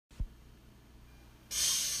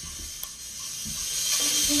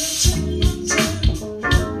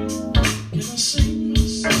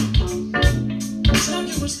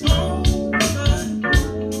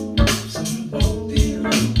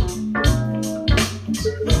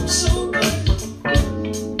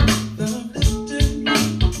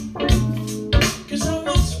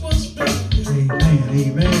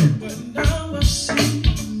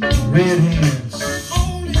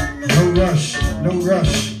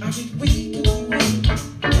I get weak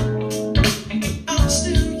and I'm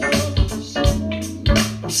still yours.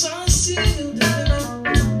 I'm sorry, still there.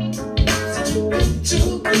 Said you've been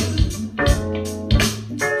too good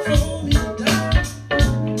for me to die.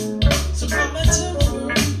 So I'ma tell the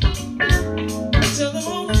world, tell them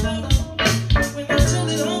all about it. When I tell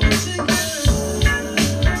it, I'ma take it.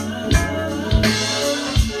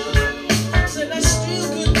 Said I still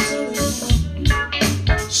couldn't tell it.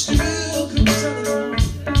 Still couldn't tell it all.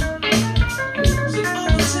 Said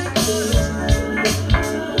I'ma take it.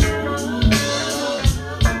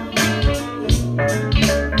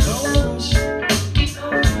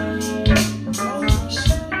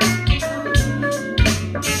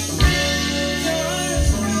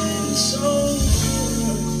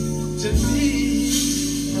 To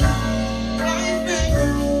me, I'm angry,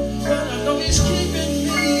 but I know he's keeping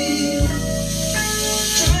me.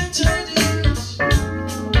 Trying to this,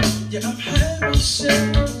 yeah, I've had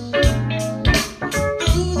myself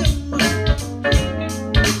through the mud.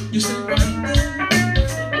 You stay right there,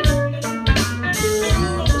 through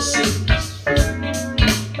all the sickness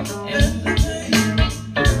and the pain,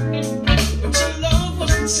 but your love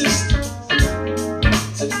was consistent,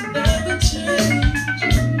 so it never changed.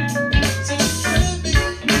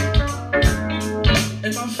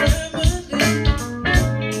 And my family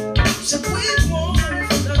said we want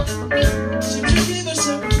for nothing. Said you give us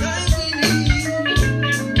everything we need.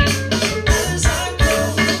 As I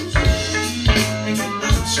close, thinking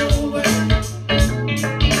out your way,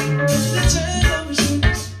 the tale of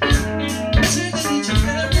sweets, taking each and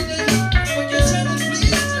every day. When you're telling me,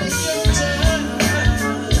 take your time.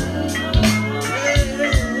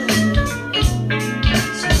 Yeah.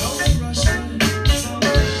 So don't rush it.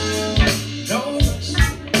 Don't rush it.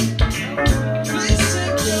 Please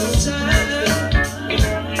take your time.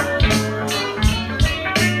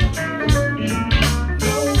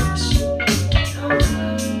 No rush.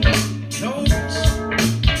 No rush.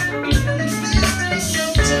 Please take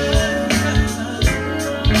your time.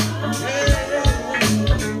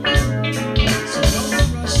 Yeah. So don't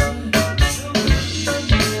rush it.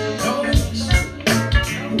 No rush.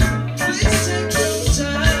 Please take your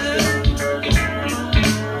time.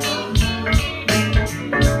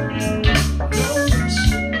 No rush.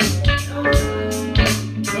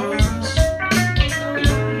 No rush.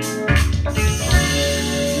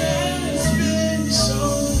 It's been so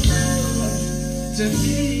good to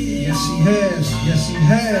me. Yes, he has. Yes, he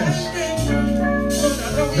has.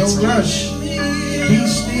 No rush. Be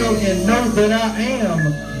still and know that I am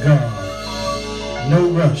God. No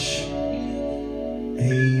rush.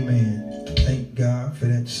 Amen. Thank God for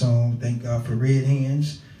that song. Thank God for Red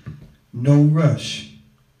Hands. No rush.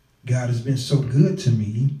 God has been so good to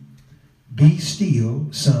me. Be still,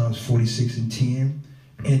 Psalms 46:10,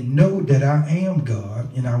 and know that I am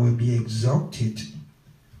God, and I will be exalted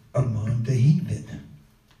among the heathen.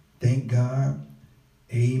 Thank God.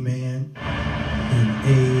 Amen and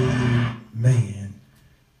amen.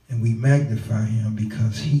 And we magnify him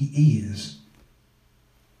because he is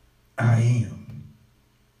I am.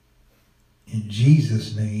 In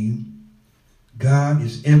Jesus' name, God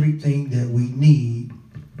is everything that we need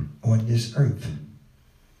on this earth.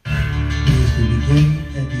 He is the beginning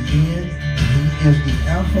and the end. He is the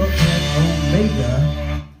Alpha and Omega.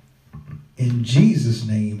 In Jesus'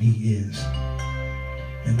 name he is.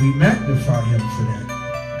 And we magnify him for that,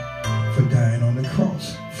 for dying on the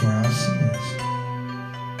cross for our sins.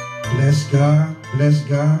 Bless God,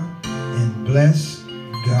 and bless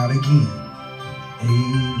God again.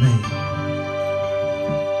 Amen.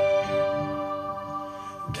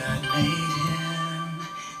 God made him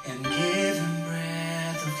and gave him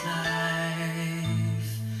breath of life.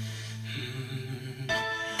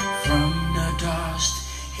 From the dust,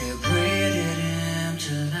 he breathed him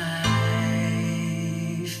to life.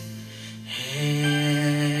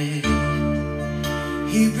 Hey,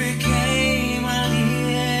 he became a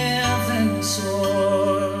living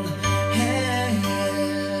soul. Hey,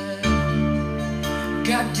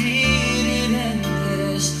 God did it in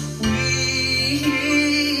his wisdom.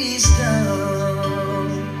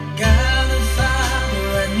 God the Father,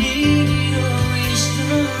 I need your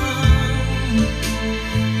wisdom.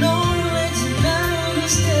 No words and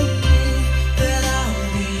understanding that I'll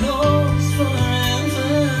be yours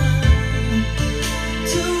forever.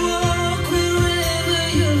 To walk wherever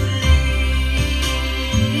you lead.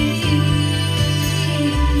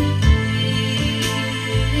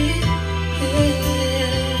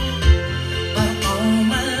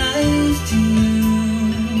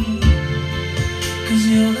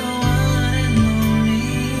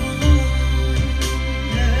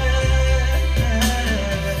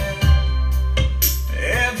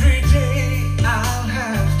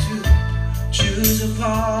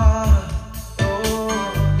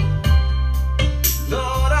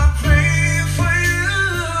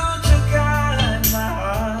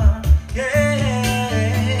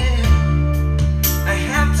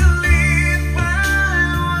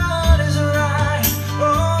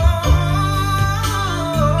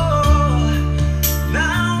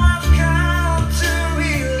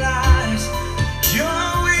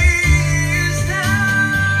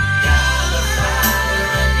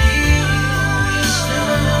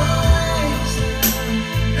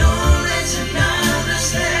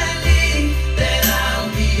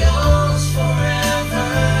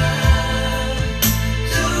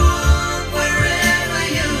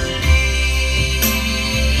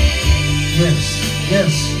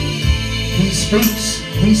 speaks.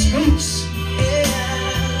 He speaks.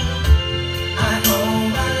 I owe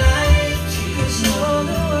my life to you, 'cause you're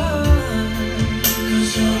the one,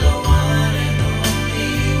 'cause you're the one and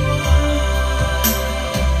only one.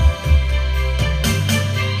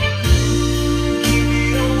 Give me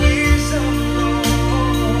your wisdom,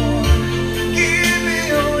 Lord. Give me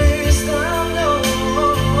your wisdom, Lord.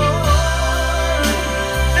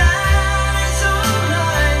 That is all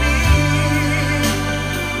I need.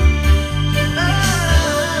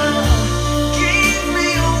 Give me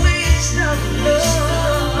your wisdom,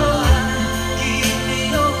 Lord. Give me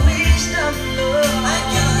your wisdom, Lord. I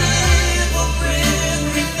can live or breathe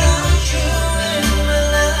without you in my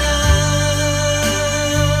life.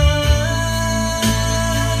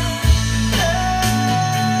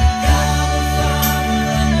 God the Father,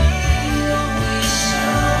 I need your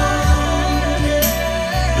wisdom.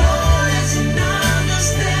 Lord, it's an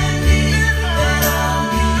understanding that I'll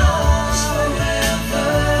be yours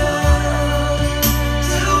forever.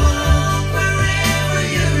 To walk wherever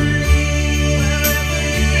you lead.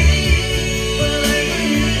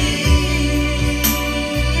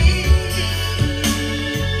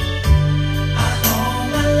 I owe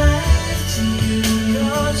my life to you,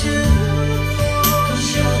 Lord, 'cause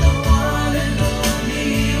you're the one and only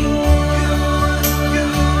one.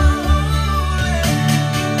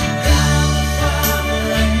 God the Father,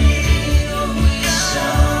 I need your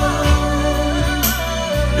wisdom.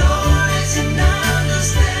 Lord, it's an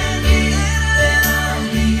understanding that I'll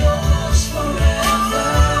be yours forever.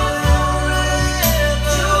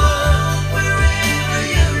 To walk wherever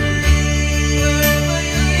you lead,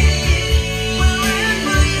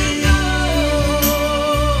 wherever you go.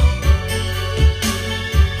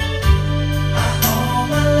 I owe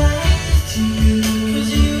my life to you,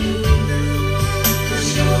 'cause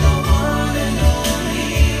you're the one and only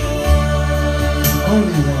one.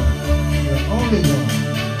 Only one. The only one.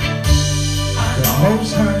 The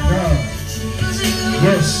Most High God.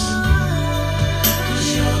 Yes. 'Cause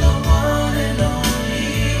you're the one and only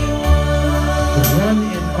The one. one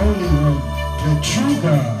and only one. The true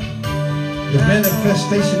God. The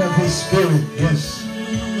manifestation of His Spirit. Yes.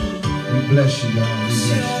 We bless you, God. We bless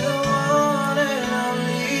You're you. the one and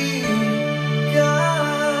only God.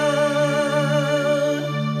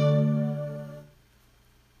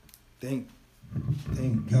 Thank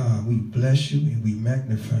God. We bless you and we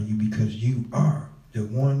magnify you because you are the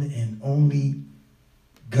one and only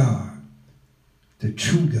God, the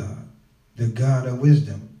true God, the God of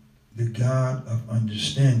wisdom, the God of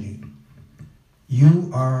understanding. You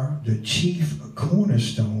are the chief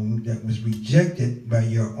cornerstone that was rejected by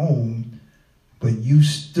your own, but you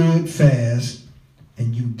stood fast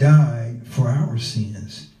and you died for our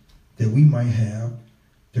sins, that we might have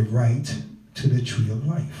the right to the tree of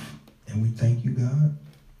life. And we thank you, God,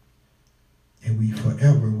 and we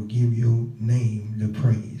forever will give your name the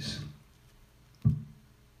praise.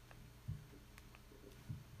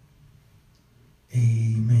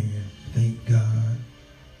 Amen. Thank God.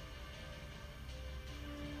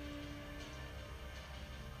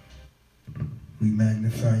 We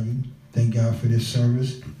magnify you. Thank God for this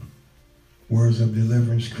service. Words of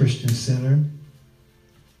Deliverance Christian Center.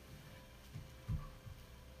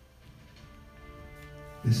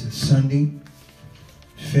 This is Sunday,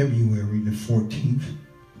 February the 14th,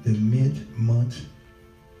 the mid-month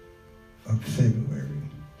of February.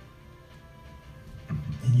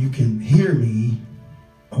 And you can hear me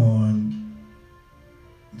on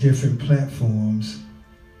different platforms: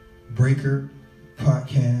 Breaker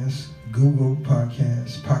Podcast, Google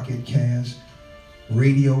Podcast, Pocket Cast,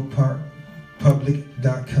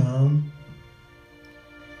 RadioPublic.com,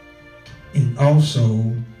 and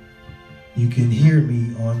also you can hear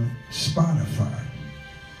me on Spotify.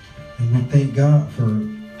 And we thank God for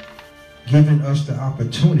giving us the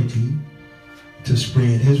opportunity to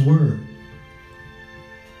spread His word,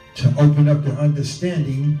 to open up the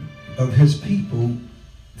understanding of His people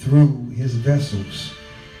through His vessels.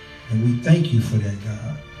 And we thank you for that,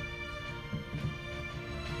 God,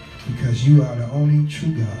 because you are the only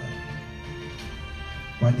true God.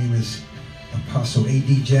 My name is Apostle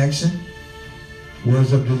A.D. Jackson,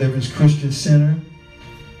 Words of Deliverance Christian Center,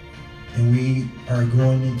 and we are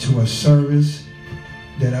going into a service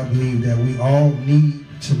that I believe that we all need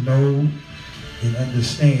to know and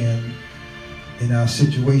understand in our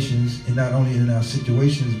situations, and not only in our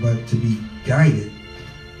situations, but to be guided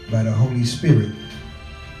by the Holy Spirit.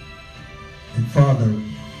 And Father,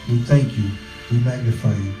 we thank you, we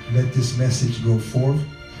magnify you. Let this message go forth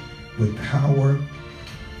with power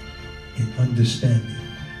and understanding.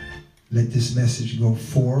 Let this message go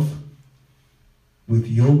forth with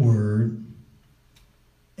your word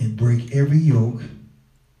and break every yoke,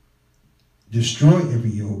 destroy every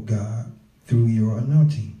yoke, God, through your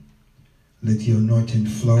anointing. Let your anointing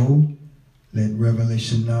flow. Let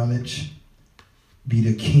revelation knowledge be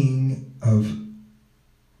the king of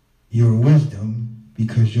your wisdom,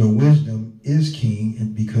 because your wisdom is king,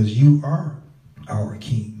 and because you are our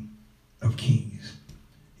King of kings.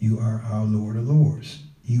 You are our Lord of lords.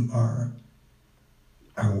 You are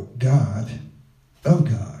our God of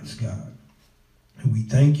gods, God. And we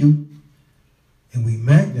thank you and we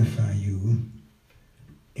magnify you,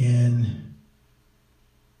 and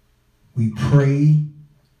we pray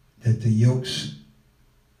that the yokes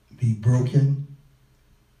be broken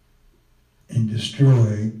and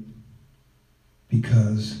destroyed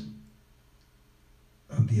because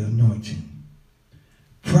of the anointing.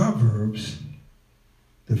 Proverbs,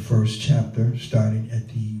 the first chapter, starting at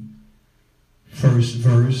the first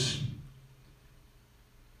verse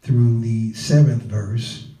through the 7th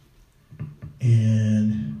verse,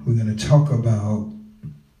 and we're going to talk about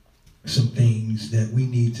some things that we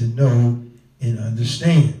need to know and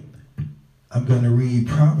understand. I'm going to read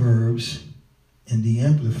Proverbs in the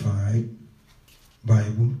Amplified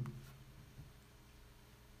Bible.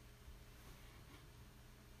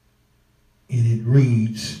 And it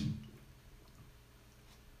reads,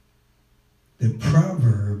 the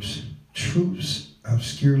Proverbs, truths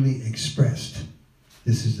obscurely expressed.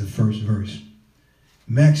 This is the first verse.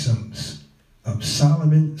 Maxims of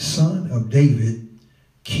Solomon, son of David,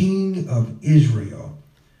 king of Israel,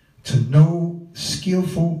 to know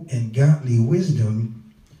skillful and godly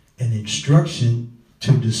wisdom and instruction,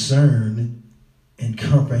 to discern and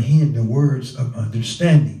comprehend the words of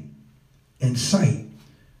understanding and sight,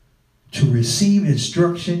 to receive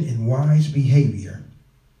instruction in wise behavior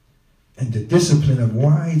and the discipline of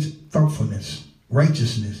wise thoughtfulness,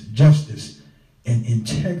 righteousness, justice, and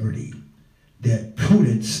integrity, that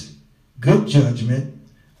prudence, good judgment,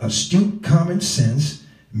 astute common sense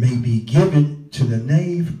may be given to the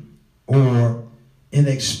knave or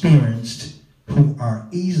inexperienced, who are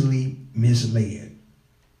easily misled.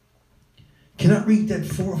 Can I read that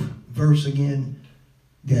 4th verse again?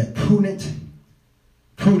 That prudence,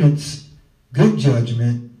 good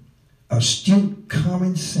judgment, astute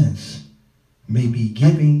common sense may be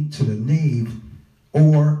given to the knave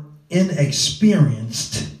or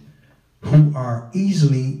inexperienced, who are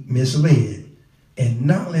easily misled, and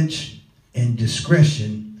knowledge and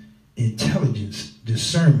discretion, intelligence,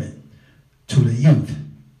 discernment to the youth.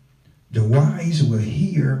 The wise will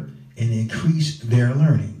hear and increase their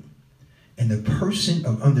learning, and the person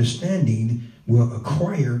of understanding will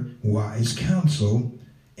acquire wise counsel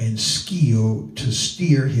and skill to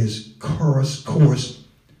steer his course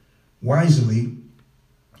wisely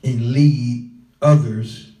and lead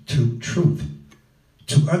others to truth.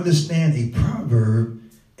 To understand a proverb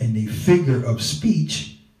and a figure of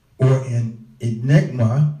speech or an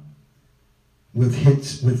enigma with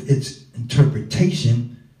its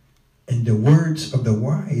interpretation, and the words of the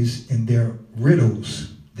wise and their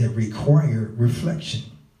riddles that require reflection.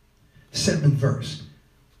 7th verse.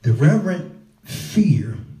 The reverent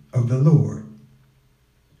fear of the Lord,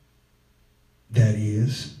 that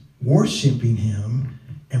is, worshiping him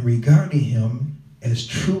and regarding him as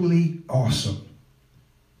truly awesome,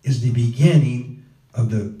 is the beginning of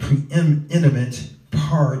the preeminent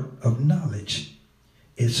part of knowledge,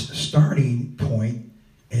 its starting point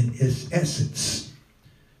and its essence.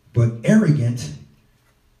 But arrogant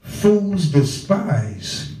fools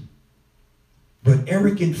despise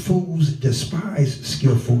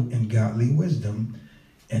skillful and godly wisdom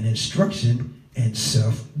and instruction and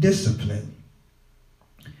self-discipline.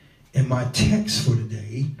 And my text for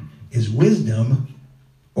today is wisdom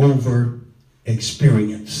over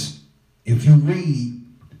experience. If you read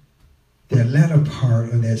the latter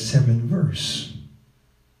part of that 7th verse,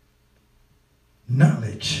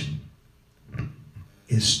 knowledge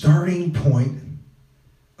is starting point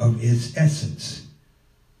of its essence.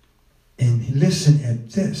 And listen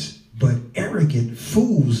at this. But arrogant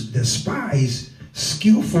fools despise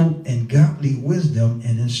skillful and godly wisdom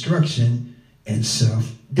and instruction and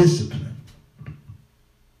self-discipline.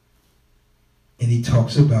 And he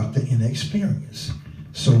talks about the inexperience.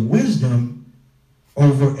 So wisdom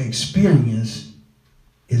over experience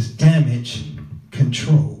is damage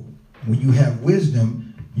control. When you have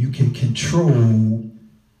wisdom, you can control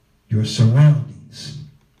your surroundings.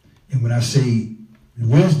 And when I say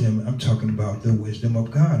wisdom, I'm talking about the wisdom of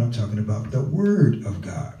God. I'm talking about the word of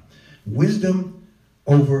God. Wisdom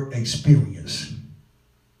over experience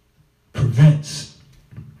prevents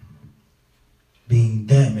being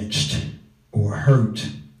damaged or hurt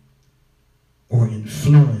or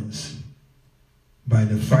influenced by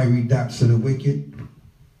the fiery dots of the wicked,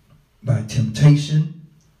 by temptation,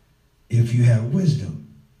 if you have wisdom.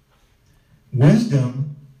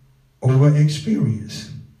 Wisdom over experience,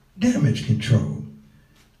 damage control.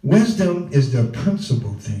 Wisdom is the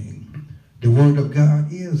principal thing. The word of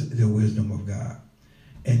God is the wisdom of God.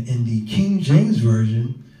 And in the King James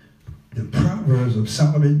Version, the Proverbs of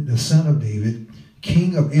Solomon, the son of David,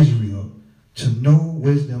 king of Israel, to know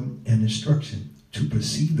wisdom and instruction, to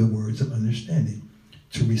perceive the words of understanding,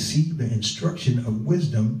 to receive the instruction of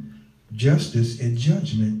wisdom, justice and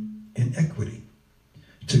judgment and equity,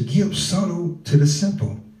 to give subtle to the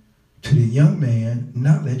simple, to the young man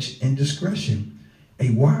knowledge and discretion. A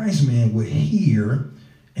wise man will hear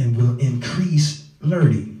and will increase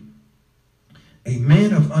learning. A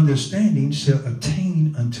man of understanding shall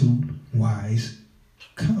attain unto wise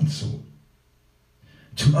counsel.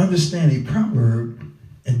 To understand a proverb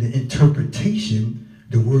and the interpretation,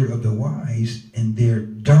 the word of the wise and their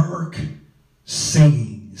dark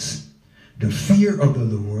sayings. The fear of the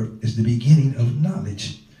Lord is the beginning of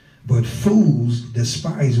knowledge, but fools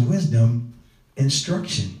despise wisdom,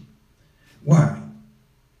 instruction. Why?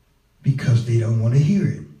 Because they don't want to hear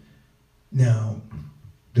it. Now,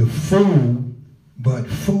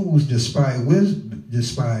 fools despise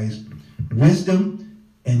wisdom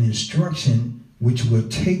and instruction, which will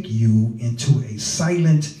take you into a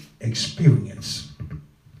silent experience.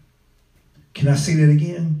 Can I say that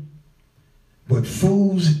again? But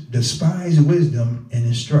fools despise wisdom and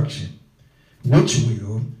instruction, which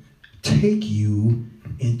will take you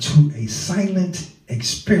into a silent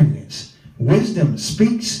experience. Wisdom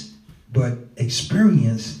speaks, but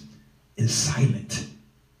experience is silent.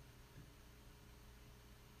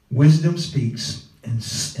 Wisdom speaks and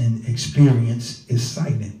experience is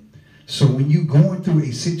silent. So when you're going through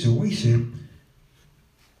a situation,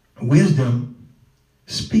 wisdom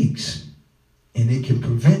speaks, and it can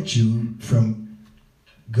prevent you from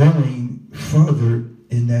going further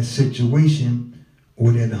in that situation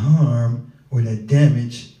or that harm or that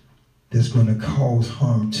damage that's going to cause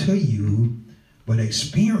harm to you. But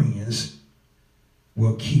experience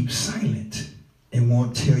will keep silent and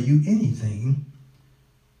won't tell you anything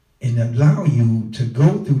and allow you to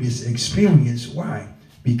go through this experience. Why?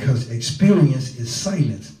 Because experience is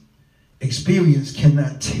silent. Experience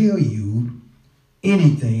cannot tell you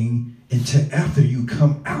anything until after you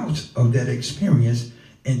come out of that experience,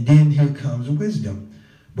 and then here comes wisdom.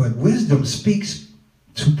 But wisdom speaks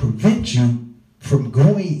to prevent you from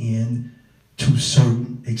going in to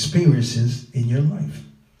certain experiences in your life.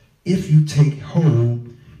 If you take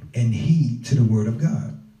hold and heed to the word of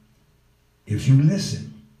God, if you listen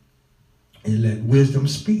and let wisdom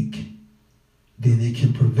speak, then it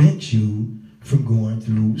can prevent you from going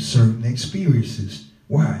through certain experiences.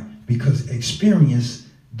 Why? Because experience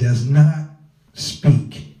does not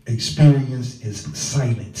speak. Experience is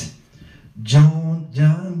silent.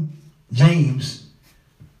 James,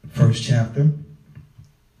 first chapter,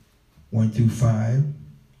 1 through 5.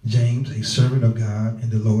 James, a servant of God and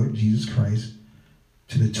the Lord Jesus Christ,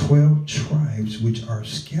 to the 12 tribes which are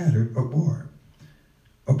scattered abroad,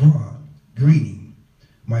 greeting.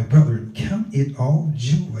 My brethren, count it all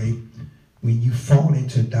joy when you fall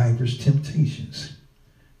into diverse temptations,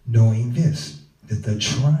 knowing this, that the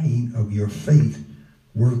trying of your faith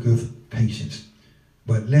worketh patience.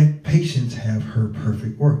 But let patience have her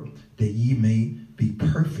perfect work, that ye may be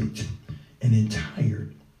perfect and entire,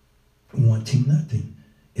 wanting nothing.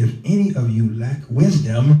 If any of you lack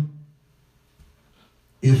wisdom,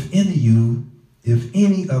 if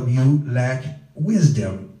any of you lack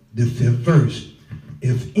wisdom, the 5th verse,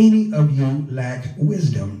 if any of you lack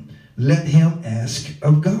wisdom, let him ask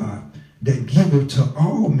of God, that giveth to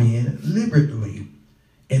all men liberally,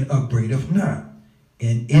 and upbraideth not,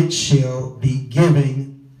 and it shall be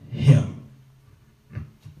given him.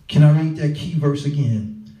 Can I read that key verse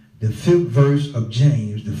again? The 5th verse of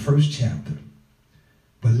James, the 1st chapter.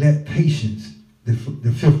 But let patience, the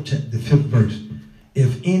 5th verse,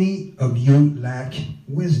 if any of you lack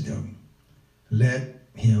wisdom, let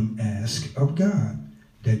him ask of God,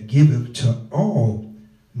 that giveth to all,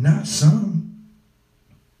 not some,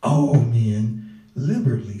 all men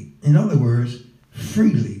liberally. In other words,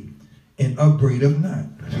 freely, and upbraideth not.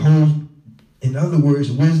 In other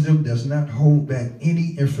words, wisdom does not hold back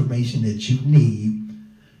any information that you need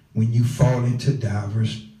when you fall into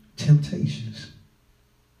diverse temptations.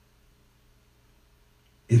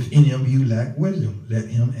 If any of you lack wisdom, let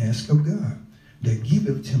him ask of God, that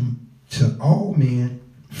giveth him to all men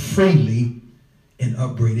freely, and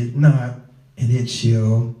upbraideth not, and it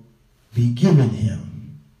shall be given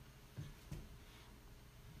him.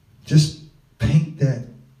 Just paint that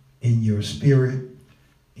in your spirit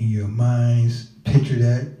minds picture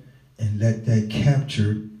that and let that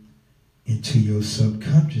capture into your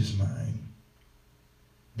subconscious mind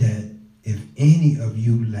that if any of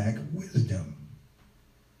you lack wisdom,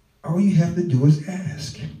 all you have to do is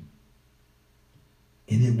ask.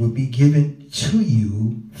 And it will be given to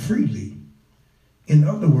you freely. In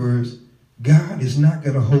other words, God is not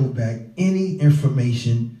going to hold back any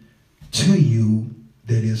information to you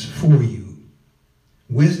that is for you.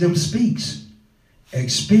 Wisdom speaks.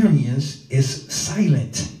 Experience is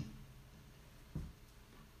silent.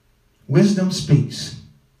 Wisdom speaks.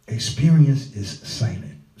 Experience is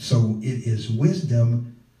silent. So it is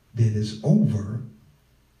wisdom that is over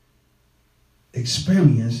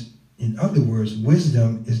experience. In other words,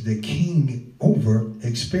 wisdom is the king over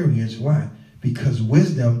experience. Why? Because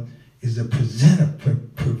wisdom is a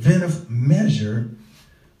preventive measure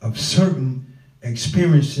of certain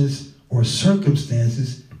experiences or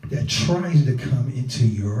circumstances that tries to come into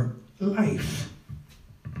your life.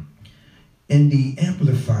 In the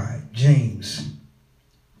Amplified, James,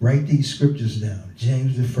 write these scriptures down.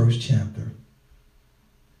 James, the 1st chapter,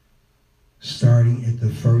 starting at the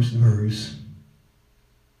 1st verse.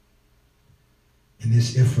 And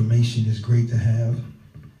this information is great to have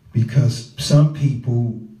because some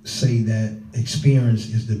people say that experience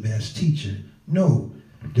is the best teacher. No,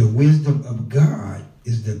 the wisdom of God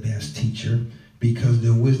is the best teacher because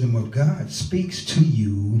the wisdom of God speaks to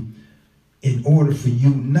you in order for you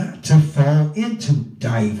not to fall into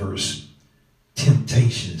diverse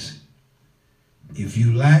temptations. If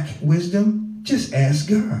you lack wisdom, just ask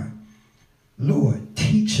God, Lord,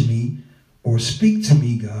 teach me or speak to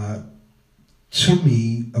me, God, to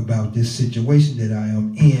me about this situation that I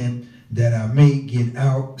am in, that I may get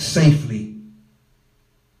out safely.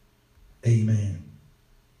 Amen.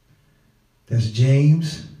 That's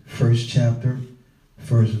James, 1st chapter,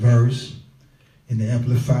 1st verse. In the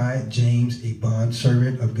Amplified, James, a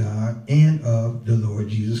bondservant of God and of the Lord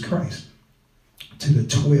Jesus Christ, to the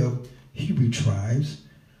 12 Hebrew tribes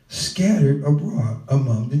scattered abroad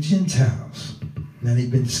among the Gentiles. Now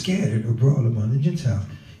they've been scattered abroad among the Gentiles.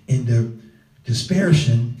 In the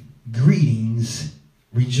dispersion, greetings,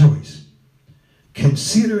 rejoice.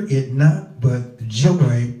 Consider it not but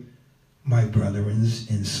joy, my brethren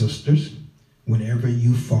and sisters, whenever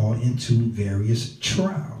you fall into various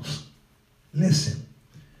trials. Listen,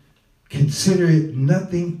 consider it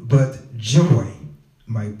nothing but joy,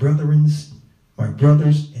 my brothers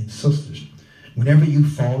and sisters, whenever you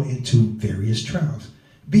fall into various trials.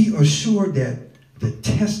 Be assured that the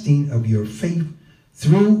testing of your faith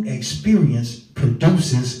through experience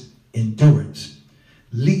produces endurance,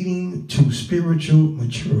 leading to spiritual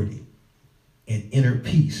maturity and inner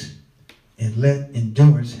peace. And let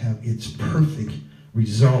endurance have its perfect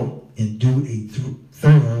result and do a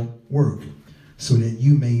thorough work, so that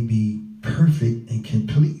you may be perfect and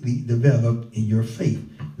completely developed in your faith,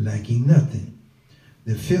 lacking nothing.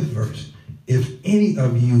 The 5th verse, if any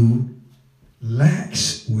of you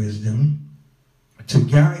lacks wisdom to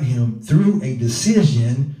guide him through a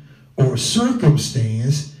decision or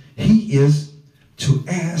circumstance, he is to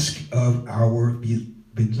ask of our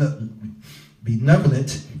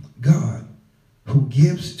benevolent God, who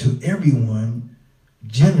gives to everyone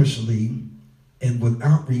generously and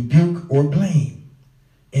without rebuke or blame,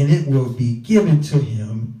 and it will be given to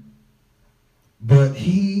him. But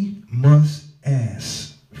he must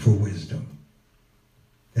ask for wisdom.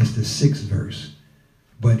 That's the 6th verse.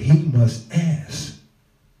 But he must ask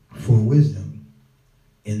for wisdom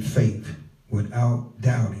in faith, without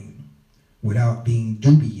doubting, without being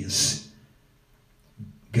dubious.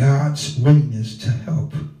 God's willingness to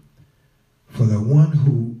help. For the one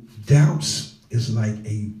who doubts is like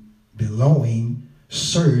a billowing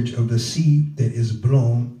surge of the sea that is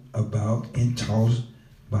blown about and tossed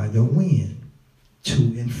by the wind to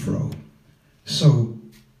and fro. So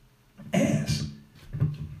ask.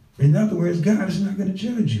 In other words, God is not going to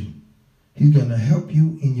judge you. He's going to help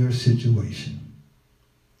you in your situation.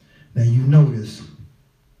 Now you notice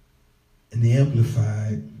in the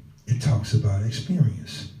Amplified, it talks about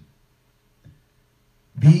experience.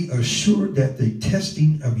 Be assured that the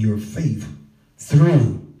testing of your faith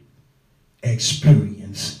through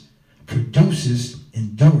experience produces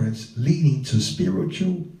endurance, leading to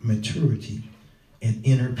spiritual maturity and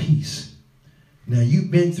inner peace. Now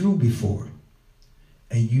you've been through before,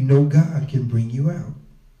 and you know God can bring you out.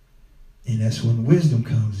 And that's when wisdom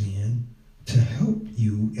comes in to help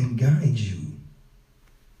you and guide you.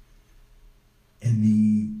 And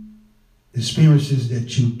the experiences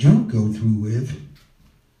that you do go through with,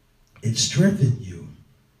 it strengthens you.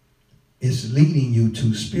 It's leading you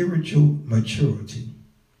to spiritual maturity.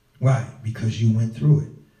 Why? Because you went through it.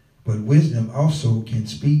 But wisdom also can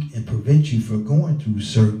speak and prevent you from going through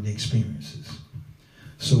certain experiences.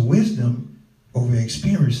 So wisdom over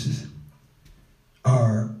experiences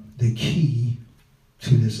are the key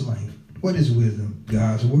to this life. What is wisdom?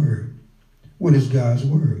 God's word. What is God's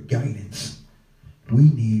word? Guidance. We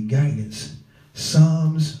need guidance.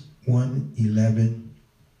 Psalms 111,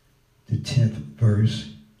 the 10th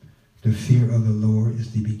verse. The fear of the Lord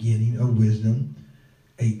is the beginning of wisdom.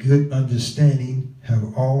 A good understanding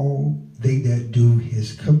have all they that do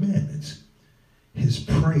his commandments. His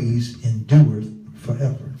praise endureth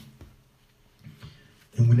forever.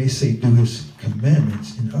 And when they say do his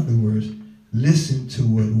commandments, in other words, listen to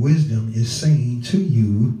what wisdom is saying to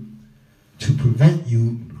you to prevent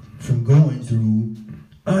you from going through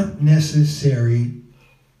unnecessary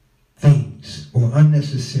things or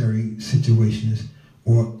unnecessary situations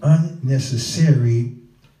or unnecessary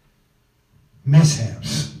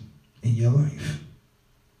mishaps in your life.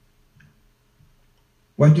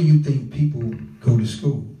 Why do you think people go to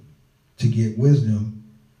school? To get wisdom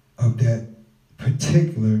of that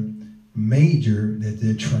particular major that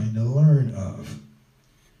they're trying to learn of.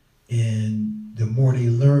 And the more they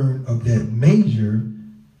learn of that major,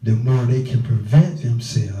 the more they can prevent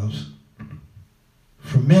themselves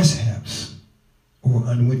from mishaps or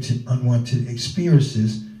unwanted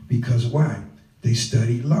experiences. Because why? They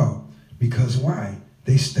studied law. Because why?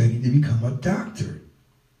 They studied to become a doctor.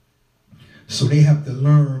 So they have to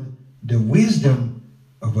learn the wisdom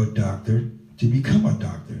of a doctor to become a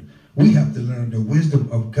doctor. We have to learn the wisdom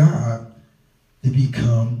of God to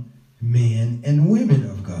become men and women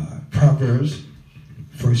of God. Proverbs,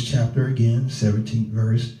 first chapter again, 17th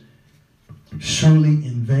verse. Surely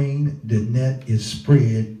in vain the net is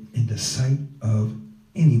spread in the sight of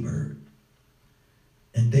any bird,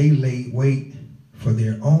 and they lay wait for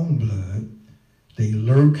their own blood. They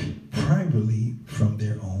lurk privately from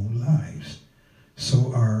their own lives.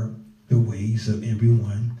 So are the ways of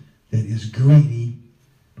everyone that is greedy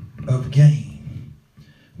of gain,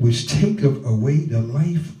 which taketh away the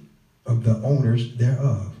life of the owners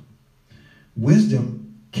thereof.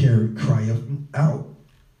 Wisdom crieth out.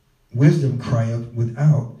 Wisdom crieth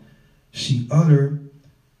without. She uttered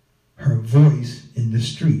her voice in the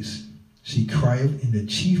streets. She crieth in the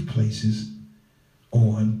chief places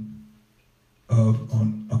on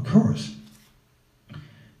a course.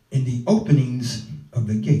 In the openings of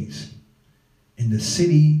the gates. In the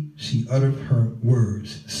city she uttered her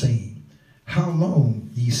words, saying, How long,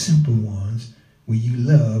 ye simple ones, will you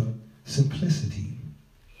love simplicity?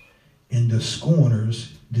 And the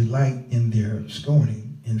scorners delight in their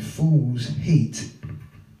scorning, and fools hate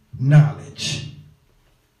knowledge.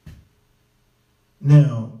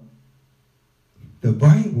 Now, the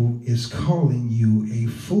Bible is calling you a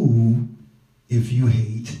fool if you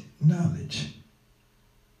hate knowledge.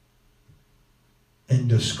 And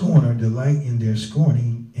the scorner delight in their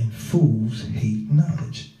scorning, and fools hate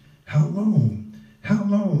knowledge. How long? How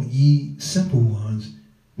long, ye simple ones,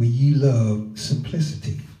 will ye love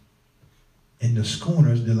simplicity? And the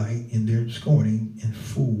scorners delight in their scorning, and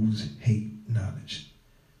fools hate knowledge.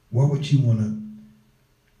 Why would you want to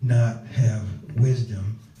not have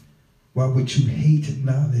wisdom? Why would you hate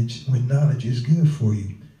knowledge when knowledge is good for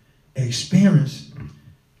you? Experience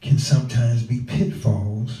can sometimes be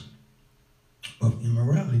pitfalls of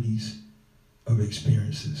immoralities of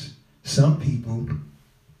experiences. Some people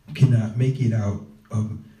cannot make it out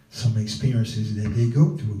of some experiences that they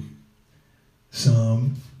go through.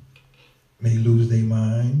 Some may lose their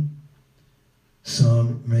mind.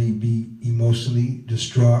 Some may be emotionally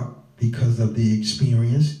distraught because of the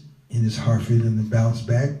experience, and it's hard for them to bounce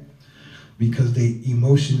back because their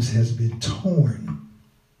emotions has been torn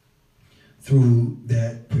through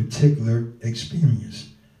that particular experience.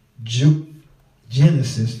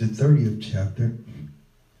 Genesis, the 30th chapter,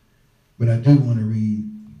 but I do want to read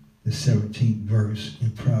the 17th verse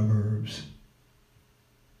in Proverbs.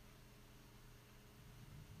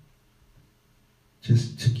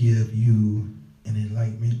 Just to give you an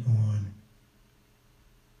enlightenment on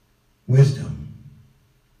wisdom,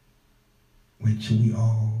 which we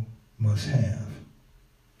all must have.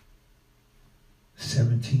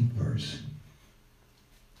 17th verse.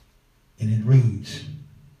 And it reads,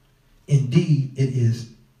 Indeed, it is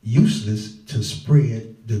useless to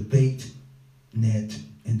spread the bait net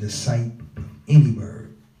in the sight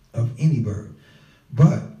of any bird.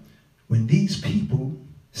 But when these people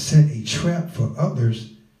set a trap for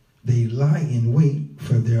others, they lie in wait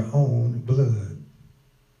for their own blood.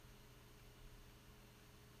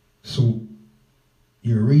 So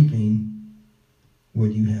you're reaping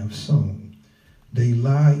what you have sown. They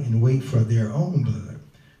lie in wait for their own blood.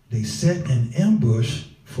 They set an ambush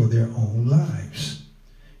for their own lives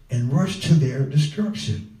and rush to their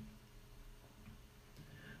destruction.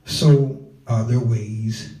 So are the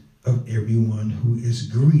ways of everyone who is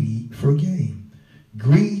greedy for gain.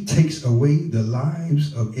 Greed takes away the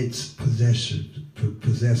lives of its possessors.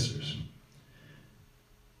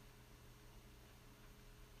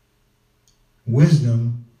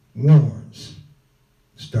 Wisdom warns,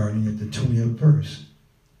 starting at the 20th verse.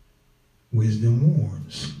 Wisdom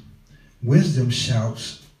warns. Wisdom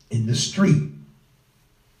shouts in the street.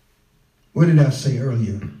 What did I say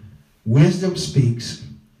earlier? Wisdom speaks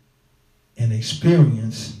and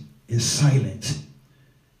experience is silent.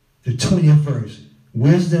 The 20th verse.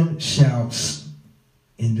 Wisdom shouts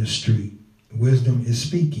in the street. Wisdom is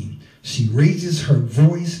speaking. She raises her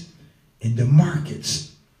voice in the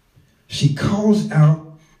markets. She calls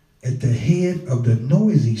out at the head of the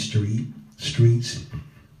noisy streets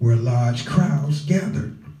where large crowds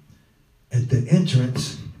gather. At the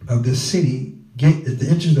entrance of the city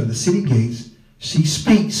gates, she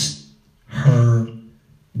speaks her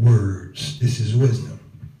words. This is wisdom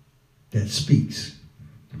that speaks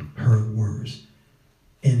her words.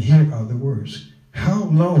 And here are the words. How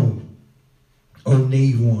long, O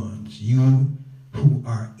naive ones, you who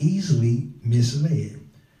are easily misled,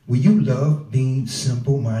 will you love being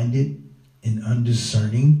simple-minded and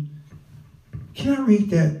undiscerning? Can I read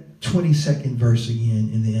that 22nd verse again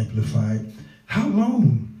in the Amplified? How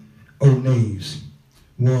long, O knaves,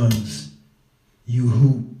 ones, you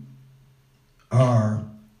who are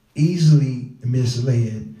easily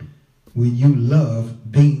misled, will you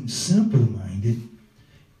love being simple-minded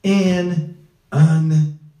and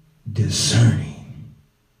undiscerning?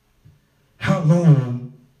 How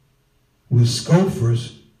long will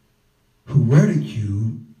scoffers who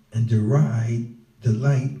ridicule and deride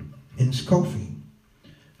delight in scoffing?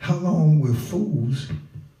 How long will fools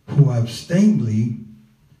who abstemiously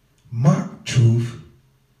mock truth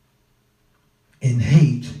and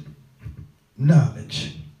hate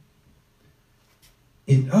knowledge?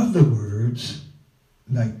 In other words,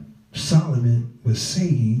 like Solomon was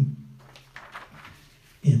saying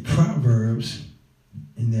in Proverbs,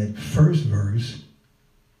 in that first verse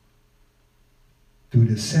through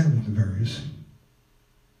the 7th verse,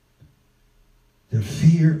 the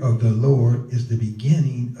fear of the Lord is the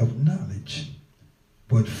beginning of knowledge,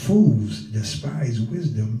 but fools despise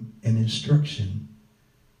wisdom and instruction,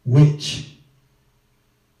 which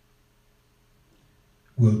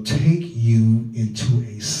will take you into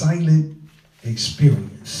a silent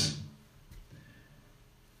experience.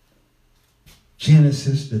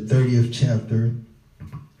 Genesis, the 30th chapter,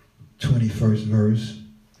 21st verse.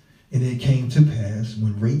 And it came to pass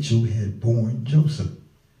when Rachel had borne Joseph,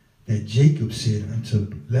 that Jacob said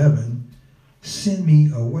unto Laban, send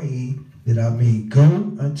me away that I may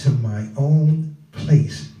go unto my own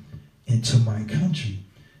place and to my country.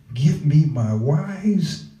 Give me my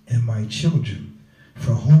wives and my children,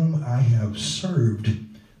 for whom I have served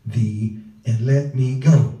thee, and let me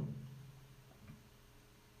go.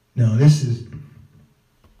 Now this is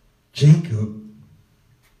Jacob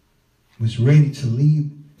was ready to leave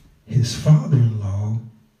his father-in-law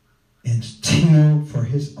and till for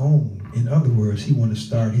his own. In other words, he wanted to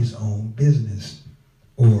start his own business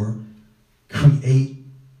or create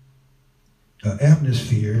an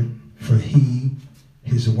atmosphere for he,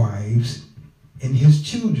 his wives, and his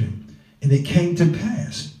children. And it came to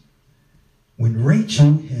pass when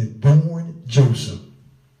Rachel had borne Joseph,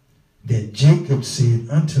 that Jacob said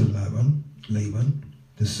unto Laban,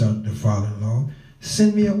 the father-in-law,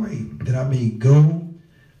 send me away that I may go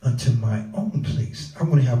unto my own place. I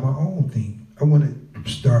want to have my own thing. I want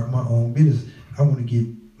to start my own business. I want to get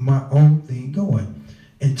my own thing going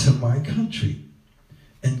into my country.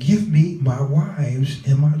 And give me my wives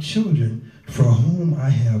and my children, for whom I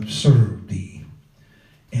have served thee.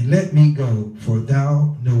 And let me go, for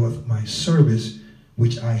thou knowest my service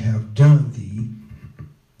which I have done thee.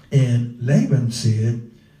 And Laban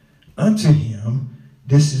said unto him,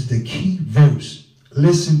 this is the key verse.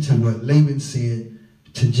 Listen to what Laban said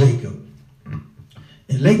to Jacob.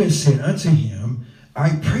 And Laban said unto him,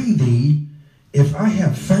 I pray thee, if I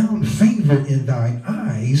have found favor in thine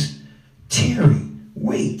eyes, tarry,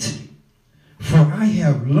 wait. For I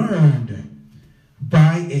have learned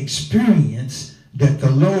by experience that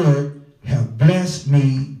the Lord hath blessed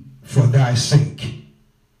me for thy sake.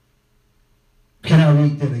 Can I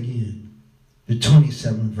read that again? The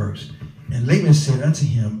 27th verse. And Laban said unto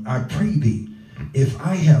him, I pray thee, if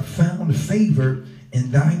I have found favor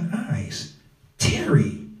in thine eyes,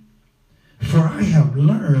 tarry. For I have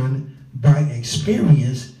learned by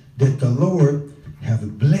experience that the Lord hath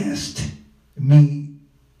blessed me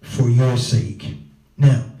for your sake.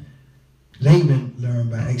 Now,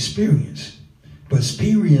 experience. But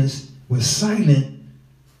experience was silent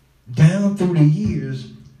down through the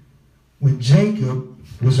years when Jacob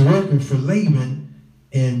was working for Laban,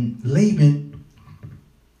 and Laban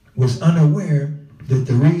was unaware that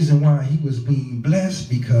the reason why he was being blessed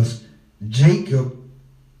because Jacob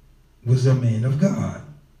was a man of God.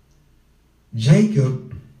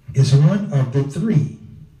 Jacob is one of the three: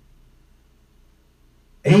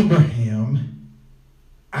 Abraham,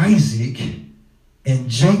 Isaac, and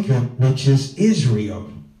Jacob, which is Israel.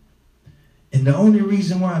 And the only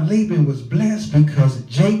reason why Laban was blessed because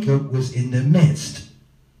Jacob was in the midst.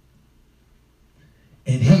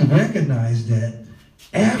 And he recognized that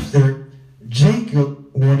after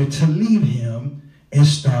Jacob wanted to leave him and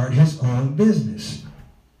start his own business.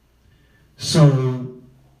 So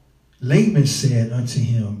Laban said unto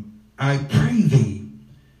him, I pray thee,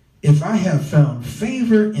 if I have found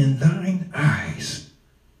favor in thine eyes,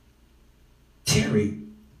 tarry,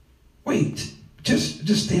 wait, just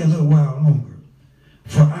stay a little while longer.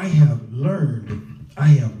 For I have learned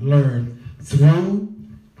through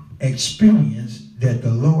experience that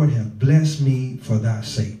the Lord hath blessed me for thy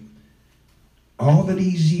sake. All of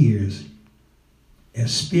these years,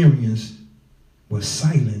 experience was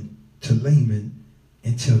silent to Laban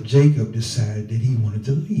until Jacob decided that he wanted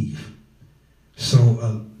to leave. So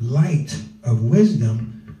a light of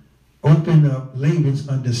wisdom opened up Laban's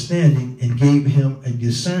understanding and gave him a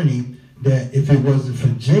discerning that if it wasn't for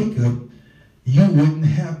Jacob, you wouldn't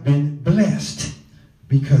have been blessed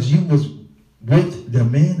because you was with the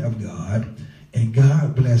man of God, and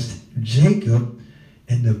God blessed Jacob,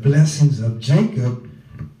 and the blessings of Jacob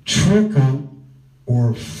trickled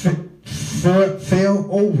or fell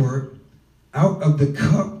over out of the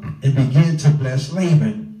cup and began to bless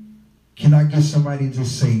Laban. Can I get somebody to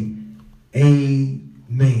say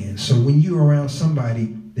amen? So when you're around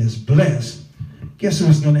somebody that's blessed, guess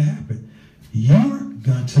what's going to happen? You're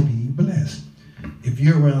going to be blessed. If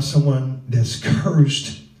you're around someone that's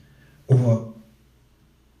cursed or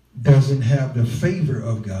doesn't have the favor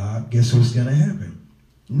of God, guess what's going to happen?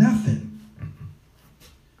 Nothing.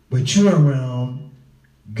 But you're around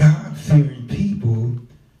God-fearing people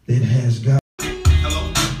that has God.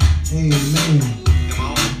 Hello? Amen. Come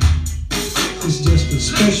on. It's just a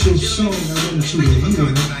special song I want you to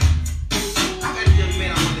hear. I got a young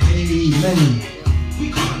man I want to hit. Amen. We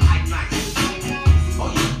call him Ike Night.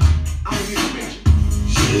 Oh yeah, I'm here rich.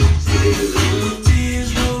 Tears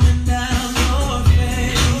rolling down your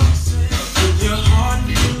face, with your heart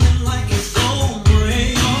feeling like it's gonna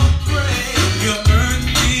break. Your earth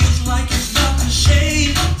feels like it's about to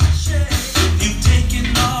shake. You've taken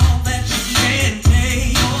all that you can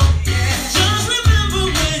take. Just remember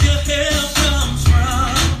where your help comes from.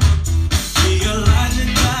 Realize you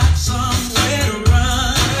got somewhere to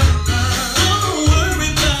run. Don't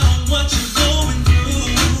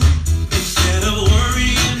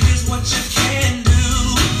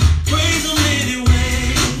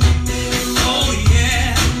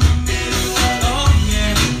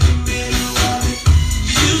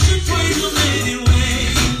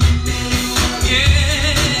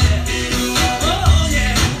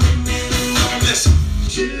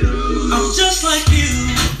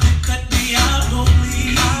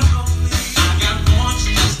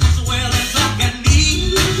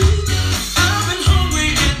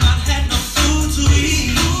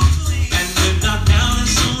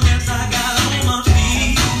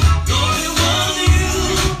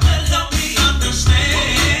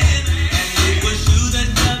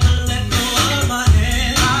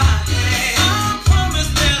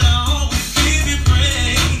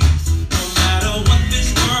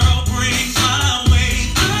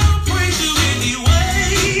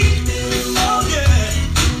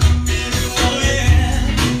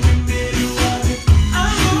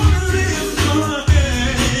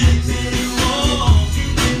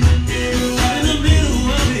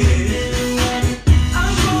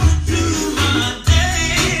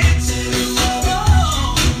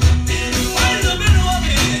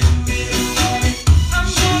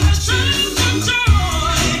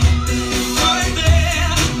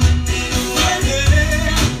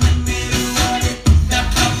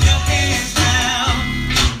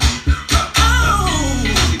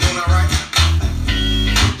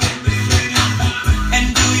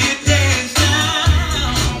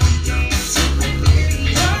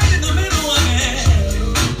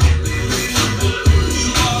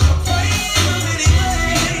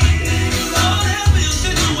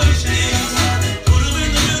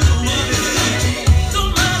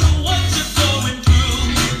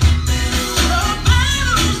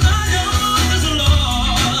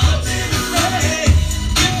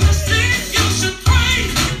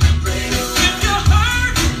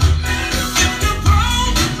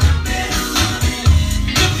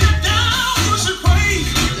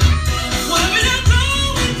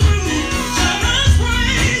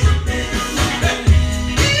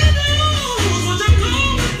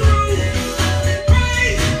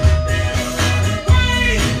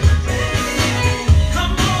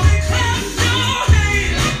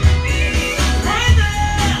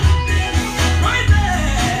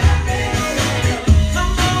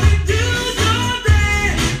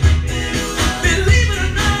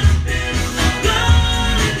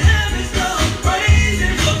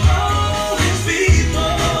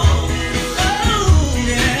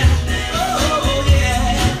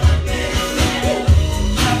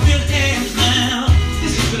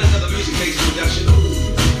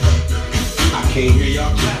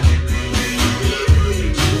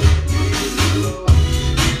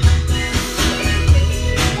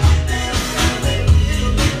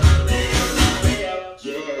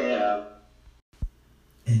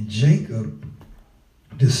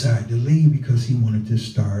because he wanted to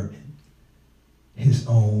start his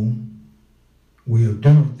own way of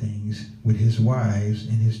doing things with his wives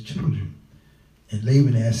and his children. And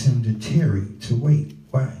Laban asked him to tarry, to wait.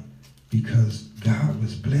 Why? Because God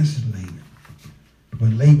was blessing Laban. But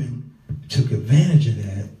Laban took advantage of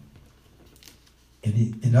that.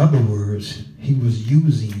 And in other words, he was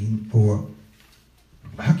using, or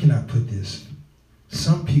how can I put this?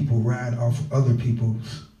 Some people ride off other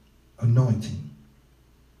people's anointing.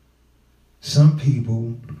 Some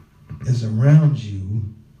people is around you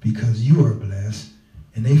because you are blessed,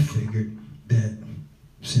 and they figured that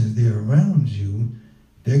since they're around you,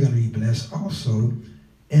 they're going to be blessed also.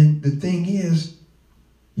 And the thing is,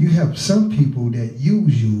 you have some people that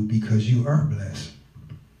use you because you are blessed.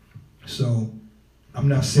 So I'm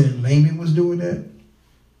not saying Laban was doing that.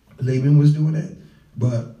 Laban was doing that.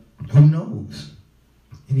 But who knows?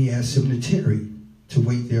 And he asked him to tarry, to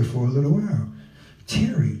wait there for a little while.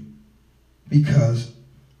 Tarry, because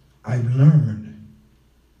I've learned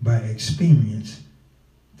by experience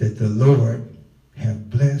that the Lord have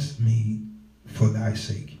blessed me for thy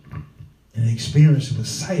sake. And the experience was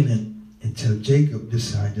silent until Jacob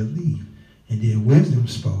decided to leave. And then wisdom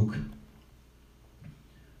spoke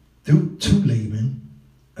to Laban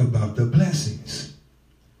about the blessings.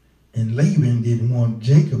 And Laban didn't want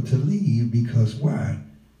Jacob to leave because why?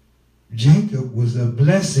 Jacob was a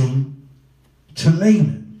blessing to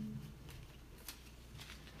Laban.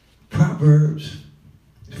 Proverbs,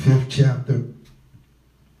 5th chapter.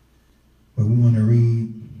 But we want to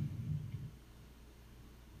read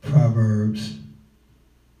Proverbs,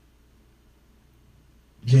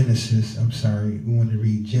 Genesis, we want to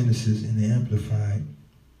read Genesis in the Amplified,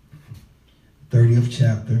 30th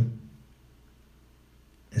chapter,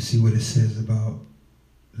 and see what it says about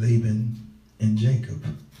Laban and Jacob.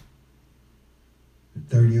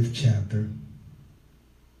 The 30th chapter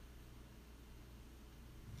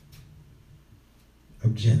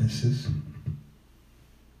of Genesis.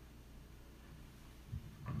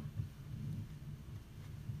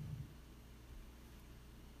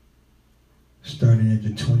 Starting at the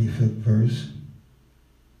 25th verse.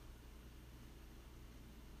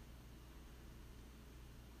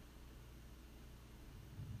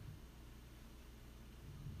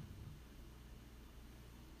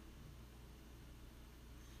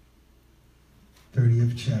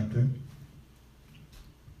 '30th chapter,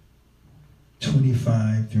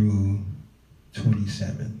 25 through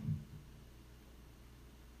 27.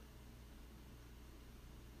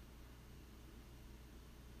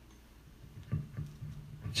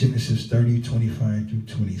 Genesis 30, 25 through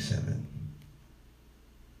 27.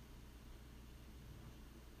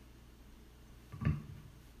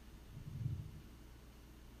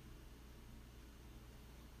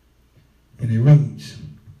 And it reads,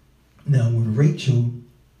 now when Rachel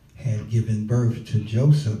had given birth to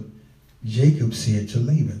Joseph, Jacob said to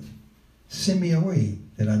Laban, send me away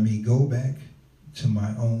that I may go back to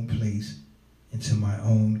my own place and to my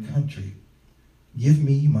own country. Give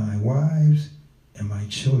me my wives and my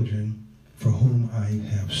children for whom I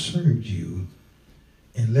have served you,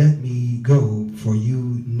 and let me go, for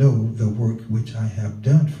you know the work which I have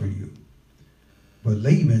done for you. But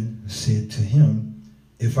Laban said to him,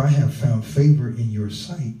 if I have found favor in your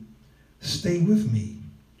sight, stay with me,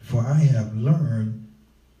 for I have learned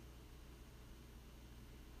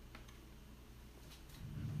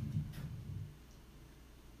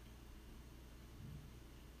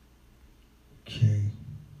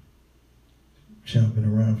jumping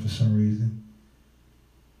around for some reason.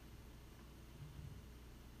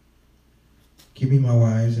 Give me my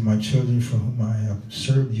wives and my children for whom I have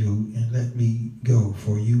served you, and let me go,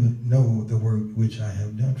 for you know the work which I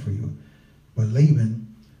have done for you. But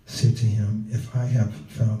Laban said to him, if I have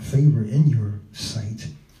found favor in your sight,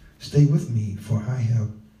 stay with me, for I have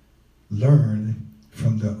learned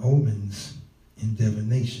from the omens in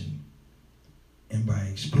divination and by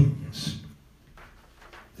experience.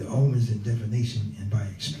 The omens and divination and by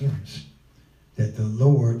experience, that the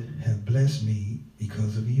Lord have blessed me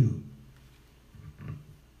because of you.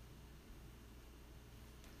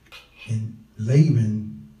 And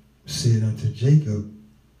Laban said unto Jacob,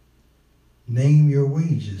 name your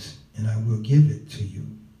wages, and I will give it to you.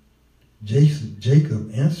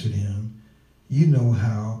 Jacob answered him, you know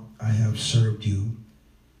how I have served you,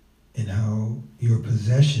 and how your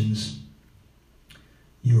possessions,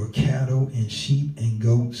 your cattle and sheep and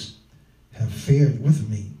goats, have fared with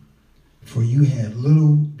me. For you had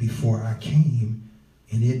little before I came,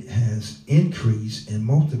 and it has increased and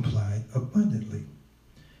multiplied abundantly.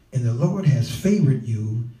 And the Lord has favored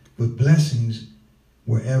you with blessings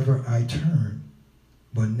wherever I turn.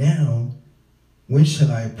 But now, When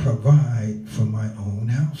shall I provide for my own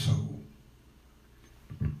household?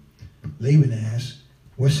 Laban asked,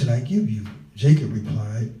 what shall I give you? Jacob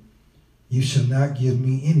replied, you shall not give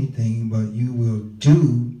me anything, but you will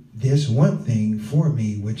do this one thing for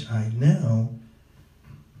me, which I now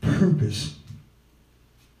purpose.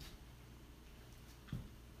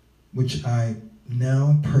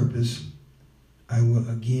 I will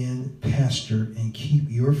again pasture and keep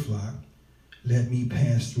your flock. Let me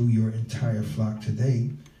pass through your entire flock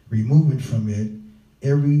today, removing from it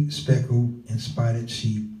every speckled and spotted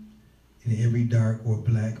sheep, and every dark or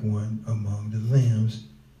black one among the lambs,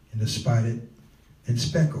 and the spotted and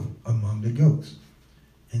speckled among the goats.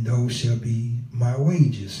 And those shall be my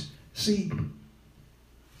wages. See,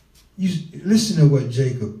 you listen to what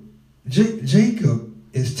Jacob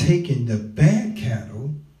is taking the bad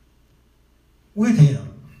cattle with him.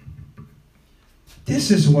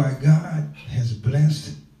 This is why God has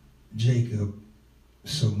blessed Jacob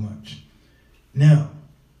so much. Now,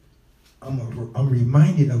 I'm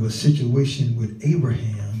reminded of a situation with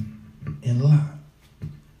Abraham and Lot.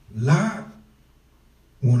 Lot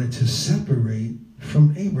wanted to separate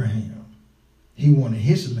from Abraham. He wanted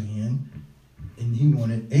his land, and he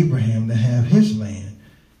wanted Abraham to have his land.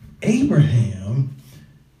 Abraham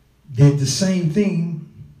did the same thing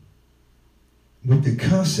with the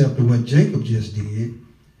concept of what Jacob just did.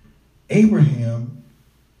 Abraham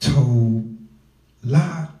told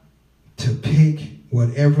Lot to pick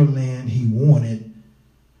whatever land he wanted,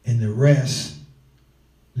 and the rest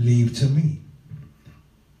leave to me.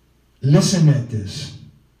 Listen at this.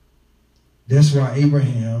 That's why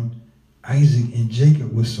Abraham, Isaac, and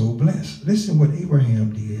Jacob were so blessed. Listen what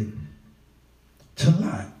Abraham did to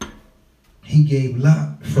Lot. He gave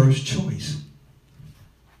Lot first choice.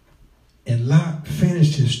 And Lot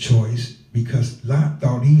finished his choice because Lot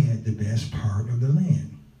thought he had the best part of the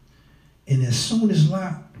land. And as soon as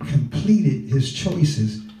Lot completed his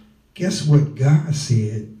choices, guess what God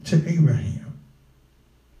said to Abraham?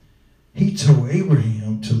 He told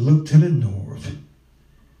Abraham to look to the north,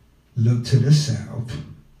 look to the south,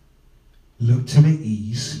 look to the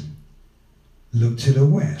east, look to the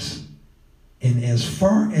west. And as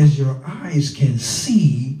far as your eyes can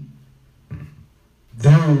see,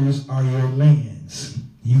 those are your lands.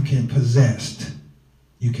 You can possess.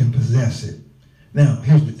 You can possess it. Now,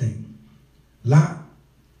 here's the thing. Lot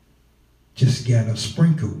just got a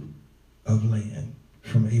sprinkle of land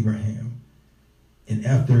from Abraham. And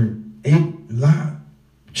after Lot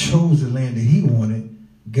chose the land that he wanted,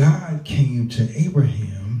 God came to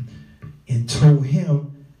Abraham and told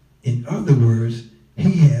him, in other words,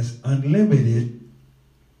 he has unlimited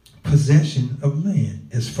possession of land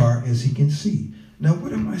as far as he can see. Now,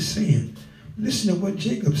 what am I saying? Listen to what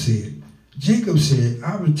Jacob said. Jacob said,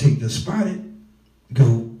 I will take the spotted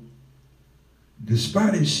goat, the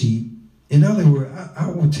spotted sheep. In other words, I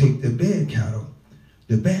will take the bad cattle,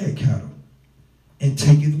 and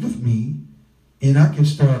take it with me, and I can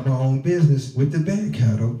start my own business with the bad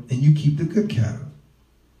cattle, and you keep the good cattle.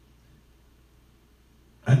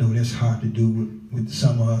 I know that's hard to do with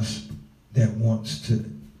some of us that wants to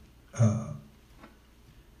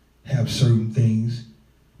have certain things.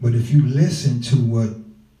 But if you listen to what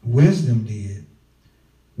wisdom did,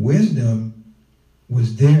 wisdom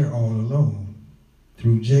was there all along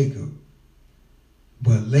through Jacob.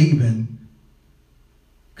 But Laban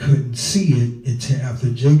couldn't see it until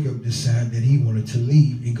after Jacob decided that he wanted to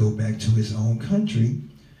leave and go back to his own country.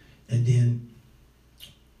 And then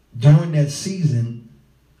during that season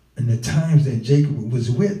and the times that Jacob was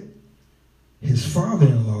with his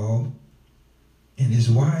father-in-law and his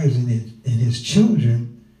wives and his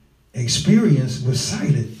children, experience was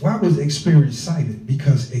silent. Why was experience silent?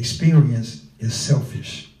 Because experience is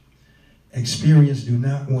selfish. Experience do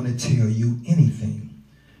not want to tell you anything.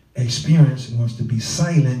 Experience wants to be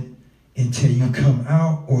silent until you come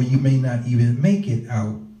out, or you may not even make it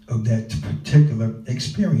out of that particular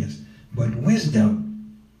experience. But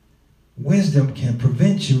wisdom can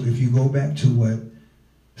prevent you if you go back to what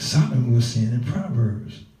Solomon was saying in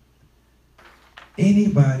Proverbs.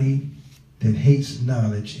 Anybody that hates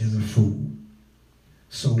knowledge is a fool.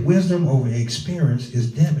 So wisdom over experience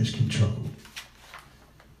is damage control.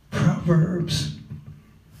 Proverbs,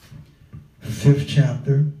 5th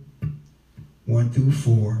chapter, 1 through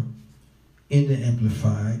 4, in the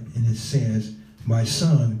Amplified, and it says, my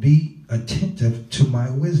son, be attentive to my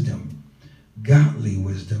wisdom, godly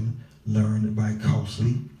wisdom learned by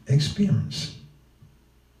costly experience.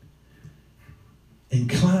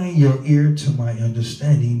 Incline your ear to my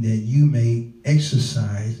understanding, that you may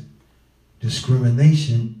exercise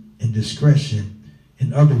discrimination and discretion.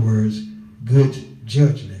 In other words, good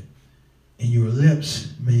judgment. and your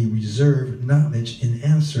lips may reserve knowledge and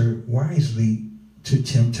answer wisely to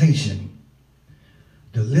temptation.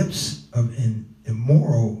 The lips of an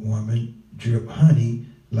immoral woman drip honey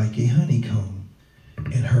like a honeycomb,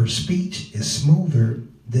 and her speech is smoother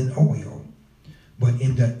than oil. But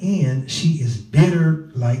in the end, she is bitter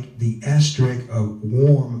like the asterisk of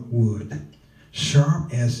warm wood,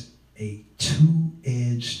 sharp as a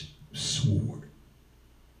two-edged sword.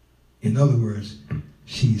 In other words,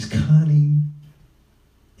 she's cunning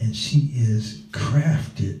and she is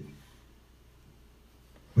crafted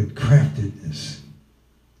with craftedness.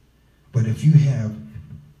 But if you have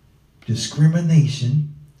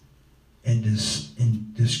discrimination and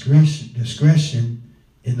discretion,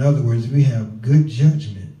 in other words, we have good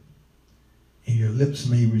judgment, and your lips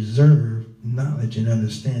may reserve knowledge and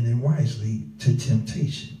understanding wisely to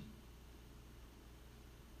temptation.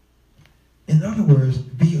 In other words,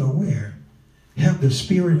 be aware. Have the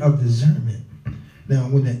spirit of discernment. Now,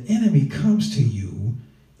 when the enemy comes to you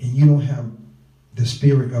and you don't have the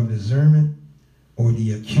spirit of discernment or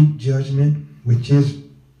the acute judgment, which is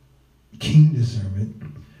keen discernment,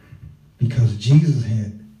 because Jesus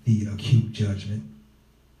had the acute judgment.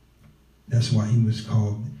 That's why he was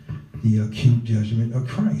called the acute judgment of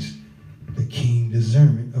Christ, the keen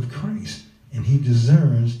discernment of Christ. And he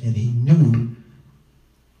discerns, and he knew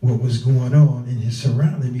what was going on in his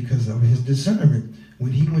surrounding because of his discernment.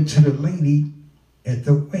 When he went to the lady at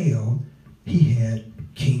the well, he had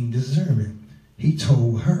keen discernment. He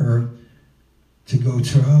told her to go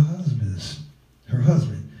to her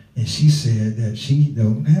husband. And she said that she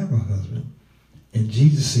don't have a husband. And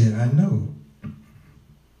Jesus said, I know,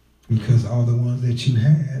 because all the ones that you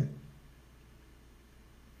had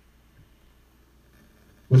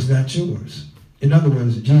was not yours. In other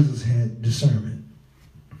words, Jesus had discernment.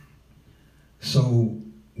 So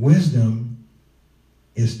wisdom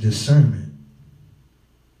is discernment.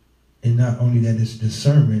 And not only that it's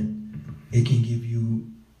discernment, it can give you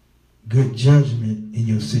good judgment in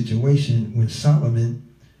your situation. When Solomon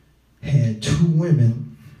had two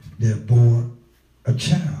women that bore a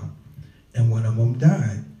child, and one of them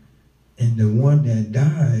died. And the one that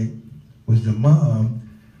died was the mom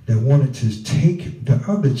that wanted to take the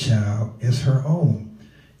other child as her own.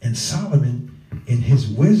 And Solomon, in his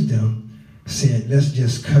wisdom, said, let's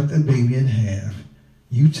just cut the baby in half.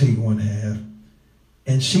 You take one half,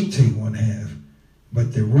 and she take one half.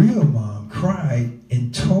 But the real mom cried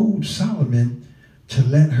and told Solomon to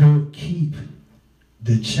let her keep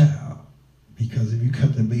the child. Because if you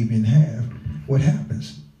cut the baby in half, what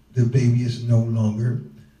happens? The baby is no longer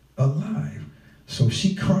alive. So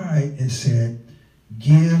she cried and said,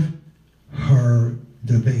 give her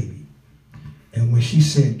the baby. And when she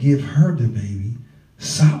said, give her the baby,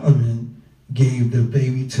 Solomon gave the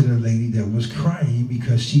baby to the lady that was crying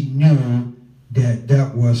because she knew that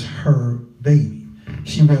that was her baby.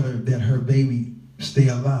 She rather that her baby stay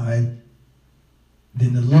alive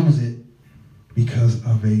than to lose it because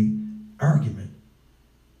of a argument.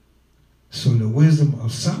 So the wisdom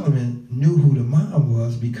of Solomon knew who the mom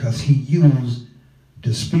was because he used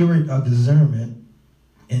the spirit of discernment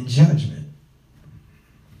and judgment.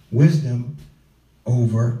 Wisdom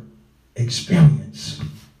over experience.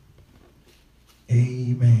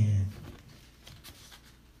 Amen.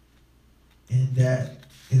 And that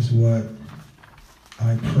is what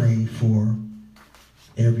I pray for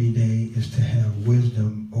every day, is to have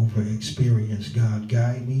wisdom over experience. God,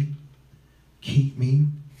 guide me, keep me,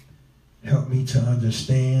 help me to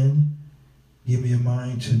understand, give me a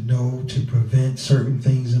mind to know, to prevent certain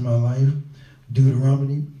things in my life.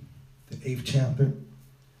 Deuteronomy, the 8th chapter,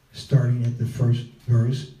 starting at the 1st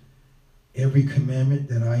verse. Every commandment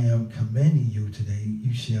that I am commanding you today,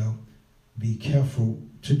 you shall be careful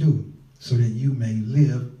to do, so that you may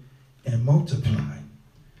live and multiply.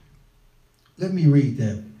 Let me read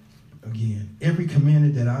that again. Every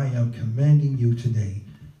commandment that I am commanding you today,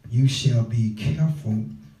 you shall be careful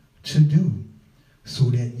to do, so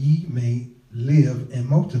that ye may live and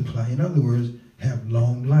multiply. In other words, have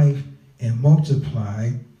long life and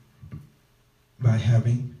multiply by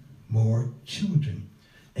having more children.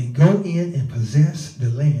 And go in and possess the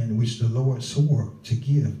land which the Lord swore to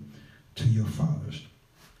give to your fathers.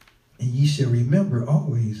 And ye shall remember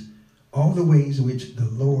always all the ways which the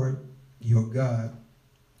Lord your God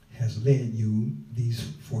has led you these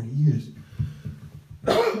 40 years.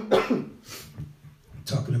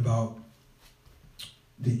 Talking about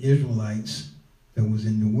the Israelites that was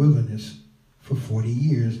in the wilderness for 40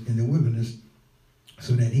 years in the wilderness,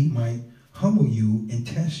 so that he might humble you and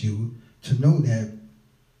test you to know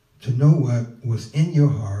what was in your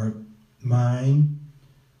heart, mind,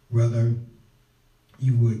 whether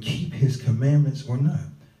you would keep his commandments or not.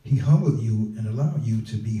 He humbled you and allowed you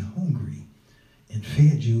to be hungry and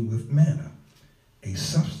fed you with manna, a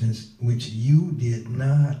substance which you did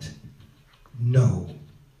not know.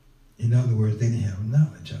 In other words, they didn't have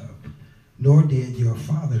knowledge of, nor did your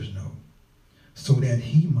fathers know, so that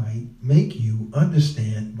he might make you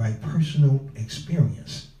understand by personal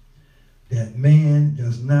experience that man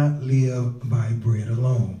does not live by bread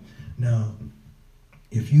alone. Now,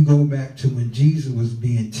 if you go back to when Jesus was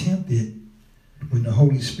being tempted, when the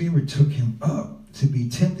Holy Spirit took him up to be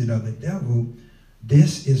tempted of the devil,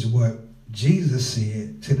 this is what Jesus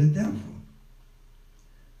said to the devil.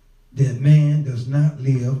 That man does not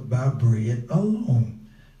live by bread alone,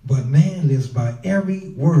 but man lives by every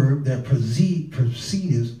word that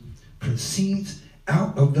proceeds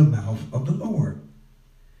out of the mouth of the Lord.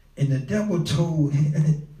 And the devil told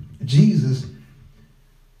Jesus,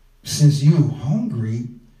 since you're hungry,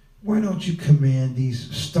 why don't you command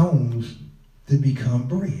these stones to become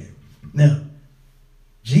bread? Now,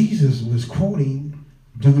 Jesus was quoting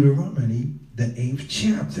Deuteronomy, the 8th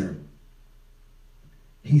chapter.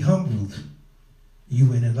 He humbled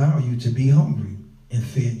you and allowed you to be hungry and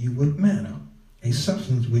fed you with manna, a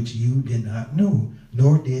substance which you did not know,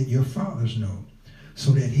 nor did your fathers know,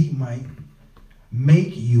 so that he might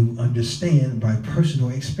make you understand by personal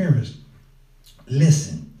experience.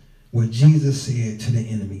 Listen what Jesus said to the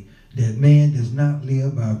enemy, that man does not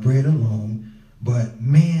live by bread alone, but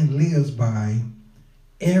man lives by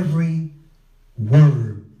every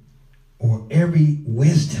word or every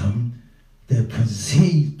wisdom that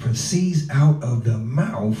proceeds out of the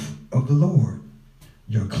mouth of the Lord.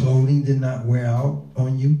 Your clothing did not wear out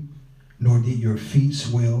on you, nor did your feet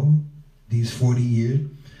swell these 40 years.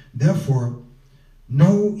 Therefore,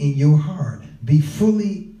 know in your heart, be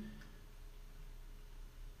fully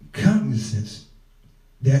cognizant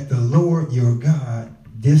that the Lord your God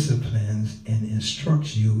disciplines and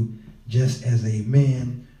instructs you just as a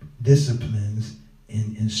man disciplines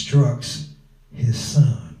and instructs his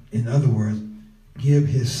son. In other words, give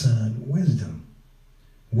his son wisdom.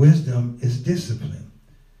 Wisdom is discipline.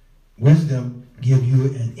 Wisdom gives you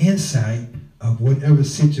an insight of whatever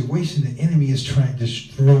situation the enemy is trying to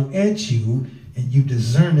throw at you, and you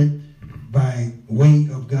discern it by way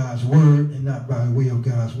of God's word, and not by way of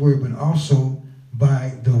God's word, but also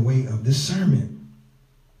by the way of discernment.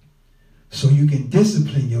 So you can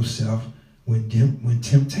discipline yourself when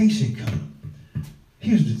temptation comes.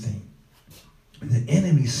 Here's the thing. The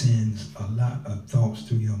enemy sends a lot of thoughts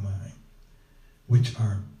through your mind, which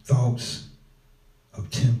are thoughts of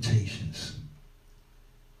temptations.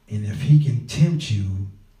 And if he can tempt you,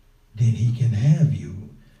 then he can have you.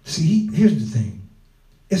 See, here's the thing.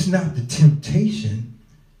 It's not the temptation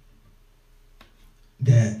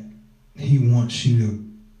that he wants you to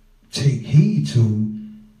take heed to.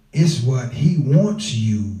 It's what he wants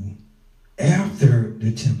you after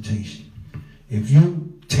the temptation. If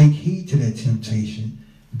you take heed to that temptation,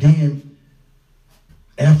 then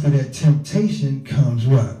after that temptation comes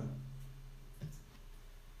what?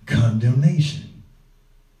 Condemnation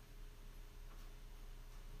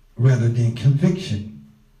rather than conviction.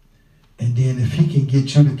 And then if he can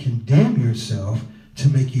get you to condemn yourself to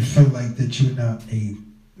make you feel like that you're not a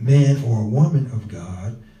man or a woman of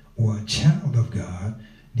God or a child of God,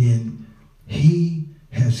 then he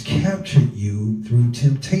has captured you through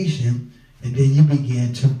temptation, and then you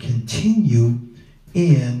begin to continue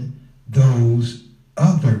in those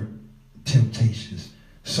other temptations.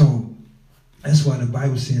 So that's why the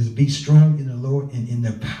Bible says, be strong in the Lord and in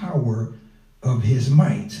the power of his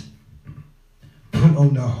might. Put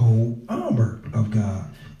on the whole armor of God.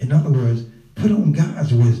 In other words, put on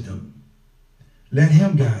God's wisdom. Let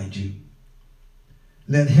him guide you.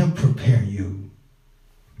 Let him prepare you.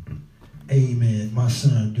 Amen. My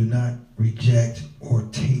son, do not reject or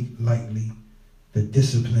take lightly the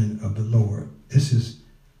discipline of the Lord. This is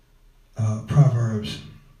Proverbs,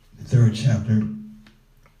 the 3rd chapter,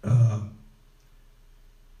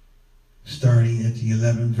 starting at the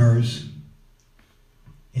 11th verse.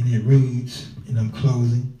 And it reads, and I'm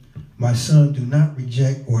closing, my son, do not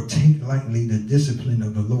reject or take lightly the discipline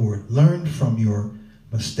of the Lord. Learn from your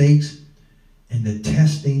mistakes and the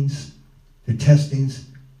testing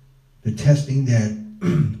that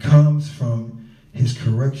comes from his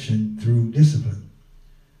correction through discipline.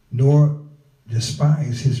 Nor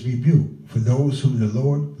despise his rebuke. For those whom the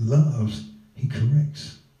Lord loves, he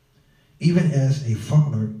corrects, even as a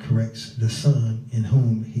father corrects the son in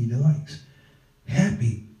whom he delights.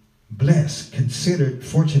 Happy, blessed, considered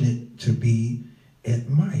fortunate to be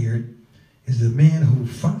admired is the man who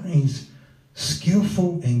finds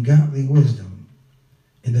skillful and godly wisdom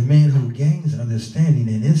And the man who gains understanding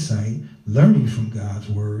and insight, learning from God's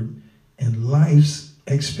word and life's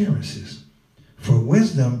experiences. For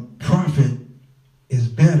wisdom, profit is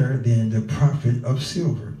better than the profit of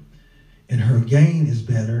silver, and her gain is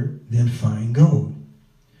better than fine gold.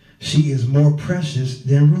 She is more precious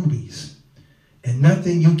than rubies, and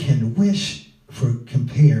nothing you can wish for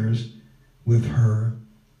compares with her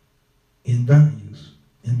in value.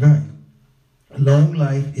 Long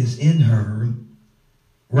life is in her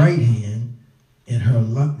right hand, in her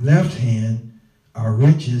left hand are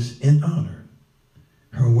riches and honor.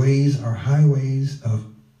 Her ways are highways of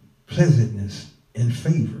pleasantness and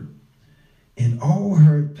favor. In all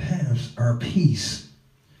her paths are peace.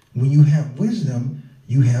 When you have wisdom,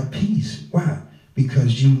 you have peace. Why?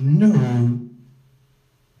 Because you know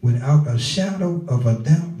without a shadow of a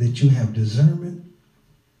doubt that you have discernment,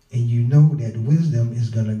 and you know that wisdom is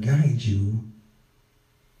going to guide you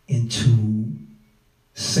into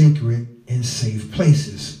sacred and safe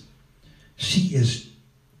places. She is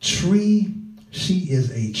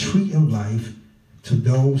a tree of life to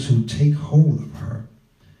those who take hold of her.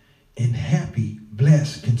 And happy,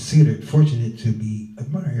 blessed, considered, fortunate to be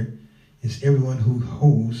admired is everyone who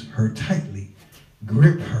holds her tightly.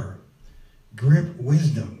 Grip her. Grip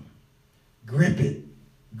wisdom. Grip it.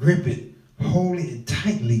 Hold it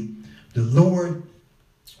tightly. The Lord,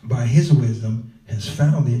 by his wisdom, has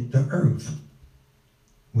founded the earth.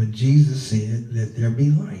 When Jesus said, "Let there be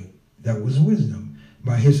light," that was wisdom.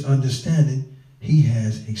 By his understanding, he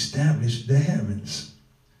has established the heavens.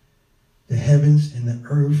 The heavens and the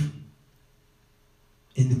earth.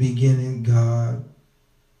 In the beginning, God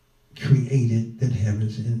created the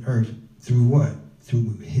heavens and earth. Through what?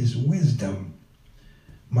 Through his wisdom.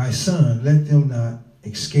 My son, let them not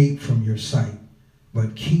escape from your sight,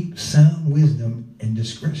 but keep sound wisdom and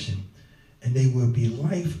discretion, and they will be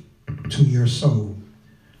life to your soul,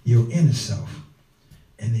 your inner self,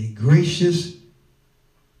 and a gracious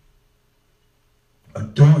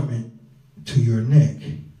adornment to your neck,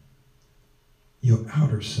 your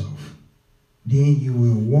outer self. Then you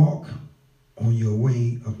will walk on your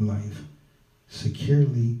way of life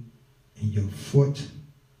securely, and your foot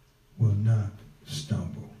will not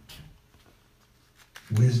stumble.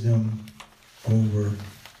 Wisdom over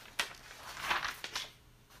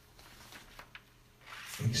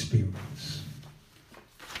experience.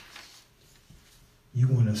 You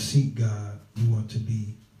want to seek God. You want to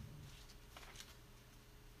be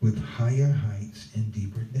with higher heights and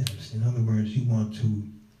deeper depths. In other words, you want to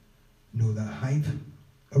know the height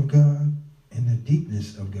of God and the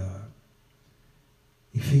deepness of God.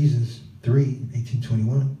 Ephesians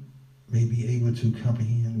 3:18-21 may be able to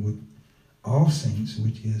comprehend with all saints,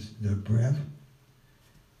 which is the breadth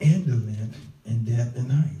and the length and depth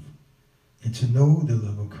and height, and to know the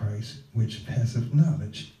love of Christ, which passeth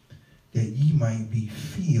knowledge, that ye might be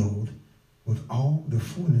filled with all the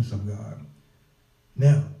fullness of God.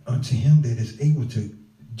 Now, unto him that is able to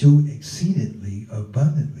do exceedingly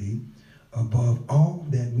abundantly above all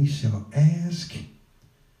that we shall ask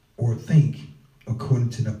or think, according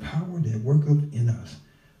to the power that worketh in us.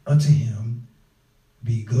 Unto him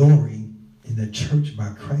be glory in the church by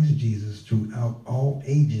Christ Jesus throughout all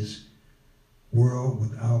ages, world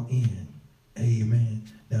without end. Amen.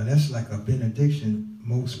 Now that's like a benediction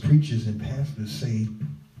most preachers and pastors say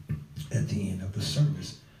at the end of the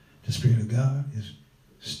service. The Spirit of God is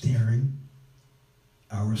stirring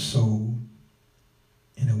our soul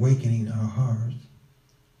and awakening our hearts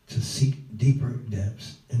to seek deeper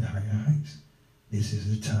depths and higher heights. This is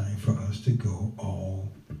the time for us to go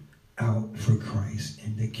all out for Christ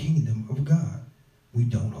and the kingdom of God. We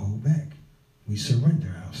don't hold back. We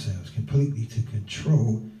surrender ourselves completely to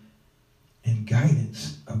control and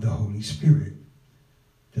guidance of the Holy Spirit.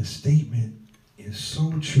 The statement is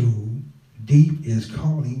so true. Deep is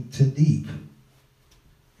calling to deep.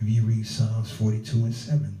 If you read Psalms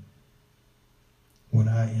 42:7. When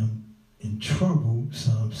I am in trouble,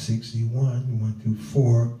 Psalm 61,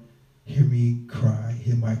 1-4, hear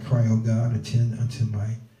my cry, O God, attend unto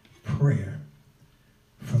my prayer.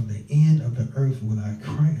 From the end of the earth will I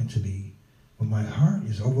cry unto thee. When my heart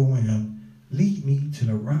is overwhelmed, lead me to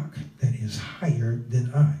the rock that is higher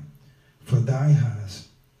than I. For thou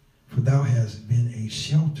hast been a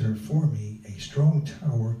shelter for me, a strong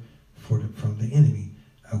tower from the enemy.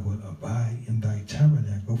 I will abide in thy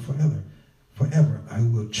tabernacle forever. Forever I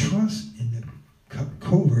will trust in the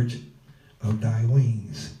covert of thy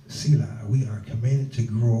wings. Selah. We are commanded to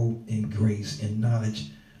grow in grace and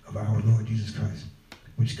knowledge of our Lord Jesus Christ,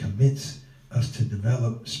 which commits us to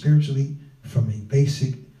develop spiritually from a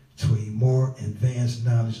basic to a more advanced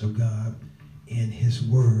knowledge of God in his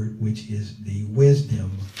word, which is the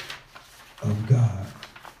wisdom of God.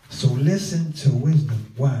 So listen to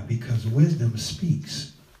wisdom. Why? Because wisdom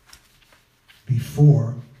speaks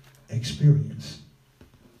before experience.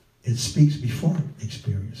 It speaks before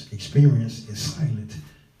experience. Experience is silent,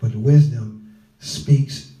 but wisdom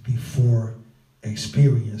speaks before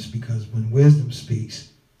experience, because when wisdom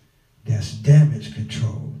speaks, that's damage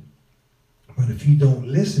control. But if you don't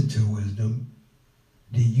listen to wisdom,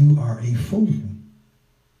 then you are a fool,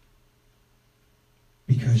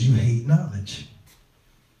 because you hate knowledge.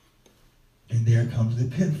 And there comes the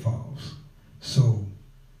pitfalls. So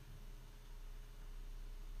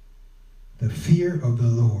the fear of the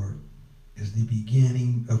Lord is the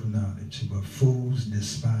beginning of knowledge, but fools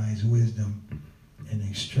despise wisdom and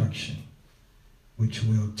instruction, which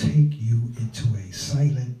will take you into a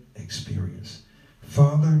silent experience.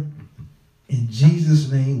 Father, in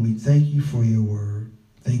Jesus' name, we thank you for your word.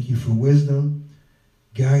 Thank you for wisdom.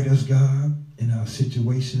 Guide us, God, in our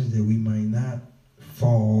situations, that we might not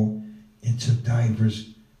fall into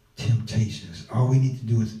diverse temptations. All we need to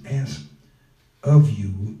do is ask of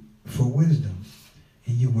you for wisdom,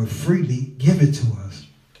 and you will freely give it to us.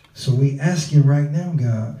 So we ask you right now,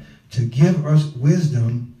 God, to give us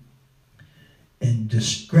wisdom and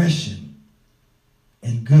discretion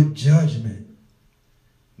and good judgment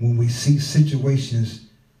when we see situations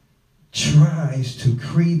tries to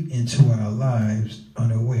creep into our lives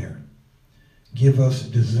unaware. Give us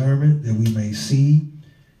discernment that we may see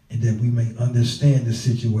and that we may understand the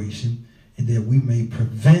situation, and that we may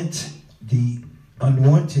prevent the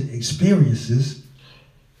unwanted experiences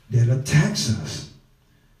that attacks us.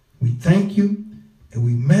 We thank you and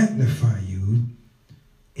we magnify you.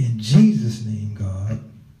 In Jesus' name, God,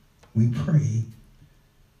 we pray,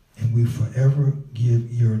 and we forever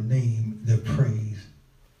give your name the praise,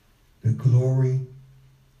 the glory,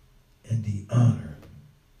 and the honor.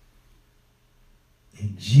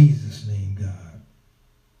 In Jesus' name, God,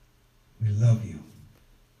 we love you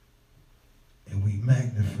and we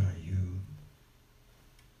magnify you,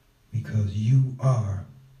 because you are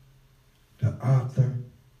the author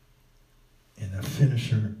and the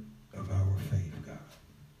finisher of our faith, God.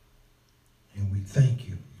 And we thank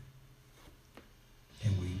you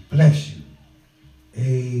and we bless you.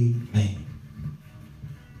 Amen.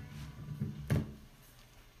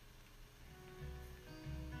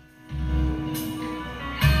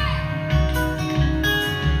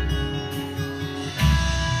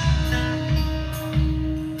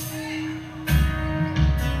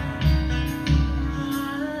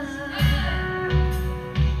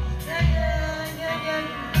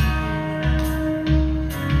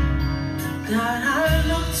 God, I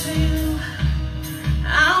look to you.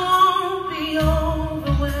 I won't be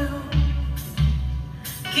overwhelmed.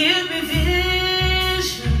 Give me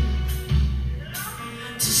vision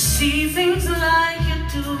to see things like you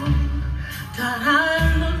do. God, I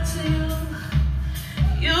look to you.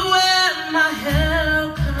 You where my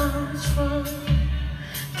help comes from.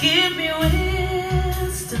 Give me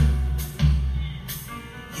wisdom.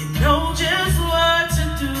 You know just what to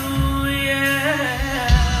do, yeah.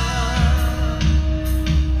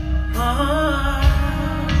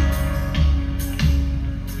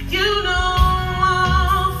 You know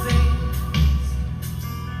all things.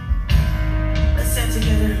 Let's say it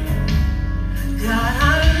together. God, I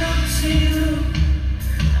look to you.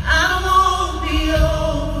 I won't be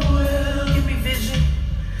overwhelmed. Give me vision.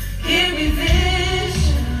 Give me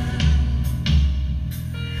vision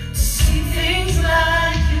to see things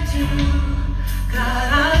like you do. God,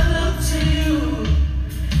 I look to you.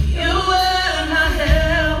 You where my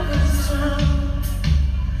help comes from.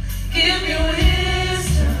 Give me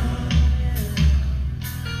wisdom,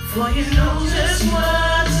 for you know just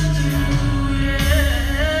what to do, yeah.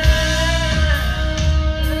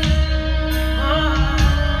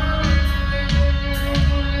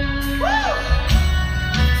 Woo!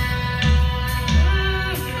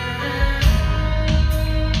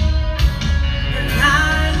 And I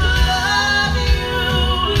will love you,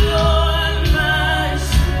 Lord, my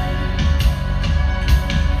strength.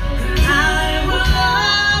 And I will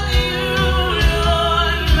love you,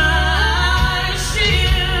 Lord, my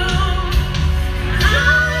shield. I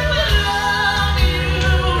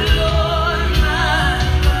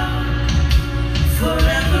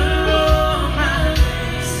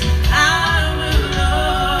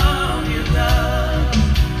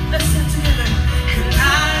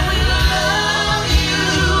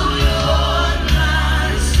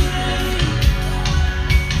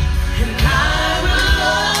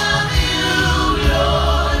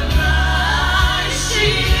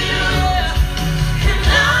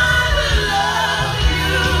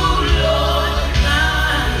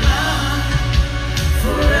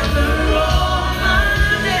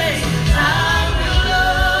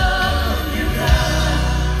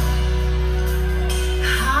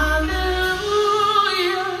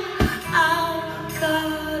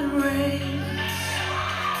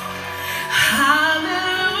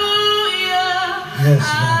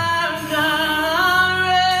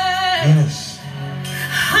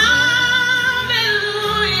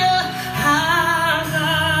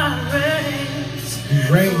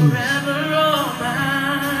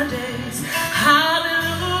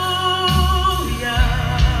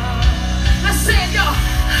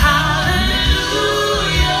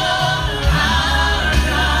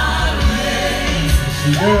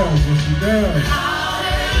does. Yes, he does.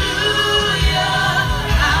 Hallelujah.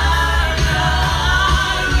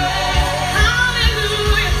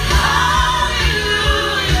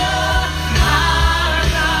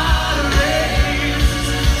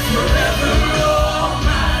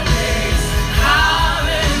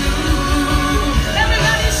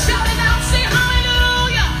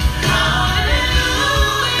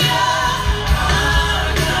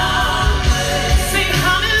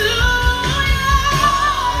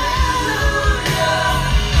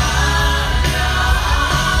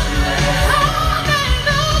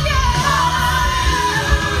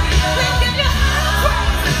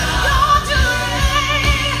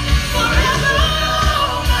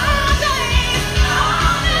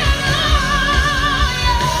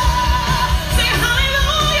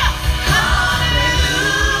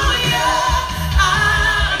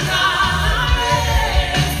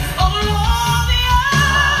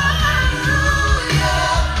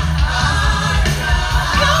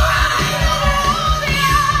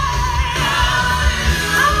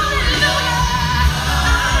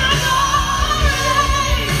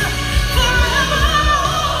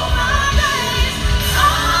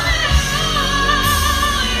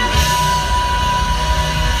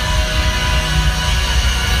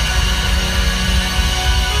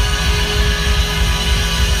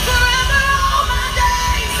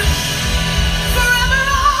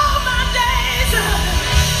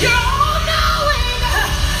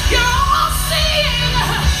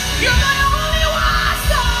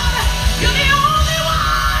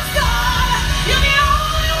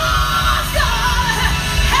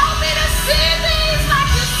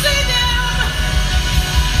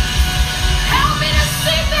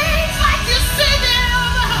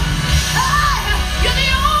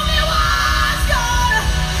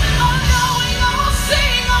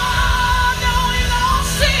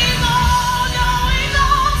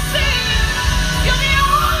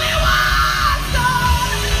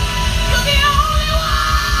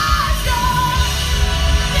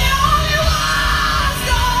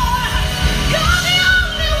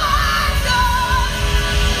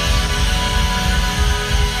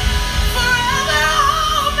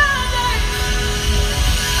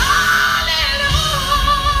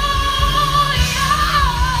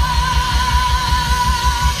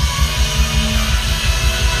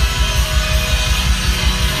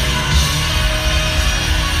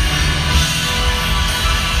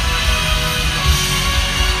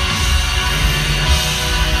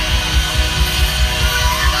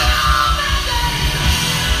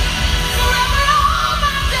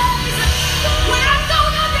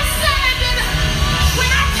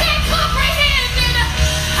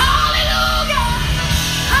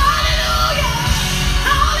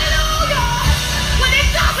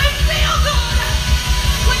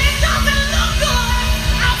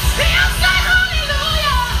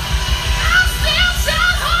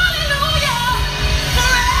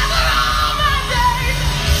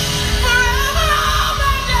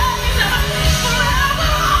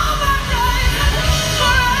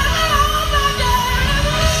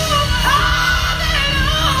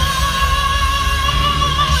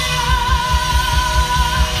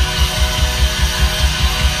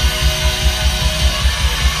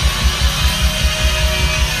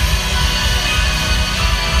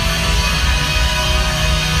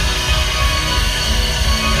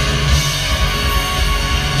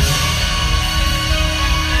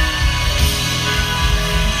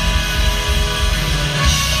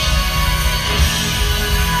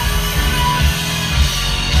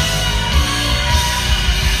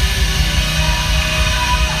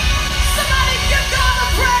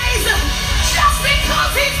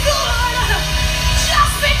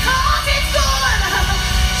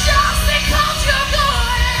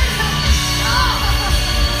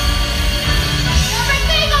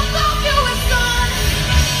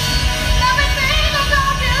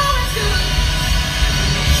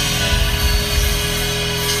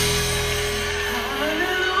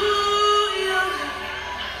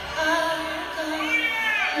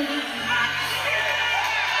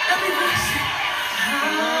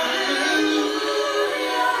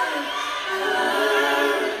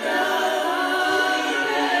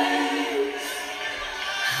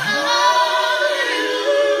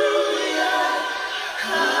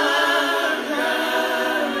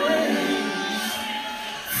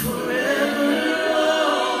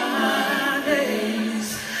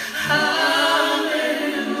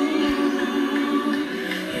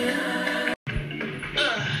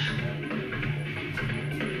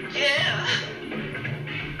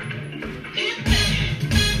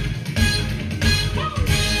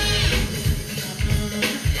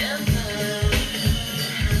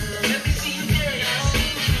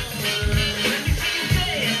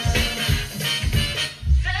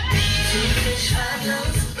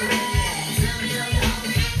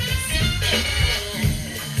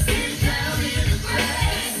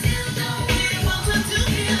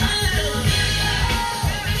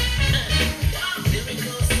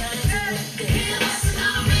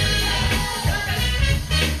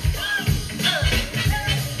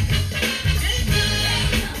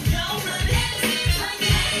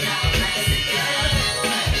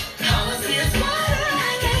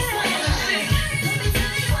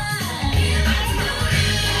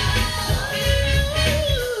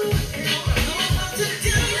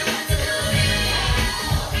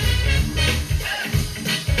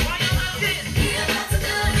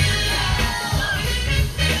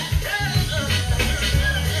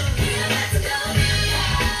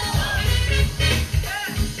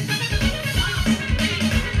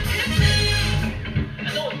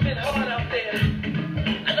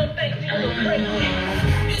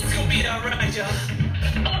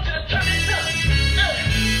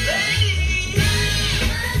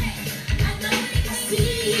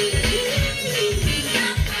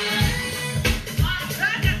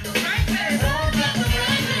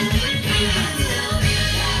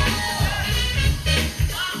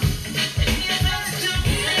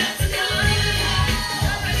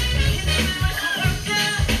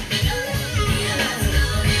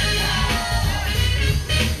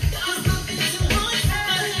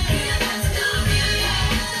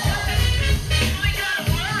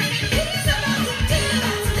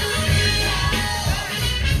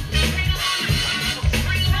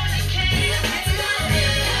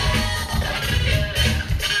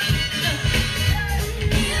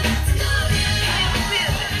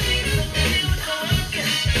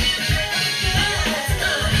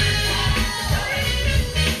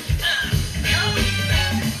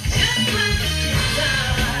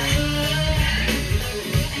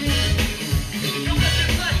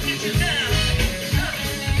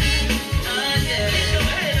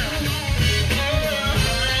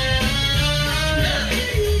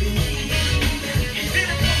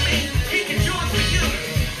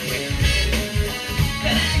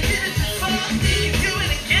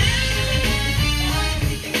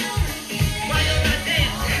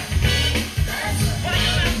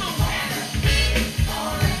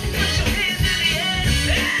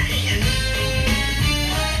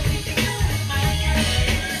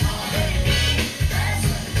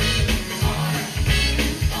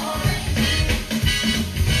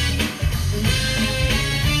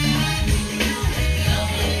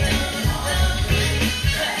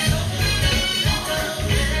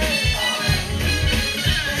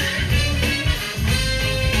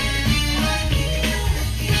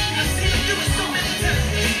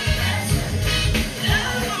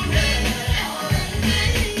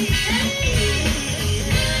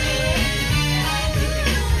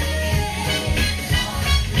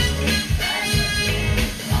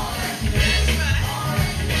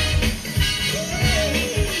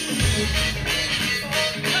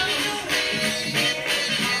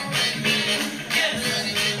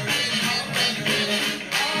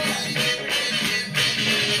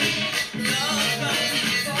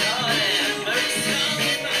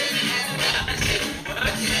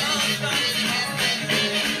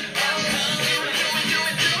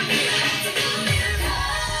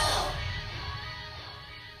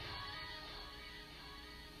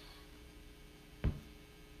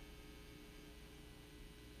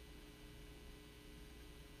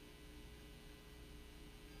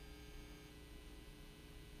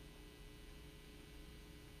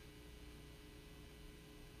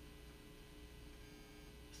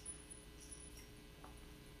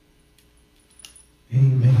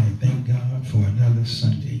 another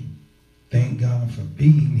Sunday. Thank God for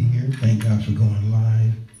being here. Thank God for going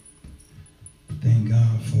live. Thank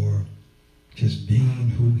God for just being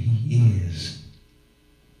who he is.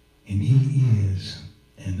 And he is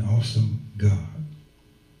an awesome God.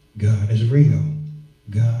 God is real.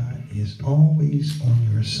 God is always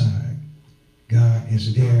on your side. God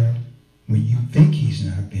is there when you think he's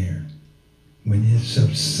not there. When it's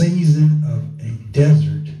a season of a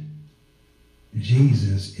desert,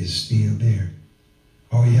 Jesus is still there.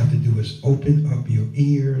 All you have to do is open up your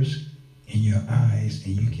ears and your eyes,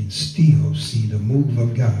 and you can still see the move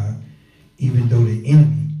of God, even though the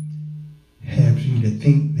enemy has you to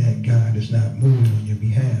think that God is not moving on your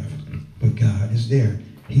behalf. But God is there.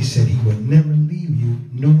 He said he will never leave you,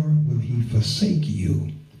 nor will he forsake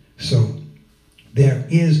you. So there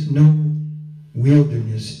is no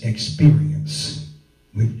wilderness experience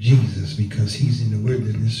with Jesus, because he's in the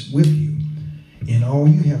wilderness with you. And all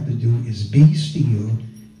you have to do is be still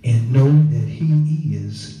and know that he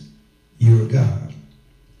is your God.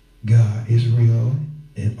 God is real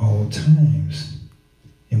at all times.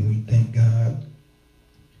 And we thank God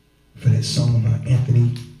for that song by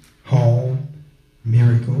Anthony Hall,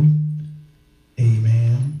 Miracle.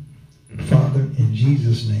 Amen. Father, in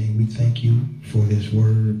Jesus' name, we thank you for this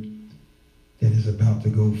word that is about to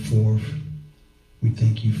go forth. We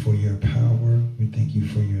thank you for your power. We thank you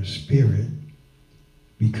for your spirit,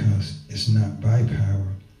 because it's not by power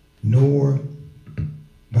nor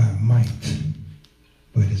by might,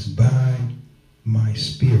 but it's by my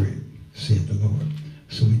spirit, said the Lord.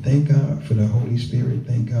 So we thank God for the Holy Spirit.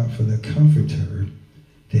 Thank God for the comforter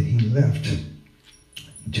that he left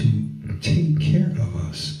to take care of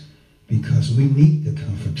us, because we need the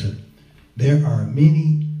comforter. There are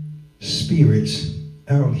many spirits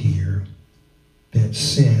out here that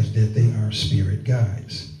says that they are spirit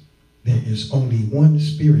guides. There is only one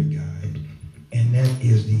spirit guide, and that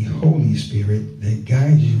is the Holy Spirit that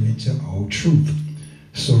guides you into all truth.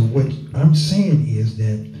 So what I'm saying is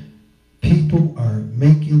that people are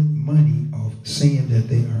making money off saying that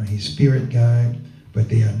they are a spirit guide, but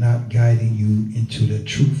they are not guiding you into the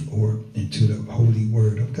truth or into the holy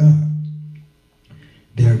word of God.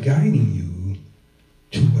 They're guiding you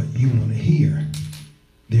to what you want to hear.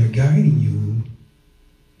 They're guiding you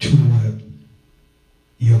to what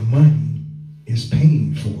your money is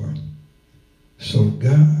paying for. So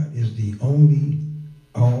God is the only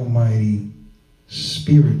almighty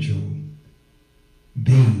spiritual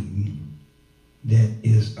being that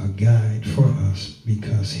is a guide for us,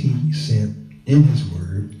 because he said in his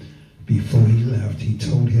word, before he left, he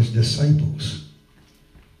told his disciples,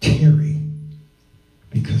 tarry,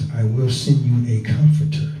 because I will send you a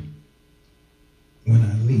comforter when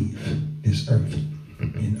I leave this earth.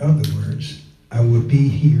 In other words, I will be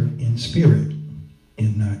here in spirit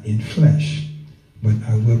and not in flesh, but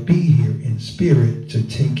I will be here in spirit to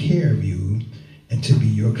take care of you and to be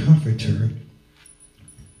your comforter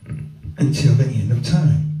until the end of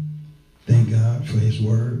time. Thank God for his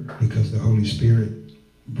word, because the Holy Spirit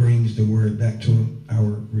brings the word back to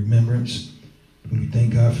our remembrance. And we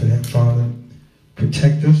thank God for that. Father,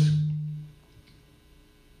 protect us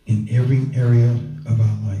in every area of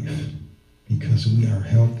our life, because we are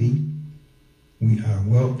healthy, we are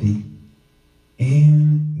wealthy,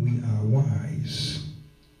 and we are wise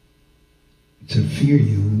to fear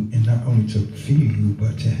you, and not only to fear you,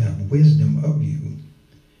 but to have wisdom of you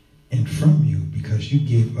and from you, because you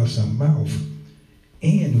gave us a mouth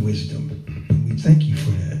and wisdom. And we thank you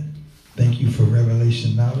for that. Thank you for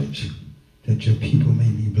revelation knowledge, that your people may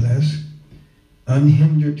be blessed,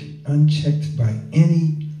 unhindered, unchecked by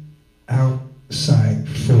any outside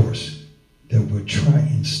force that would try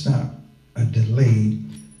and stop a delay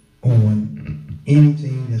on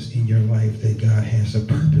anything that's in your life that God has a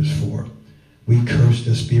purpose for. We curse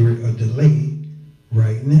the spirit of delay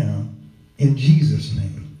right now in Jesus'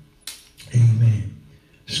 name. Amen.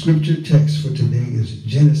 Scripture text for today is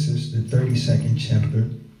Genesis, the 32nd chapter,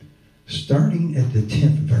 starting at the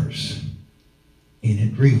 10th verse. And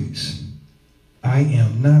it reads, I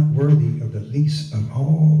am not worthy of the least of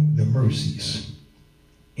all the mercies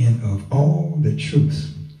and of all the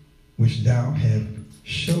truth which thou hast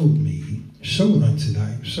showed unto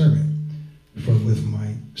thy servant. For with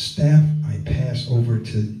my staff I pass over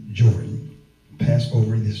this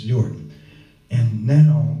Jordan. And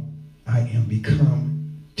now I am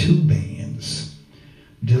become two bands.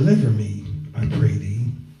 Deliver me, I pray thee,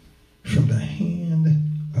 from the hand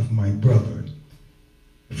of my brother,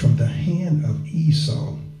 from the hand of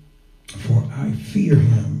Esau, for I fear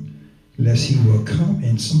him, lest he will come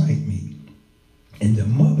and smite me, and the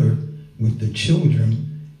mother with the children.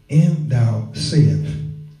 And thou sayest,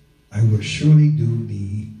 I will surely do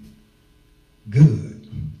thee good,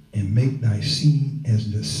 and make thy seed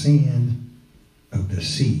as the sand of the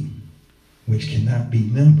sea, which cannot be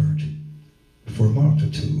numbered for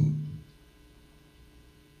multitude.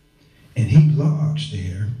 And he lodged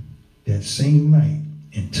there that same night,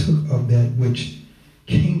 and took of that which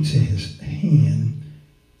came to his hand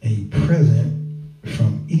a present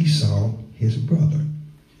from Esau his brother,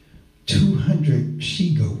 200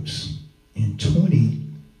 she-goats and 20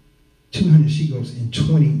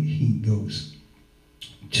 he-goats,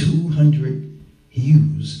 200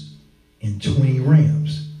 ewes and 20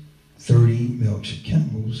 rams, 30 milch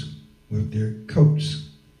camels with their coats,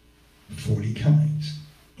 40 kinds,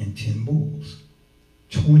 and 10 bulls,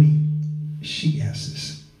 20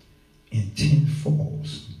 she-asses, and 10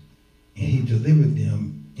 foals. And he delivered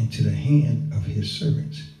them into the hand of his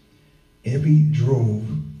servants. Every drove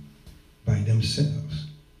by themselves,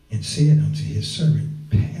 and said unto his servant,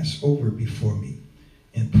 pass over before me,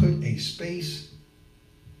 and put a space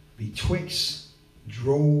betwixt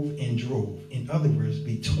drove and drove. In other words,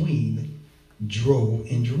 between drove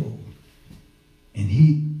and drove. And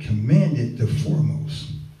he commanded the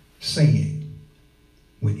foremost, saying,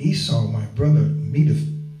 when Esau my brother meeteth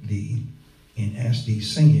thee, and ask thee,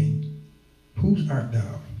 saying, whose art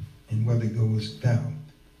thou, and whither goest thou,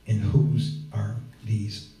 and whose are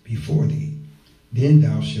these before thee? Then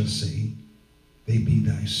thou shalt say, they be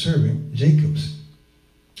thy servant Jacob's.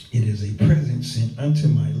 It is a present sent unto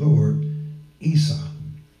my lord Esau.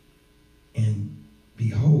 And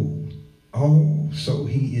behold, also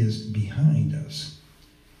he is behind us.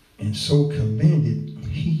 And so commanded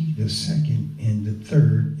he the second and the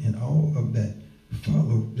third, and all of that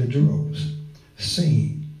followed the droves,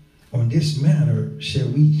 saying, on this matter shall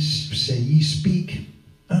ye speak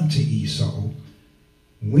unto Esau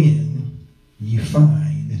when ye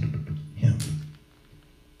find him.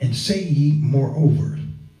 And say ye moreover,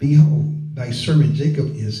 behold, thy servant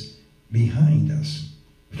Jacob is behind us.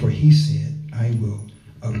 For he said, I will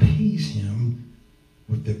appease him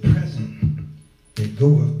with the present that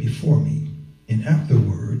goeth before me, and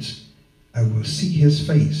afterwards I will see his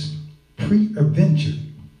face. Peradventure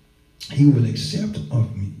he will accept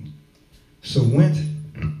of me. So went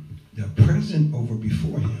the present over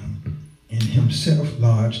before him, and himself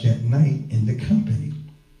lodged that night in the company.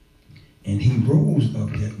 And he rose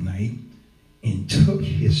up that night, and took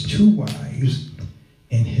his 2 wives,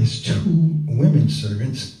 and his 2 women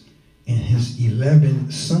servants, and his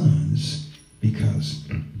 11 sons, because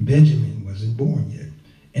Benjamin wasn't born yet,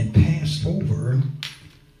 and passed over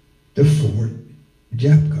the ford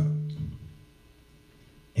Japheth.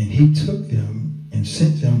 And he took them and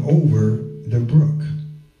sent them over the brook,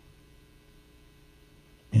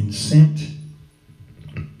 and sent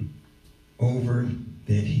over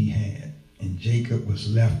that he had. And Jacob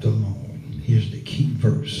was left alone. Here's the key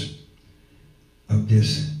verse of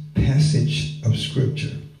this passage of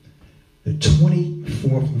scripture. The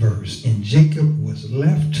 24th verse. And Jacob was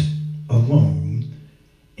left alone,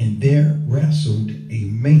 and there wrestled a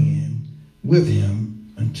man with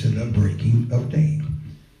him until the breaking of day.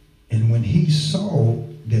 And when he saw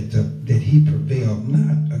that he prevailed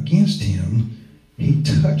not against him, he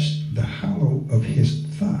touched the hollow of his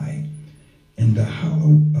thigh, and the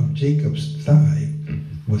hollow of Jacob's thigh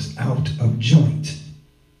was out of joint.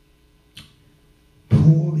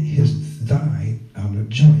 Pulled his thigh out of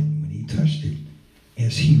joint when he touched it.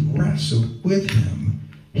 As he wrestled with him,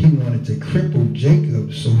 he wanted to cripple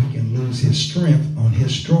Jacob so he can lose his strength on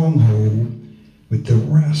his stronghold with the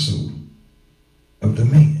wrestle of the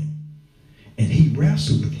man. And he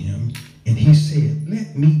wrestled with him, and he said,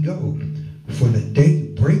 let me go, for the day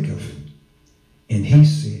breaketh. And he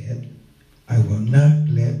said, I will not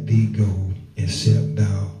let thee go, except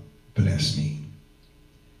thou bless me.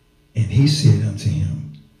 And he said unto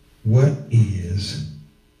him, what is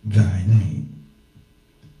thy name?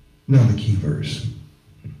 Another key verse.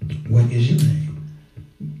 What is your name?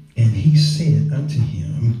 And he said unto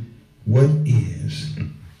him, what is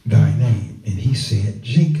thy name? And he said,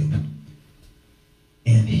 Jacob.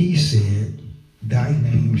 And he said, thy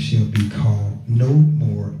name shall be called no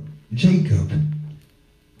more Jacob,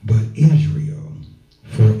 but Israel.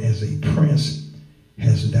 For as a prince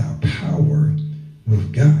hast thou power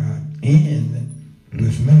with God and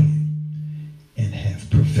with man, and hath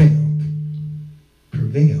prevailed.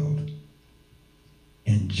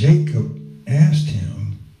 And Jacob asked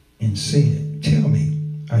him and said, tell me,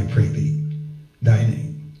 I pray thee, thy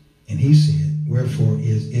name. And he said, wherefore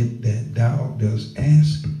is it that thou dost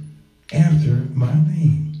ask after my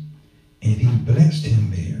name? And he blessed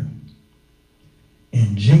him there.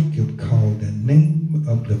 And Jacob called the name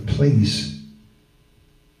of the place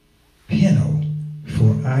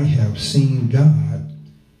have seen God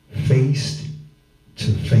face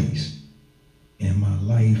to face, and my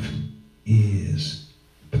life is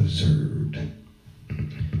preserved.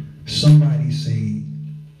 Somebody say,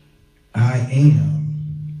 I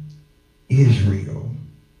am Israel.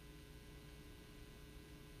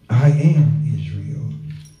 I am Israel.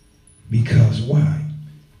 Because why?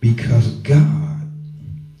 Because God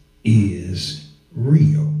is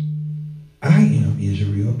real. I am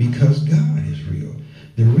Israel because God is real.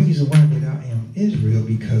 The reason why that I am Israel,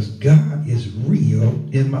 because God is real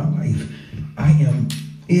in my life. I am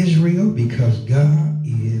Israel because God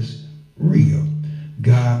is real.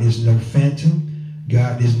 God is no phantom.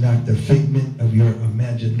 God is not the figment of your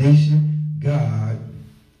imagination. God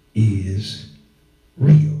is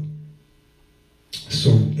real. So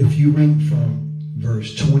if you read from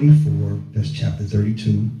verse 24, that's chapter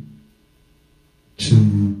 32,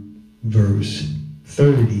 to verse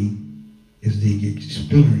 30 is the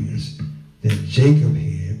experience that Jacob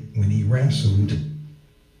had when he wrestled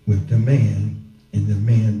with the man, and the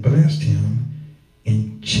man blessed him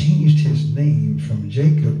and changed his name from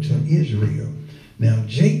Jacob to Israel. Now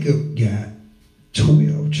Jacob got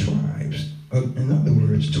 12 tribes, in other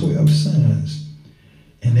words, 12 sons,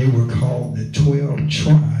 and they were called the 12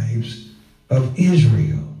 tribes of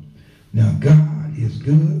Israel. Now God is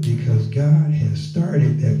good because God has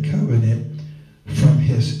started that covenant from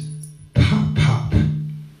his pop-pop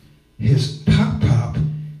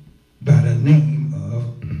by the name of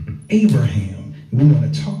Abraham. We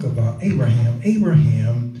want to talk about Abraham.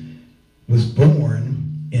 Abraham was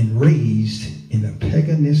born and raised in a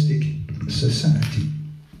paganistic society.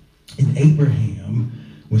 And Abraham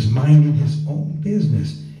was minding his own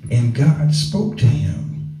business, and God spoke to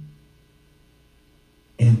him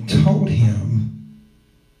and taught him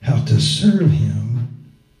how to serve him,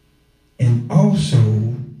 and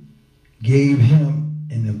also gave him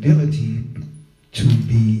an ability to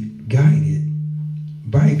be guided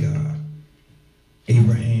by God.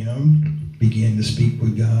 Abraham began to speak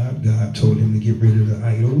with God. God told him to get rid of the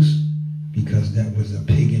idols because that was a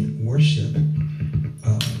pagan worship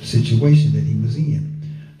situation that he was in.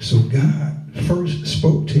 So God first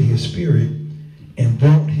spoke to his spirit and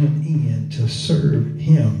brought him in to serve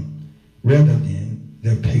him rather than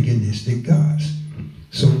the paganistic gods.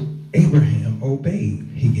 So Abraham obeyed.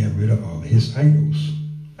 He got rid of all his idols,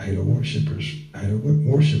 idol worshipers, idol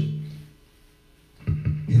worship,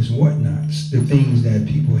 his whatnots, the things that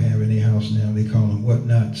people have in their house now. They call them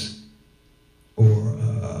whatnots, or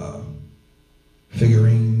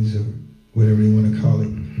figurines, or whatever they want to call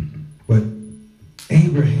it. But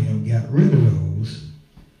Abraham got rid of those,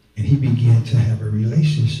 and he began to have a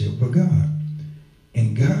relationship with God.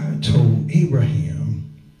 And God told Abraham,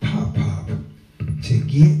 Pop, to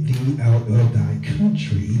get thee out of thy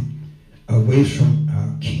country, away from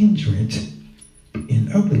our kindred.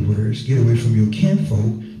 In other words, get away from your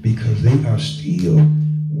kinfolk, because they are still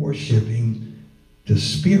worshiping the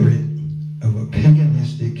spirit of a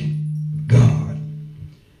paganistic God.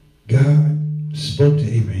 God spoke to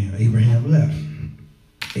Abraham. Abraham left.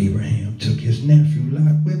 Abraham took his nephew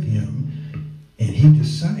Lot with him, and he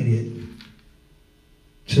decided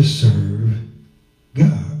to serve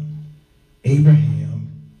God. Abraham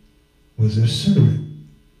was a servant,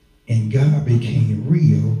 and God became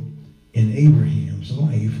real in Abraham's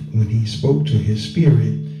life when he spoke to his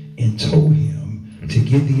spirit and told him to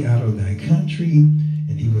get thee out of thy country,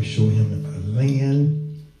 and he would show him a land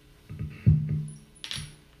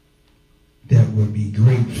that would be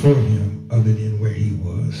great for him other than where he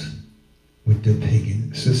was with the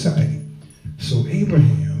pagan society. So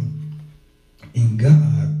Abraham and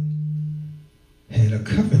God had a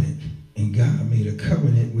covenant, and God made a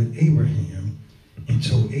covenant with Abraham and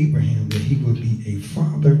told Abraham that he would be a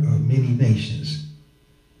father of many nations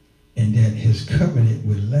and that his covenant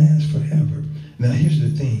would last forever. Now here's the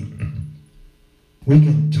thing. We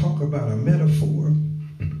can talk about a metaphor.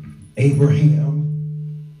 Abraham,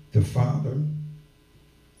 the father.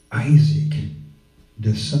 Isaac,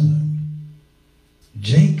 the son.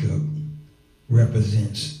 Jacob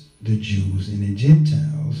represents the Jews and the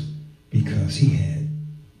Gentiles because he had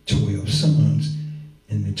 12 sons,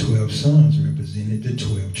 and the 12 sons represented the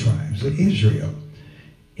 12 tribes of Israel.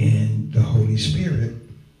 And the Holy Spirit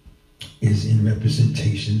is in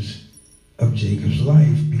representations of Jacob's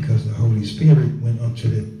life, because the Holy Spirit went onto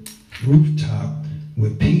the rooftop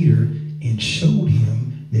with Peter and showed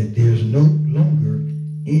him that there's no longer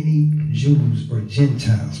any Jews or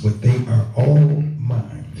Gentiles, but they are all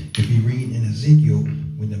mine. If you read in Ezekiel,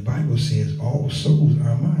 when the Bible says all souls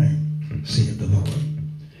are mine, saith the Lord,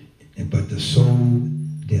 but the soul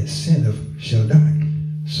that sinneth shall die.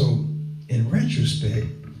 So in retrospect,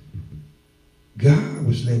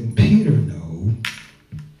 was letting Peter know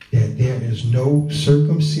that there is no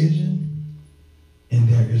circumcision and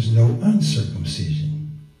there is no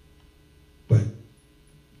uncircumcision, but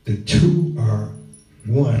the two are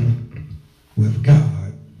one with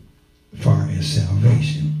God far as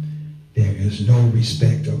salvation. There is no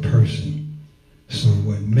respect of person. So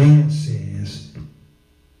what man says,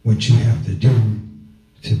 what you have to do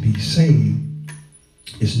to be saved,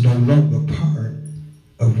 is no longer part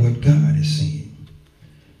of what God is saying.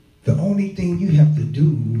 The only thing you have to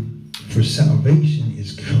do for salvation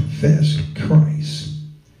is confess Christ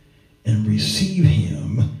and receive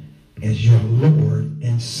him as your Lord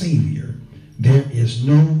and Savior. There is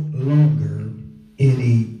no longer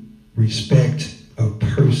any respect of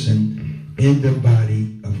person in the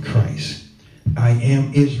body of Christ. I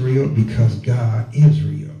am Israel because God is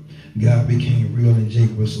real. God became real in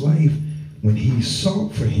Jacob's life when he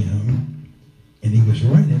sought for him and he was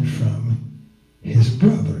running from his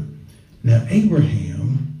brother. Now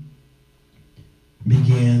Abraham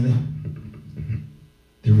began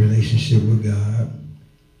the relationship with God,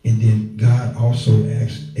 and then God also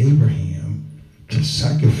asked Abraham to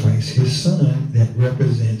sacrifice his son that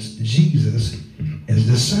represents Jesus as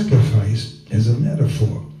the sacrifice, as a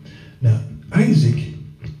metaphor. Now Isaac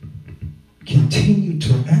continued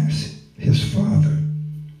to ask his father,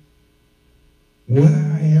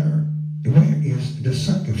 where is the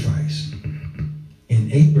sacrifice?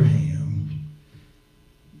 And Abraham,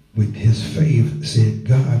 with his faith, said,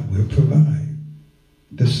 God will provide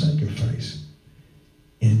the sacrifice.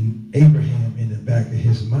 And Abraham, in the back of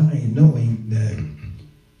his mind, knowing that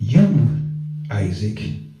you, Isaac,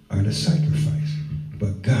 are the sacrifice.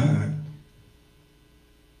 But God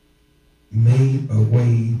made a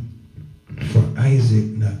way for Isaac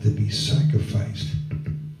not to be sacrificed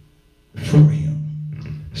for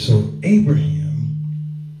him. So Abraham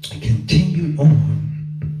continued on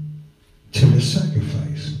to the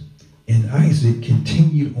sacrifice. And Isaac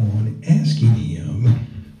continued on asking him,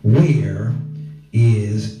 where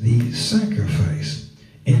is the sacrifice?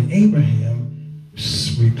 And Abraham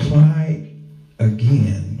replied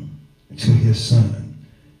again to his son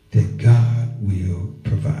that God will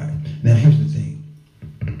provide. Now here's the thing.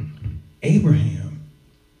 Abraham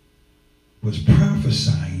was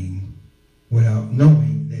prophesying without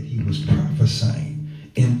knowing that he was prophesying.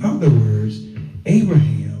 In other words,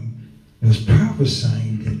 Abraham was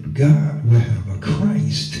prophesying that God will have a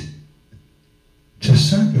Christ to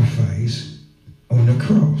sacrifice on the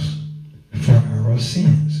cross for our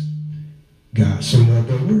sins. God so loved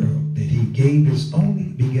the world that he gave his only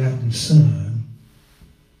begotten son,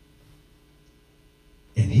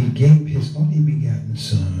 and he gave his only begotten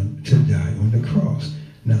son to die on the cross.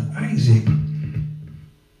 Now Isaac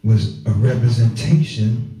was a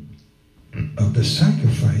representation of the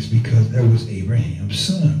sacrifice because that was Abraham's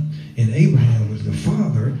son. And Abraham was the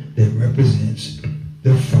father that represents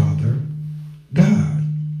the Father God.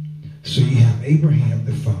 So you have Abraham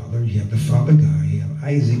the father, you have the Father God, you have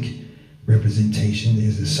Isaac representation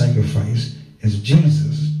as the sacrifice as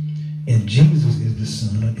Jesus, and Jesus is the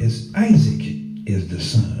son as Isaac is the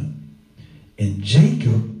son. And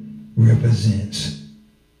Jacob represents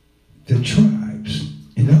the tribes.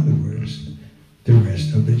 In other words, the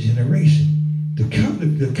rest of the generation. The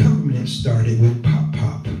covenant started with Pop,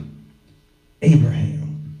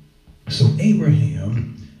 Abraham. So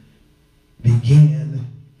Abraham began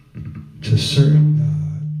to serve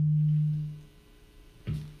God,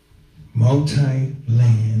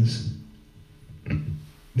 multi-lands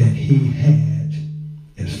that he had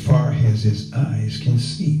as far as his eyes can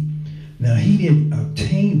see. Now he didn't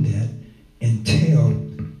obtain that until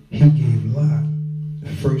he gave Lot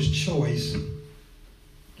first choice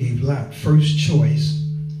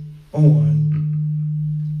on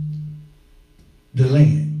the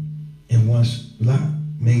land. And once Lot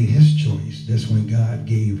made his choice, that's when God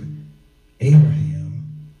gave Abraham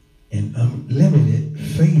an unlimited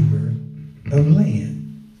favor of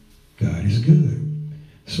land. God is good.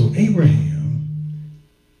 So Abraham,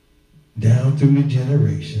 down through the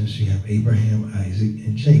generations, you have Abraham, Isaac,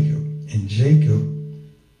 and Jacob. And Jacob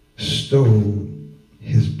stole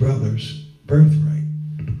his brother's birthright.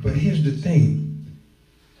 But here's the thing.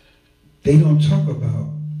 They don't talk about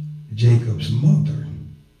Jacob's mother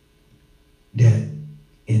that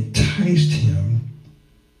enticed him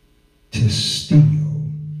to steal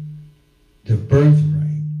the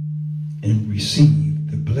birthright and receive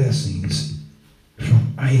the blessings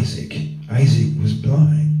from Isaac. Isaac was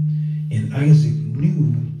blind, and Isaac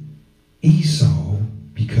knew Esau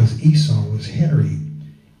because Esau was hairy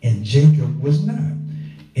and Jacob was not.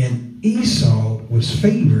 And Esau was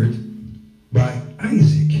favored by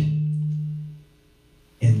Isaac.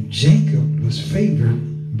 Jacob was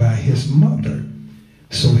favored by his mother.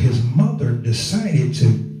 So his mother decided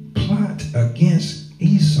to plot against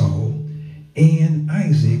Esau and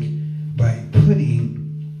Isaac by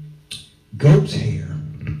putting goat's hair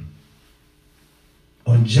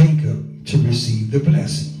on Jacob to receive the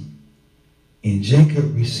blessing. And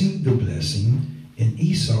Jacob received the blessing, and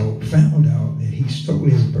Esau found out that he stole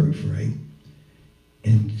his birthright,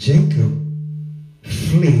 and Jacob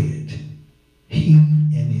fled, he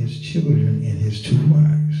and his children and his 2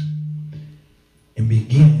 wives, and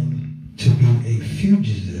began to be a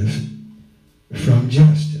fugitive from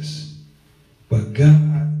justice. But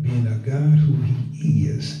God, being a God who he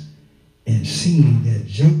is, and seeing that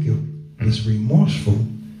Jacob was remorseful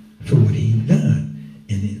for what he'd done.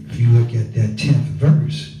 And if you look at that 10th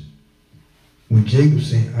verse, when Jacob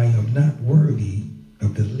said, I am not worthy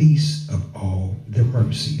of the least of all the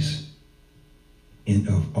mercies and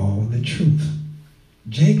of all the truth.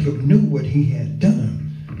 Jacob knew what he had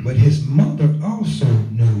done, but his mother also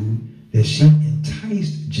knew that she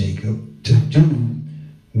enticed Jacob to do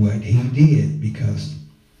what he did, because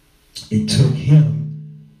it took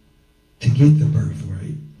him to get the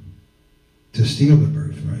birthright, to steal the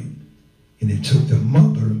birthright. And it took the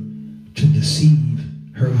mother to deceive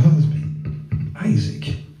her husband,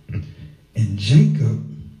 Isaac. And Jacob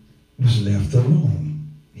was left alone.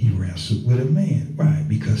 He wrestled with a man. Why?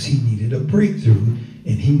 Because he needed a breakthrough,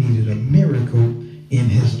 and he needed a miracle in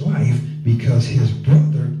his life, because his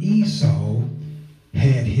brother Esau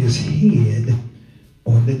had his head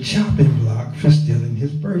on the chopping block for stealing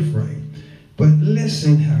his birthright. But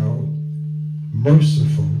listen how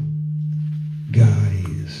merciful God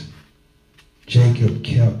is. Jacob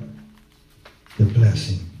kept the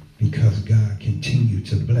blessing because God continued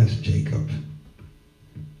to bless Jacob.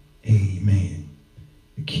 Amen.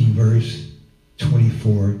 The key verse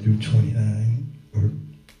 24 through 29 or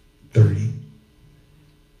 30.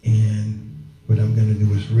 And what I'm going to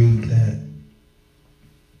do is read that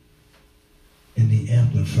in the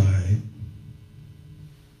Amplified.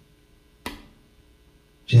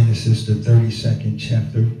 Genesis, the 32nd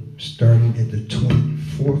chapter, starting at the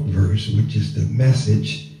 24th verse, which is the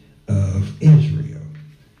message of Israel.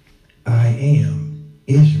 I am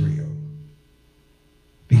Israel.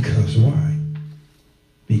 Because why?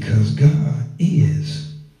 Because God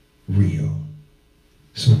is real.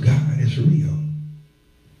 So God is real.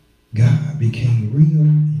 God became real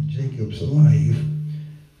in Jacob's life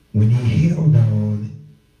when he held on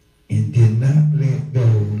and did not let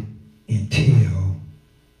go until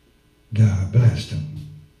God blessed him.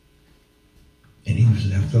 And he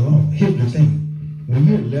was left alone. Here's the thing. When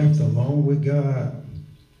you're left alone with God,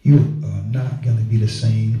 you are not going to be the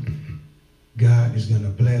same. God is going to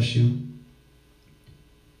bless you.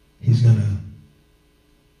 He's going to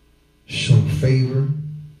show favor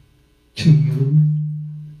to you.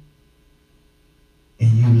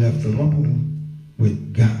 And you left alone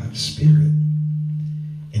with God's Spirit.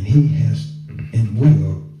 And he has and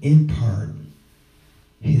will impart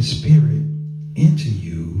his Spirit into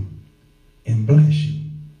you and bless you.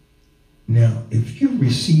 Now, if you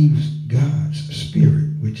receive God's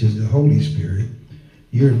Spirit, which is the Holy Spirit,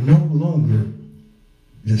 you're no longer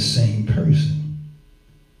the same person.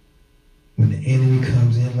 When the enemy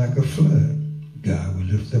comes in like a flood, God will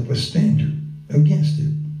lift up a standard against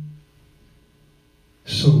it.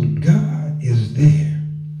 So God is there,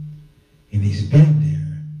 and he's been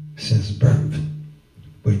there since birth.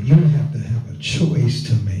 But you have to have a choice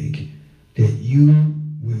to make that you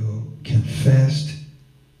will confess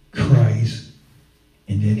Christ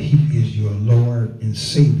and that he is your Lord and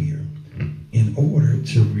Savior in order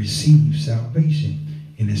to receive salvation.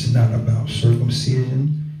 And it's not about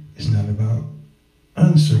circumcision. It's not about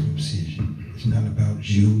uncircumcision. It's not about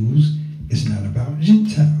Jews. It's not about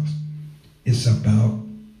Gentiles. It's about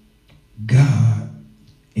God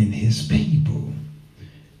and his people.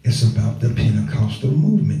 It's about the Pentecostal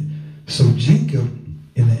movement. So Jacob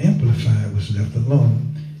in the Amplified was left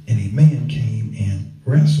alone, and a man came and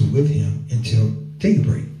wrestled with him until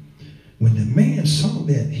daybreak. When the man saw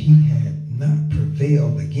that he had not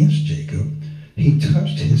prevailed against Jacob, he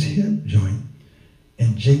touched his hip joint,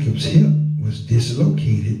 and Jacob's hip was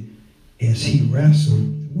dislocated as he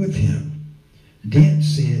wrestled with him. Then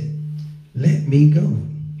said, let me go.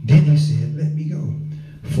 Then he said, let me go,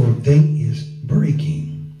 for they is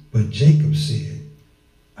breaking. But Jacob said,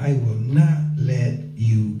 I will not let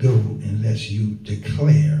you go unless you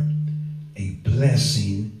declare a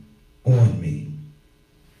blessing on me.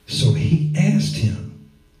 So he asked him,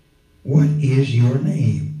 what is your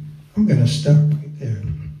name? I'm going to stop right there.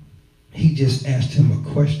 He just asked him a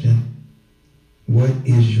question. What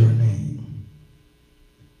is your name?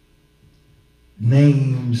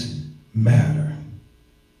 names matter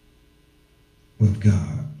with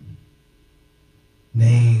God.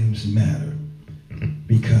 Names matter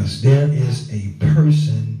because there is a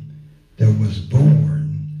person that was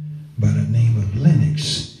born by the name of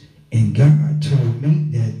Lennox, and God told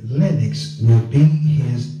me that Lennox will be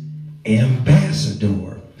his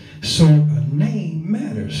ambassador. So a name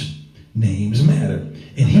matters. Names matter.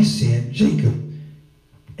 And he said Jacob.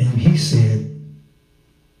 And he said,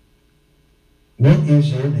 what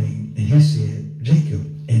is your name? And he said Jacob.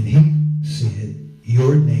 And he said,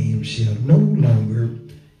 your name shall no longer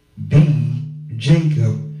be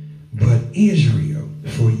Jacob, but Israel,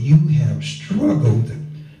 for you have struggled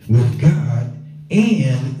with God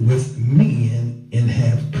and with men and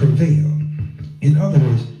have prevailed. In other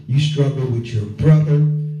words, you struggle with your brother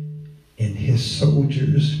and his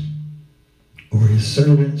soldiers or his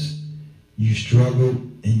servants. You struggle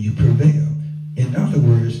and you prevail. In other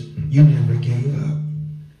words, you never gave up.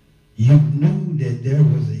 You knew that there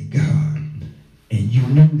was a God, and you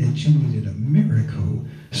knew that you needed a miracle,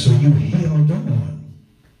 so you held on.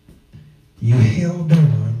 You held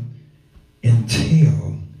on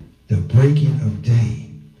until the breaking of day.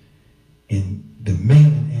 And the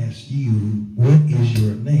man asked you, what is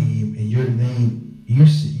your name? And your name,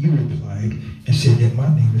 you replied and said that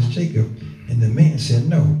my name is Jacob. And the man said,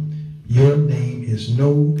 no, your name is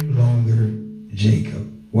no longer Jacob.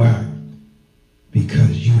 Why?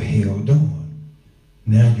 Because you held on.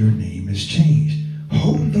 Now your name is changed.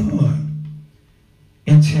 Hold on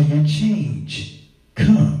until your change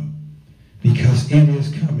come, because it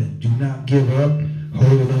is coming. Do not give up.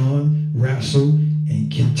 Hold on, wrestle,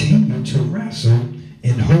 and continue to wrestle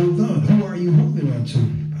and hold on. Who are you holding on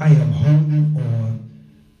to? I am holding on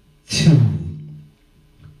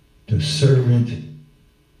to the servant,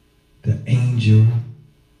 the angel,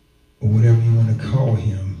 or whatever you want to call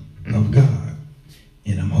him, of God.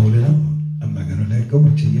 And I'm holding on. I'm not going to let go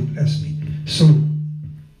until you bless me. So,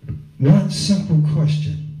 one simple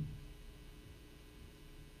question.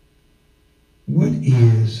 What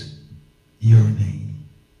is your name?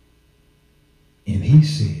 And he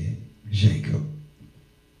said, Jacob.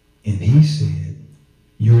 And he said,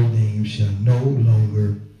 your name shall no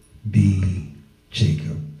longer be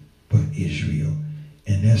Jacob, but Israel.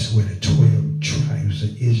 And that's where the 12 tribes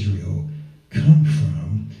of Israel come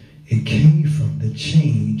from. It came from the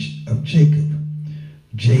change of Jacob.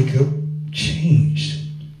 Jacob changed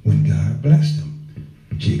when God blessed him.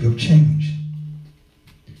 Jacob changed.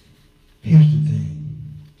 Here's the thing.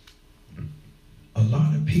 A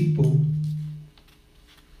lot of people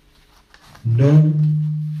know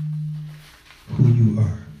who you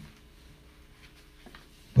are,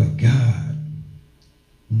 but God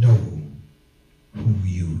knows who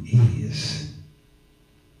you is.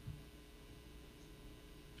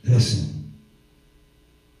 Listen,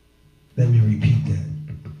 let me repeat that.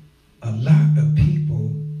 A lot of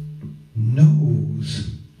people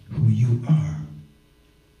knows who you are,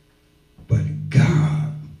 but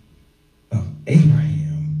God of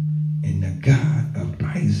Abraham and the God of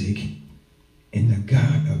Isaac and the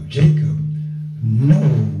God of Jacob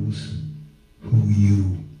knows who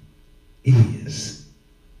you is,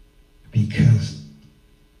 because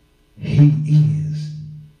he is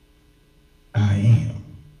I am.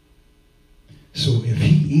 So if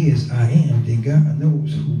he is I am, then God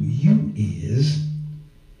knows who you is,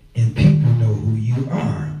 and people know who you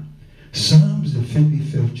are. Psalms, the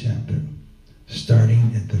 55th chapter,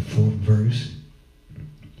 starting at the 4th verse.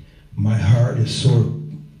 My heart is sore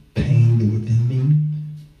pained within me,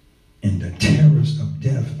 and the terrors of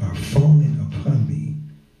death are falling upon me.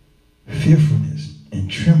 Fearfulness and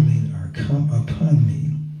trembling are come upon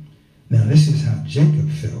me. Now this is how Jacob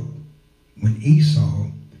felt when Esau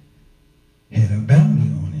had a bounty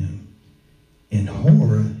on him, and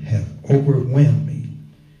horror hath overwhelmed me.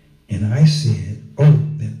 And I said, oh,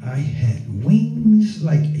 that I had wings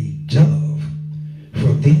like a dove,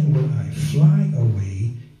 for then will I fly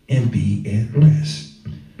away and be at rest.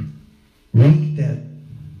 Read that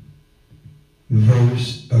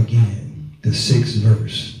verse again, the 6th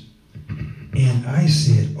verse. And I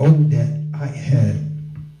said, oh, that I had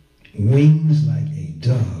wings like a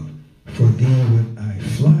dove, for then would I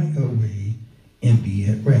fly away and be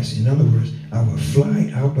at rest. In other words, I will fly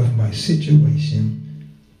out of my situation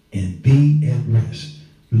and be at rest.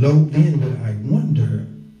 Lo, then would I wander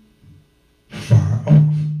far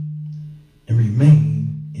off and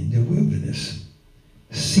remain in the wilderness.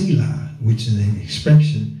 Selah, which is an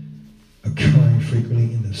expression occurring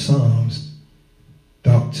frequently in the Psalms,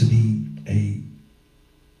 thought to be a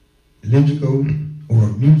liturgical or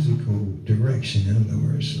musical direction. In other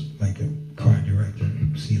words, like a choir director,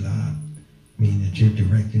 Selah, mean that you're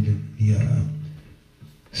directing the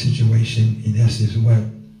situation, and this is what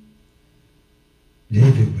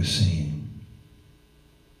David was saying.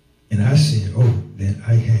 And I said, oh, that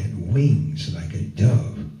I had wings like a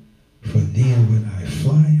dove, for then would I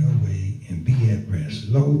fly away and be at rest.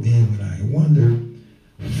 Lo, then would I wander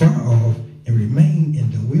far off and remain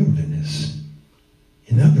in the wilderness.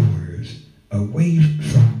 In other words, away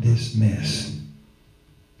from this mess.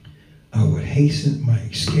 I would hasten my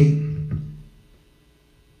escape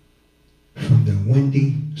from the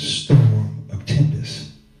windy storm of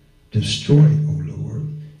tempest. Destroy, O Lord,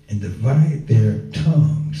 and divide their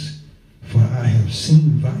tongues. For I have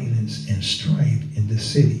seen violence and strife in the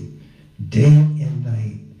city. Day and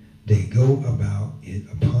night they go about it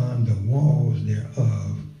upon the walls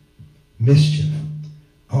thereof. Mischief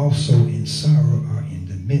also and sorrow are in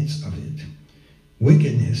the midst of it.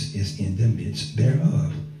 Wickedness is in the midst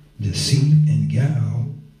thereof. Deceit and guile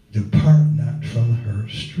depart not from her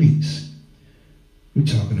streets. We're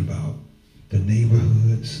talking about the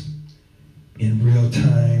neighborhoods. In real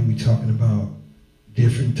time, we're talking about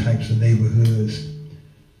different types of neighborhoods.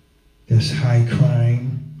 There's high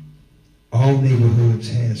crime. All neighborhoods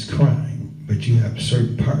has crime, but you have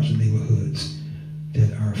certain parts of neighborhoods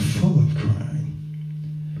that are full of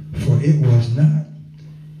crime. For it was not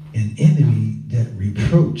an enemy that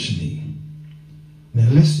reproached me. Now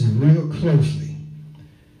listen real closely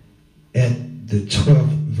at the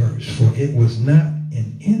 12th verse. For it was not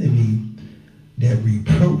an enemy that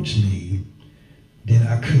reproached me, then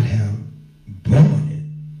I could have borne it.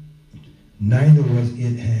 Neither was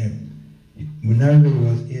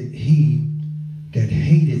it he that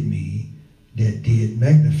hated me that did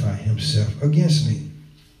magnify himself against me.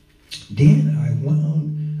 Then I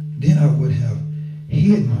would have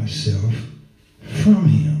hid myself from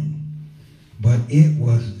him. But it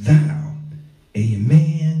was thou, a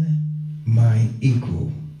man, my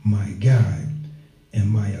equal, my guide, and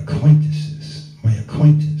my acquaintance.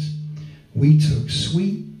 We took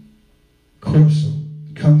sweet counsel.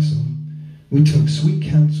 We took sweet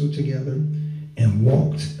counsel together and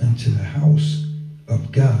walked unto the house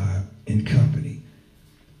of God in company.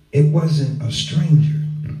 It wasn't a stranger.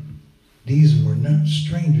 These were not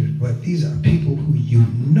strangers, but these are people who you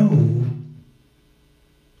know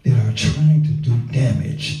that are trying to do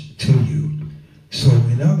damage to you. So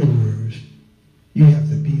in other words, you have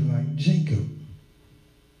to be like Jacob.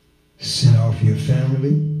 Send off your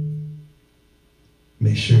family.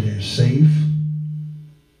 Make sure they're safe.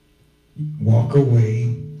 Walk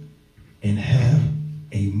away and have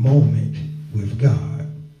a moment with God,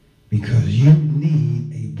 because you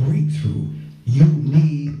need a breakthrough. You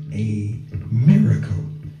need a miracle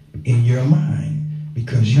in your mind,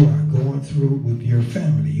 because you are going through with your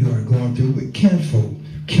family. You are going through with kinfolk.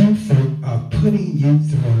 Kinfolk are putting you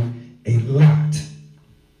through a lot.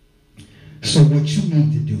 So what you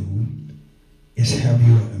need to do is have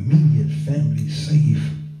your immediate family safe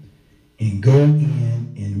and go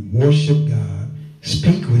in and worship God,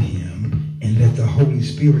 speak with him, and let the Holy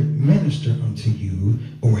Spirit minister unto you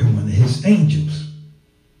or one of his angels.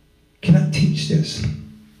 Can I teach this?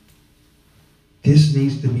 This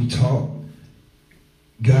needs to be taught.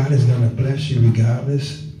 God is going to bless you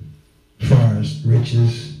regardless as far as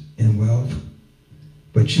riches and wealth.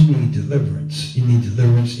 But you need deliverance. You need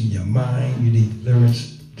deliverance in your mind. You need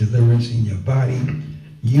deliverance in your body.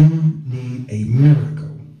 You need a miracle.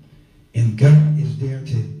 And God is there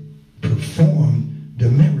to perform the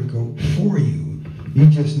miracle for you. You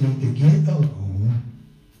just need to get alone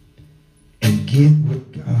and get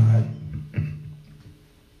with God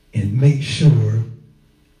and make sure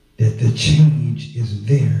that the change is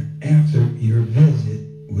there after your visit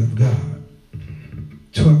with God.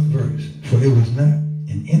 12th verse. For it was not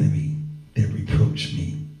an enemy that reproached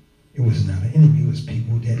me. It was not an enemy. It was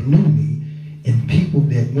people that knew me and people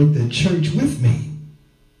that went to church with me.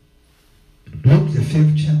 Luke, the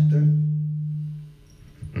 5th chapter,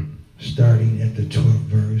 starting at the 12th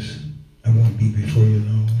verse. I won't be before you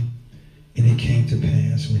long. And it came to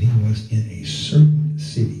pass when he was in a certain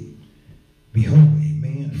city, behold, a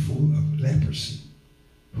man full of leprosy,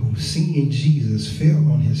 who seeing Jesus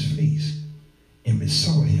fell on his face and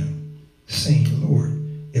besought him, saying, Lord,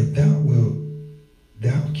 if thou wilt,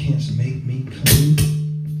 thou canst make me clean.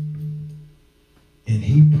 And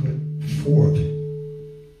he put forth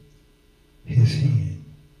his hand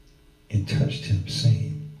and touched him,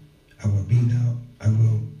 saying, I will be thou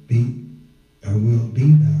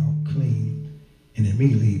clean. And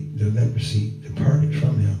immediately the leprosy departed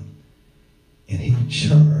from him. And he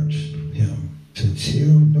charged him to tell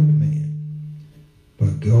no man,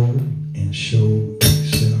 but go and show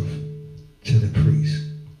thyself to the priest,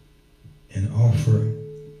 and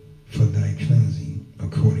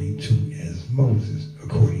Moses,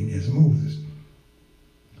 according as Moses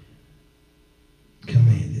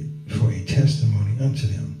commanded for a testimony unto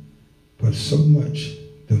them. But so much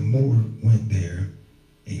the more went there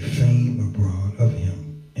a fame abroad of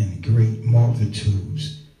him, and great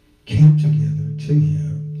multitudes came together to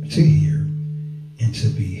him to hear and to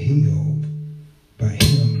be healed by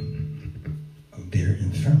him of their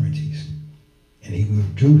infirmities. And he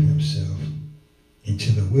withdrew himself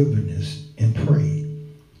into the wilderness and prayed.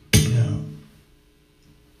 Now,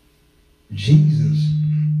 Jesus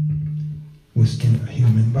was in a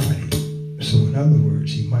human body. So in other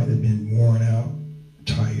words, he might have been worn out,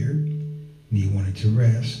 tired, and he wanted to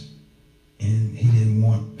rest. And he didn't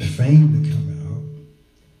want fame to come out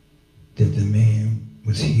that the man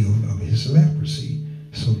was healed of his leprosy.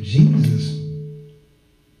 So Jesus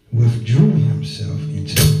withdrew himself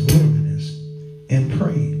into the wilderness and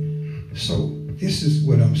prayed. So this is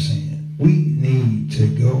what I'm saying. We need to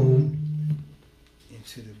go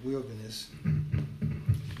into the wilderness.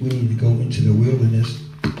 We need to go into the wilderness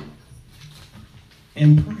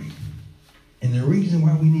and pray. And the reason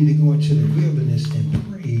why we need to go into the wilderness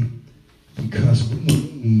and pray, because we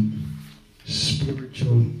need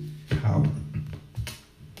spiritual power.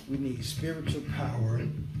 We need spiritual power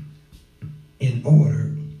in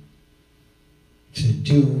order to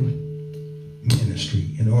do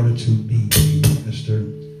ministry. In order to be a minister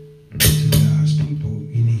to God's people,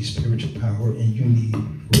 you need spiritual power and you need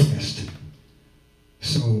rest.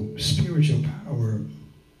 So spiritual power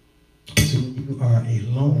is when you are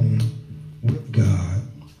alone with God.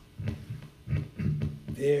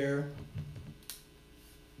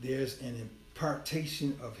 There's an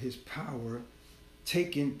impartation of his power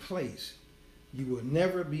taking place. You will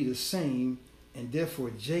never be the same, and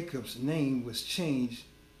therefore Jacob's name was changed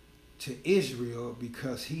to Israel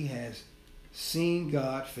because he has seen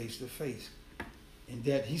God face to face. And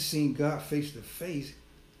that he's seen God face to face,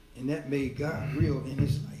 and that made God real in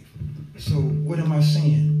his life. So what am I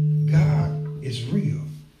saying? God is real.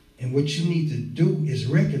 And what you need to do is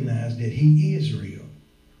recognize that he is real.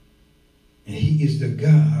 And he is the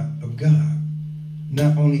God of God.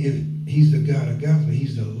 Not only if he's the God of gods, but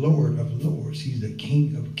he's the Lord of lords. He's the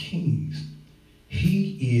King of kings.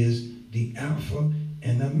 He is the Alpha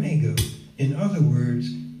and Omega. In other words,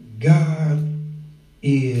 God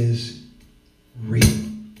is real.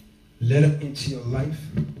 Let him into your life.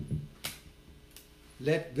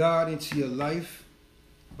 Let God into your life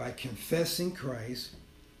by confessing Christ,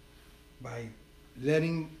 by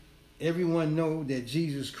letting everyone know that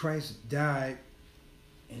Jesus Christ died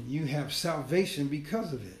and you have salvation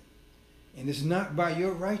because of it. And it's not by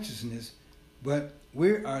your righteousness, but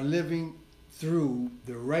we are living through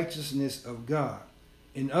the righteousness of God.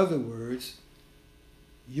 In other words,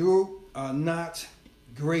 you are not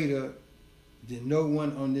greater than no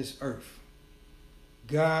one on this earth.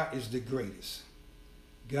 God is the greatest.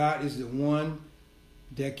 God is the one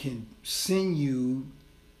that can send you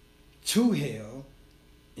to hell,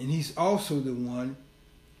 and he's also the one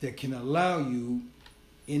that can allow you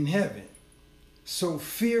in heaven. So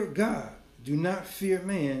fear God. Do not fear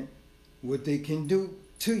man, what they can do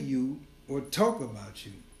to you or talk about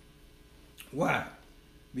you. Why?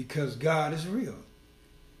 Because God is real.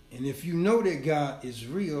 And if you know that God is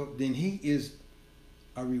real, then he is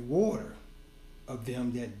a rewarder of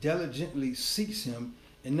them that diligently seeks him.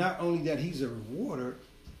 And not only that he's a rewarder,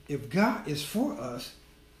 if God is for us,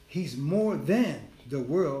 he's more than the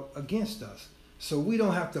world against us. So we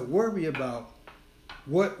don't have to worry about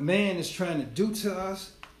what man is trying to do to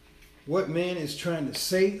us, what man is trying to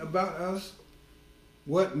say about us,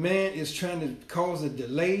 what man is trying to cause a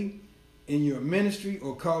delay in your ministry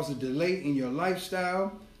or cause a delay in your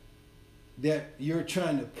lifestyle, that you're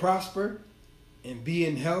trying to prosper and be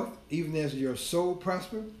in health, even as your soul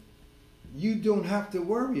prosper. You don't have to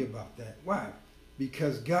worry about that. Why?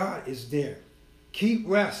 Because God is there. Keep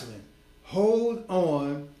wrestling. Hold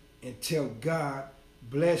on until God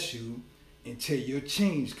bless you, until your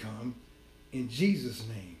change come in Jesus'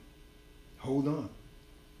 name. Hold on.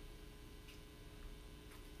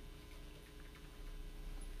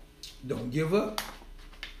 Don't give up.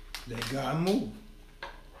 Let God move.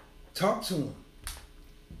 Talk to him.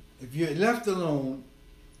 If you're left alone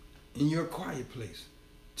in your quiet place,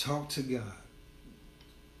 talk to God,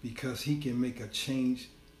 because he can make a change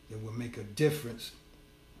that will make a difference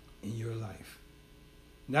in your life.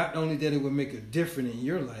 Not only that it will make a difference in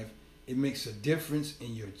your life, it makes a difference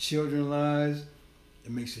in your children's lives.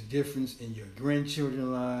 It makes a difference in your grandchildren's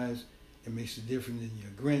lives. It makes a difference in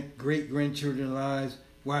your great-grandchildren's lives.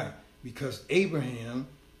 Why? Because Abraham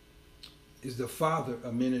is the father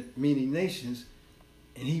of many nations,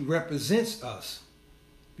 and he represents us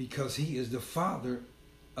because he is the father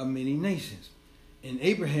of many nations. And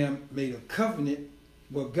Abraham made a covenant.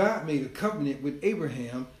 Well, God made a covenant with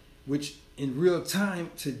Abraham, which in real time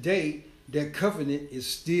today, that covenant is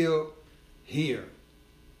still here.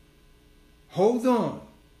 Hold on.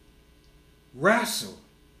 Wrestle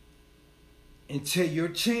until your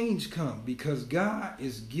change comes, because God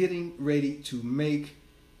is getting ready to make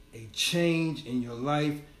a change in your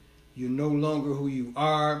life. You're no longer who you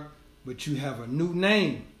are, but you have a new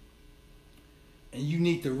name. And you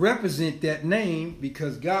need to represent that name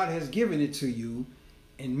because God has given it to you,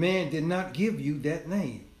 and man did not give you that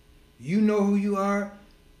name. You know who you are.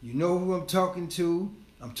 You know who I'm talking to.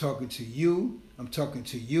 I'm talking to you. I'm talking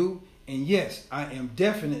to you. And yes, I am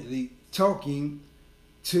definitely talking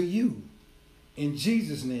to you. In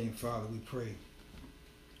Jesus' name, Father, we pray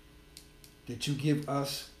that you give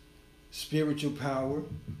us spiritual power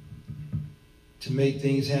to make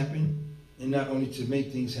things happen. And not only to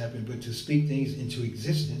make things happen, but to speak things into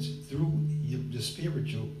existence through the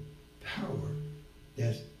spiritual power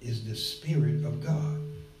that is the Spirit of God.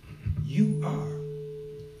 You are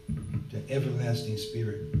the everlasting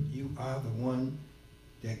Spirit. You are the one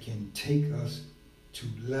that can take us to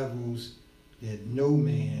levels that no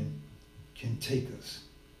man can take us.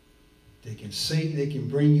 They can say they can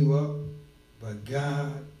bring you up, but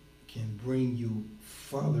God can bring you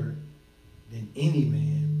farther than any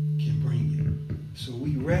man can bring you. So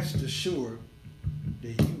we rest assured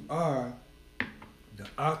that you are the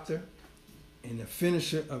author and the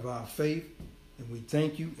finisher of our faith. And we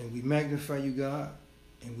thank you and we magnify you, God,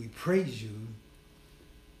 and we praise you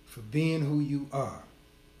for being who you are.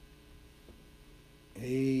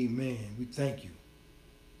 Amen. We thank you.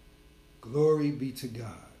 Glory be to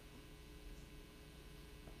God.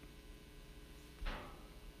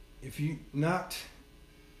 If you not...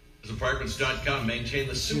 Apartments.com maintain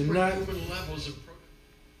the superhuman levels of...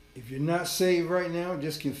 If you're not saved right now,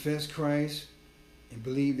 just confess Christ and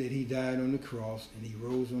believe that he died on the cross and he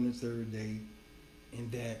rose on the third day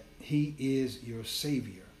and that he is your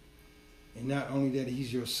Savior. And not only that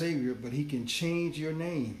he's your Savior, but he can change your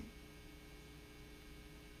name.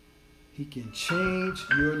 He can change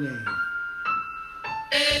your name.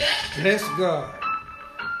 Bless God.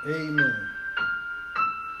 Amen.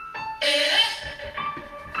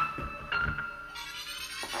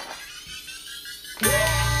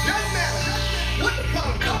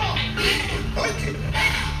 Working,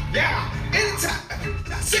 yeah,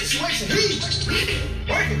 anytime, situation, he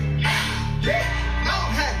working, yeah, no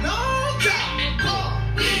had no job,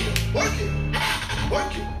 working, working,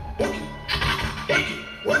 working, working,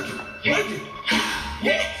 working, working,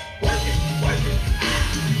 yeah, working, working,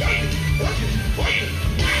 working, working, working,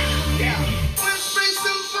 yeah. When spring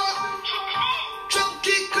some fall, trouble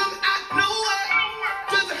keep coming out nowhere,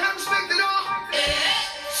 doesn't have respect at all.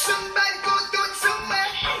 Somebody gonna do it somewhere.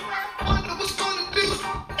 Wonder what's gonna do.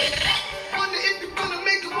 Wonder if you're gonna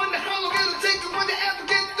make it. Wonder how long it'll take. And wonder ever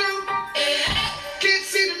get through. Can't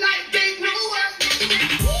see the light, they nowhere.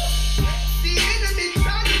 The enemy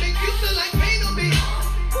trying to make you feel like pain will be.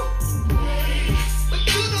 But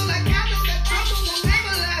you know, like I know that trouble will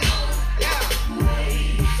never last. Yeah.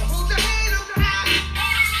 So hold your head up high.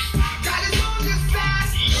 God is on your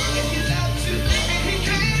side. If he loves you and he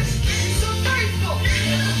cares, he's so faithful.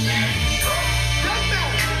 Doesn't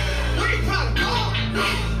matter what the problem is.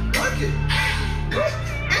 Work it.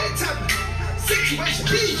 Any type of situation,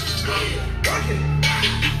 he work it.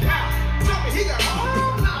 Yeah. Tell me he got all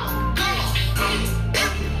now.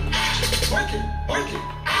 Work it. Work it. Work it.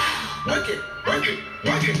 Work it. Work it.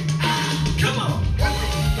 Work it. Come on. Work it.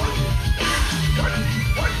 Work it. Work it.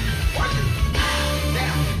 Work it. Work it.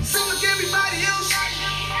 Now, seem like everybody else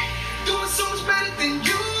doing so much better than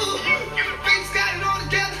you. Things got it all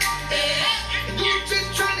together. And you just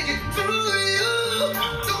trying to get through you.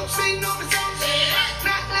 Don't say no results.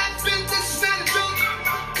 Not like business is not a joke.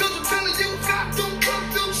 Cause I'm telling you, God don't come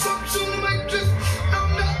through something soon like this. I'm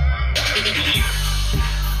not.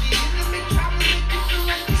 The enemy trying to make you feel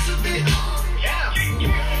like this a bit. Yeah.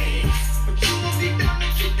 But you won't be down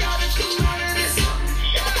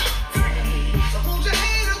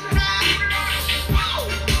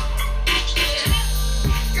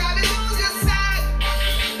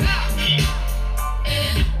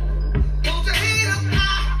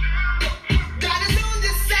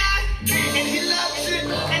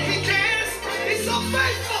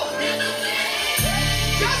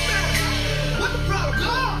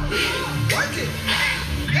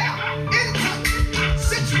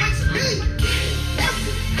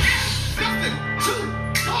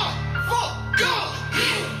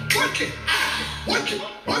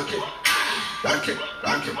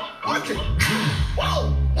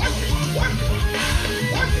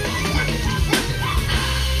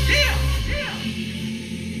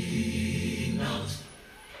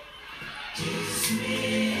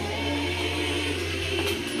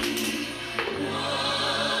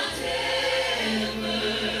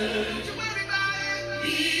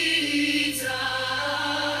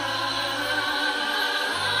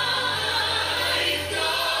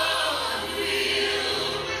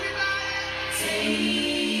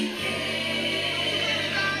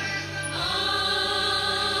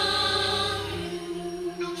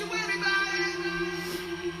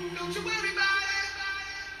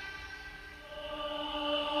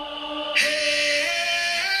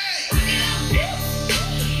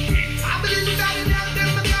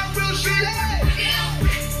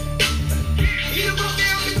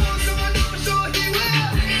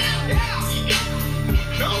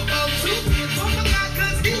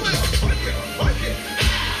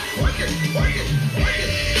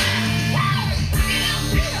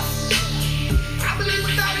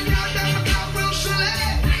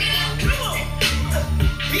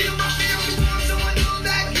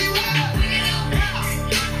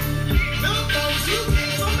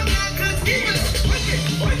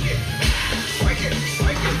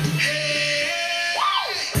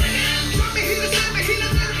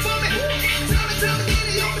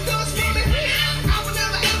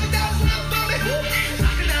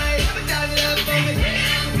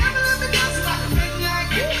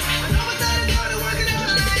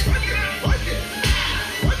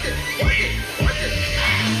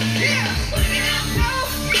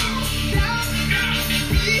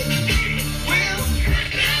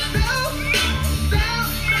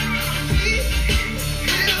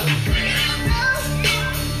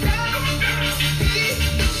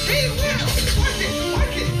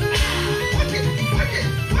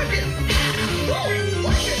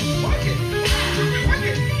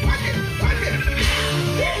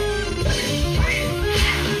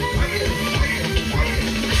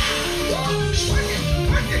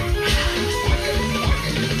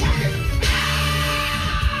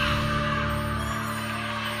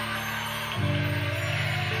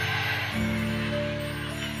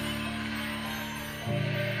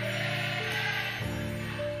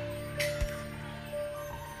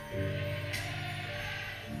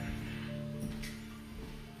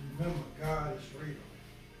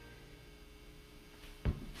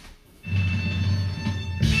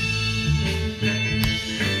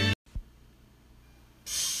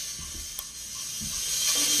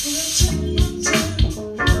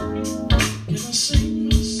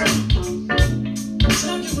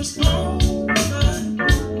was on my mind.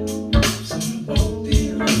 So I walked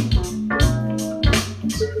in.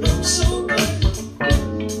 I'm so glad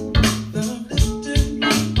that I'm lifted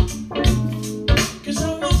me. 'Cause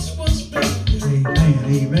I once was blind, Amen.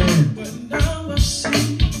 Amen. but now I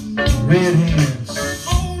see. Red hands.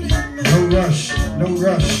 Only man. No rush. No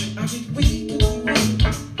rush. I get weak and weak,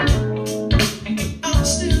 but I'm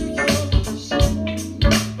still yours.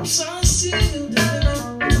 I'm sorry, still there.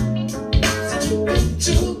 Since you've been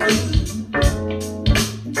too good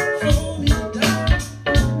for me to die.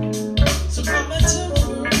 So Mama, tell the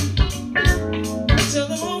world, tell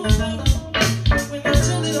them all about it. When I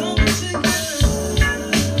tell it all, it's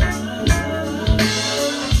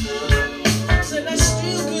said I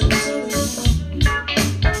still couldn't tell it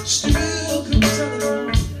all. Still couldn't tell it all.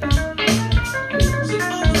 So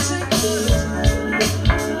Mama, take the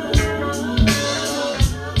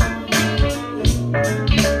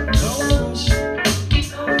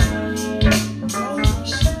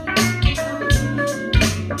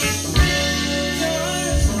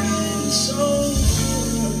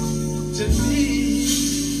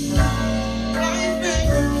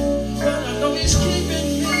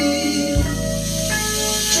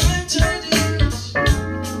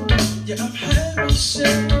I've had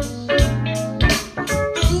myself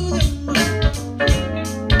through the mud.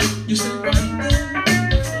 You stay right there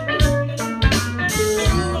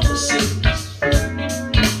through all the sickness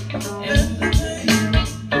and the pain.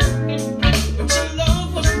 But your love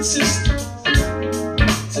was consistent,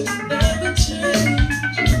 so it never changed.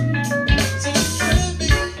 So you fed me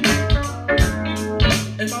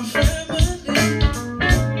and my family.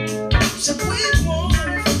 So we want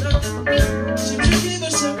for nothing. So you give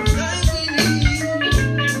us everything we need.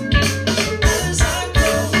 As I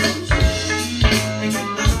close and get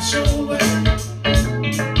out your way,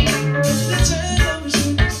 the time is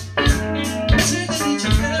yours. Take each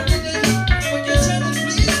and every day. When you're telling me,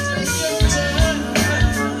 take your time.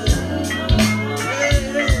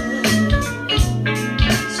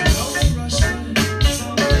 So don't rush me.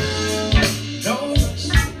 Don't rush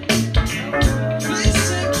me. Please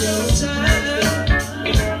take your time.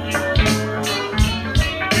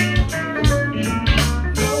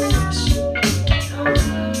 Don't rush.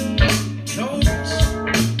 Don't rush.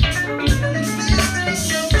 Please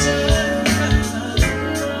take your time.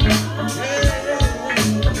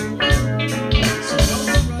 So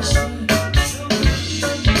don't rush me.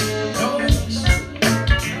 Don't rush.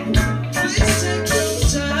 Please take your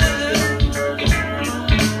time.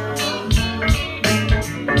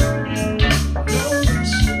 Don't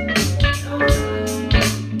rush.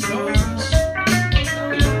 Don't rush.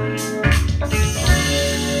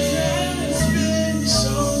 God's been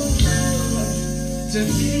so good to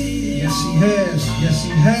me. Yes, he has. Yes,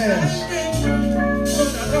 he has.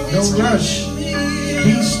 No rush.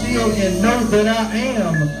 Be still and know that I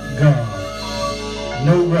am God.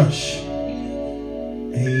 No rush.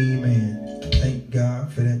 Amen. Thank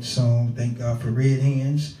God for that song. Thank God for Red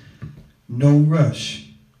Hands. No rush.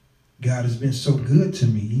 God has been so good to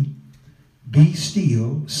me. Be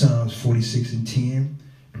still, Psalms 46:10,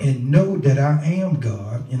 and know that I am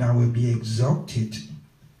God, and I will be exalted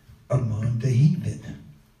among the heathen.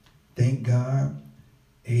 Thank God.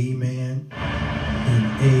 Amen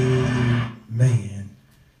and amen.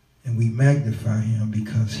 And we magnify him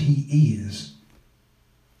because he is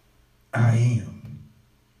I am.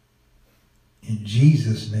 In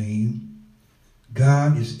Jesus' name,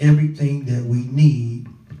 God is everything that we need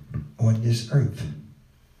on this earth.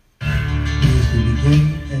 He is the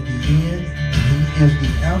beginning and the end. He is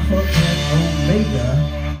the Alpha and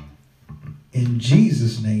Omega. In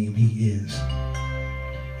Jesus' name, he is.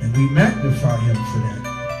 And we magnify him for that,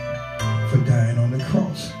 for dying on the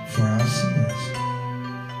cross for our sins.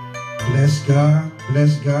 Bless God,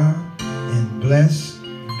 and bless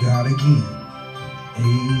God again.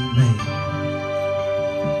 Amen.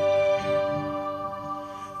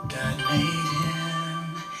 God made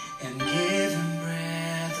him and gave him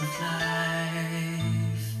breath of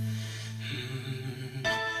life.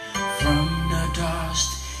 From the dust,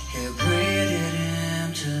 he breathed him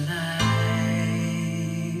to life.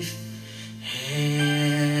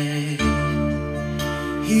 Hey,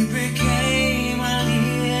 he became a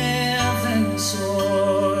living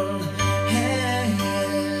soul. Hey,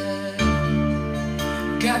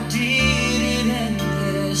 God did.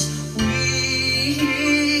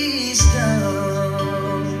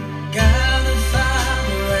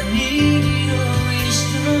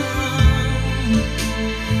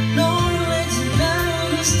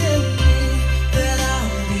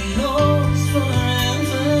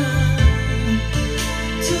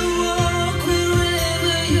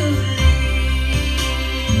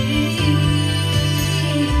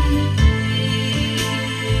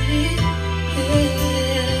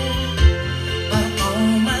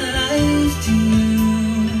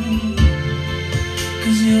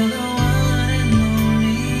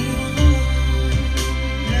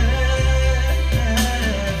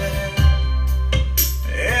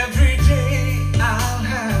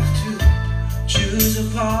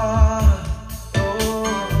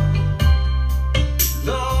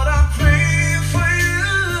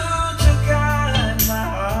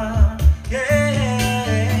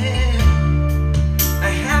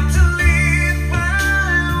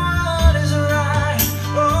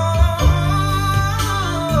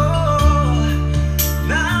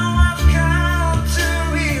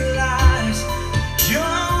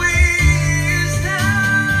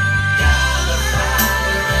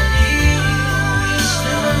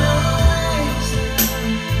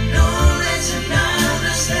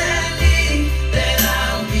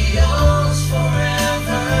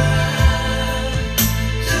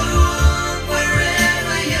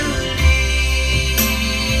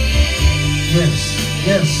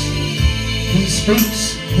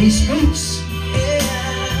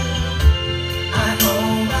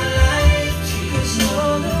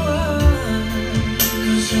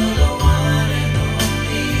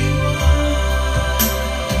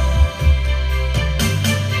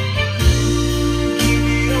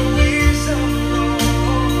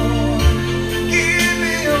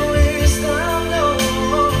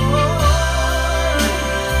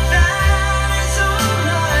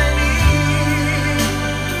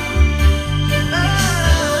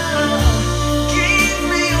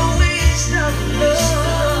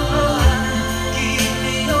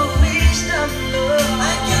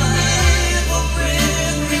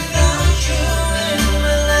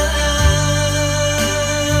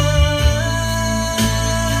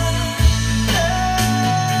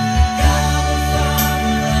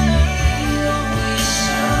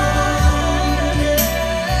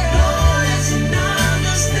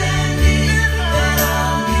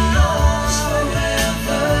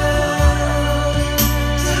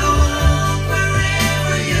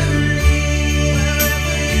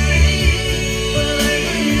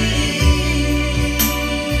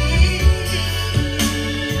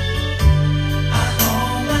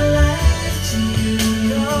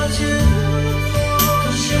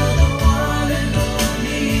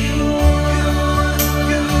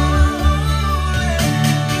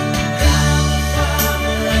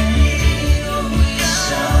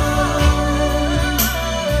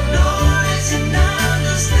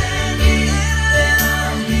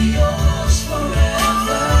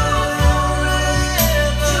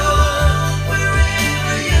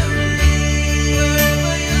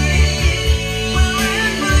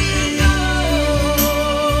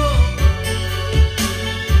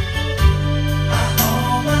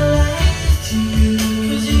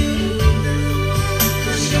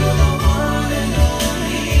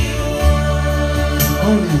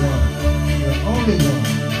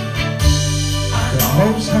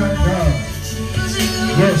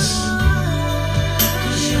 Yes.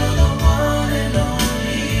 'Cause you're the one and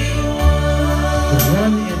only The one.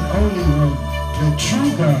 one and only one, the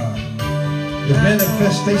true God, the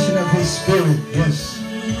manifestation of his spirit. Yes.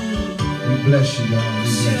 We bless you, God. We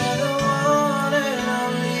bless You're you. the one and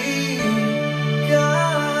only God.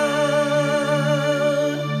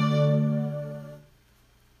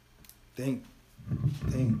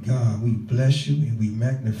 Thank God. We bless you and we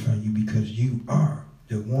magnify you because you are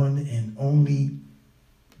the one and only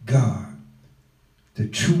God, the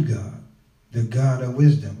true God, the God of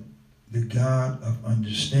wisdom, the God of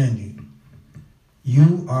understanding.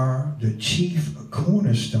 You are the chief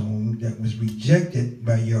cornerstone that was rejected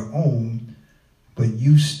by your own, but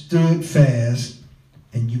you stood fast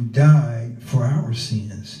and you died for our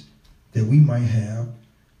sins, that we might have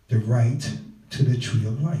the right to the tree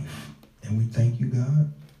of life. And we thank you,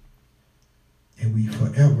 God, and we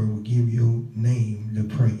forever will give your name the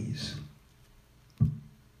praise.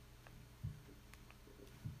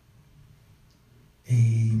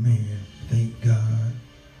 Amen. Thank God.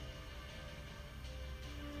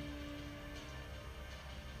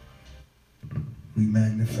 We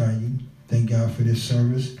magnify you. Thank God for this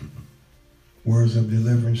service. Words of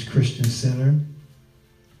Deliverance Christian Center.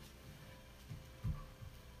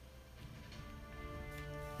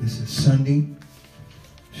 This is Sunday,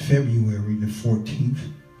 February the 14th,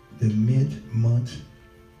 the mid-month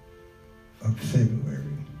of February.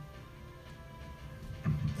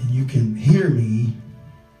 And you can hear me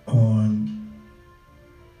on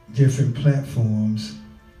different platforms: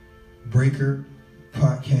 Breaker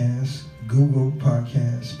Podcast, Google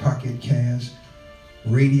Podcast, Pocket Cast,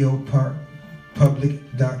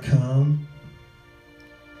 RadioPublic.com,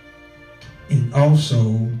 and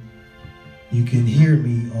also you can hear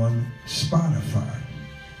me on Spotify.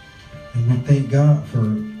 And we thank God for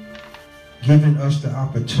giving us the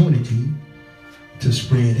opportunity to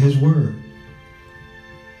spread his word,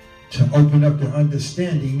 to open up the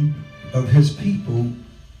understanding of his people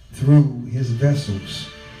through his vessels.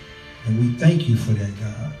 And we thank you for that,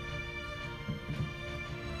 God,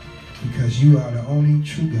 because you are the only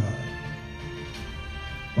true God.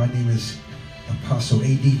 My name is Apostle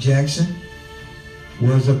A.D. Jackson,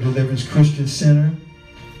 Words of Deliverance Christian Center,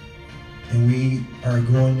 and we are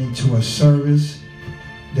going into a service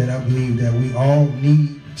that I believe that we all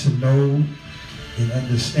need to know and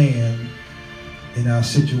understand in our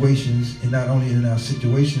situations, and not only in our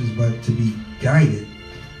situations, but to be guided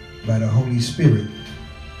by the Holy Spirit.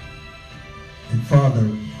 And Father,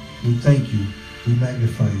 we thank you, we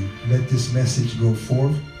magnify you. Let this message go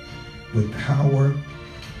forth with power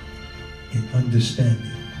and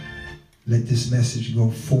understanding. Let this message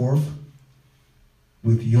go forth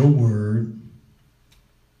with your word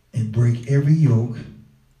and break every yoke,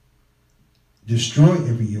 destroy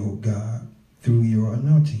every yoke, God, through your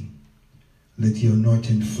anointing. Let your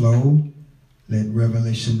anointing flow. Let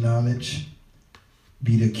revelation knowledge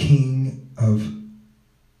be the king of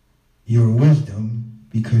your wisdom,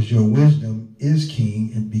 because your wisdom is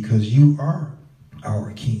king, and because you are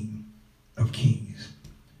our King of kings.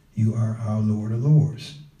 You are our Lord of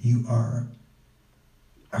lords. You are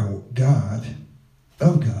our God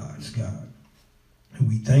of gods, God. And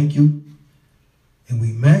we thank you and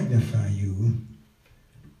we magnify you,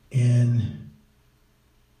 and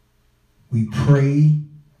we pray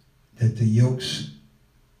that the yokes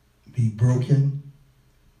be broken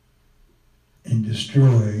and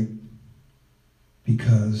destroyed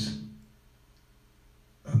because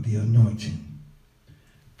of the anointing.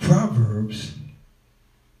 Proverbs,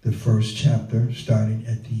 the first chapter, starting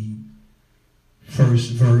at the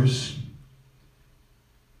first verse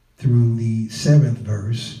through the 7th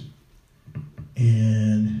verse,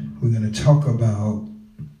 and we're going to talk about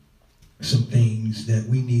some things that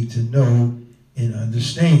we need to know and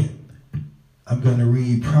understand. I'm going to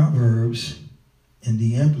read Proverbs in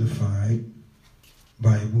the Amplified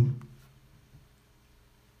Bible.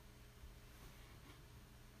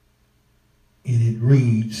 And it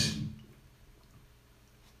reads,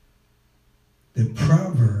 the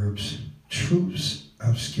Proverbs, truths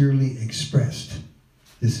obscurely expressed.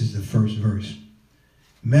 This is the first verse.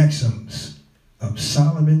 Maxims of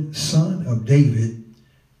Solomon, son of David,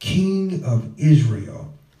 king of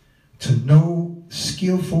Israel, to know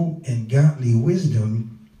skillful and godly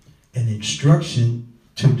wisdom and instruction,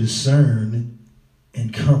 to discern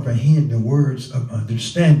and comprehend the words of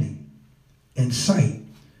understanding and sight,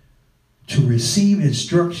 to receive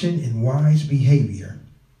instruction in wise behavior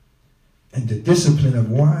and the discipline of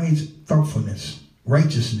wise thoughtfulness,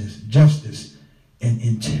 righteousness, justice, and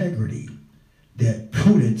integrity, that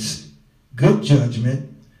prudence, good judgment,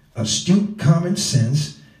 astute common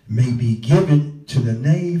sense, may be given to the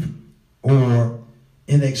knave or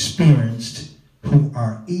inexperienced who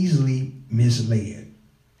are easily misled.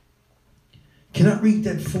 Can I read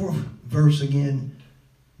that fourth verse again?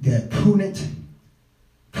 That prudence,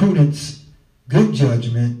 good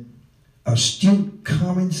judgment, astute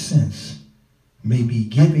common sense may be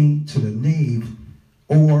given to the knave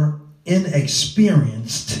or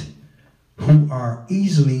inexperienced who are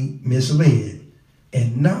easily misled,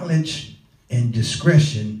 and knowledge and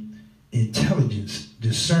discretion, intelligence,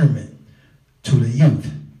 discernment to the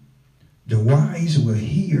youth. The wise will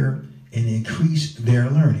hear and increase their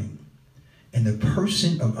learning, and the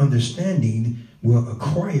person of understanding will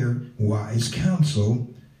acquire wise counsel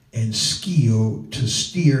and skill to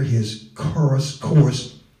steer his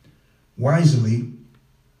course wisely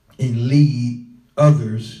and lead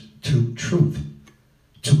others to truth.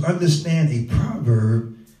 To understand a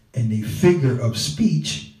proverb and a figure of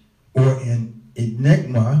speech or an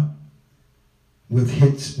enigma with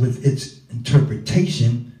its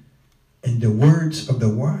interpretation, and the words of the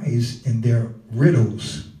wise and their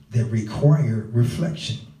riddles that require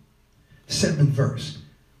reflection. 7th verse.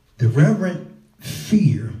 The reverent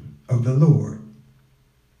fear of the Lord,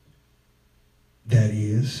 that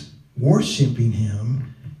is, worshiping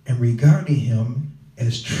him and regarding him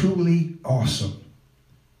as truly awesome,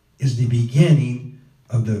 is the beginning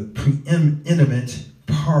of the preeminent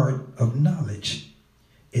part of knowledge,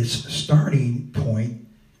 its starting point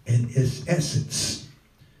and its essence.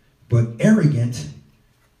 But arrogant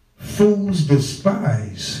fools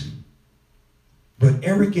despise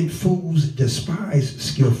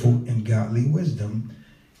skillful and godly wisdom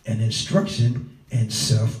and instruction and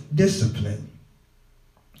self-discipline.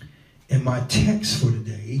 And my text for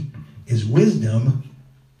today is wisdom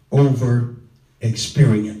over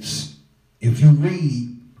experience. If you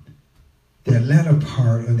read the latter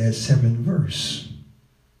part of that 7th verse,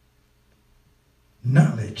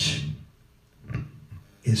 knowledge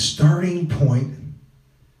is starting point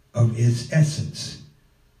of its essence.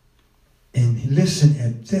 And listen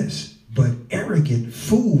at this. But arrogant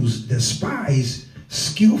fools despise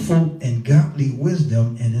skillful and godly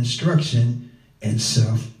wisdom and instruction and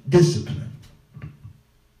self-discipline.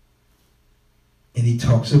 And he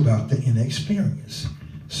talks about the inexperience.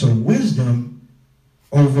 So wisdom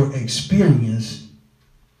over experience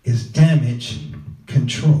is damage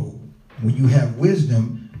control. When you have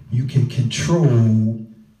wisdom, you can control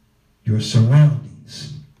your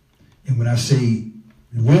surroundings. And when I say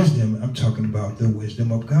wisdom, I'm talking about the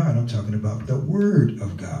wisdom of God. I'm talking about the word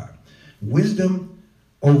of God. Wisdom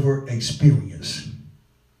over experience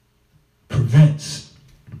prevents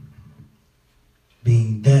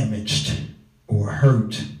being damaged or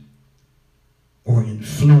hurt or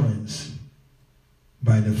influenced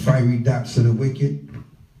by the fiery dots of the wicked,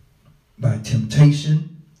 by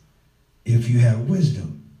temptation, if you have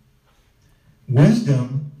wisdom.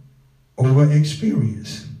 Wisdom over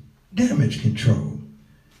experience, damage control.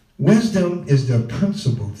 Wisdom is the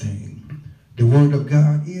principal thing. The word of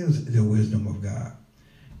God is the wisdom of God.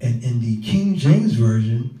 And in the King James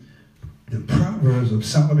Version, the Proverbs of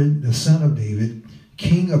Solomon, the son of David,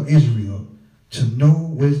 king of Israel, to know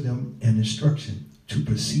wisdom and instruction, to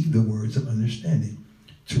perceive the words of understanding,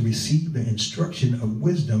 to receive the instruction of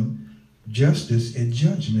wisdom, justice and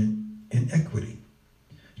judgment and equity,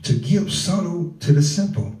 to give subtle to the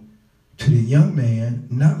simple, to the young man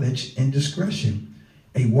knowledge and discretion.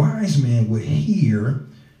 A wise man will hear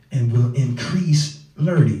and will increase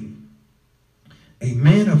learning. A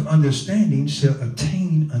man of understanding shall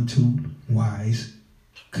attain unto wise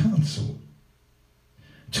counsel.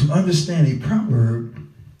 To understand a proverb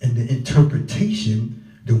and the interpretation,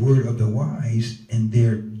 the word of the wise and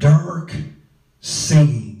their dark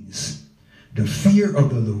sayings. The fear of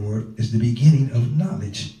the Lord is the beginning of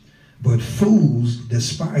knowledge, but fools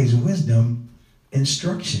despise wisdom,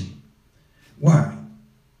 instruction. Why?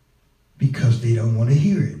 Because they don't want to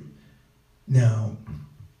hear it. Now,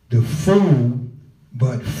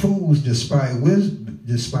 fools despise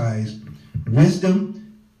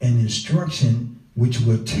wisdom and instruction, which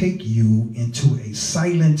will take you into a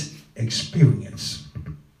silent experience.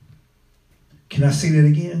 Can I say that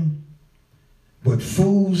again? But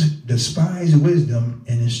fools despise wisdom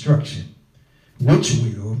and instruction, which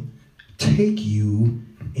will take you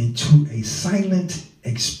into a silent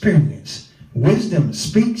experience. Wisdom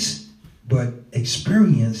speaks, but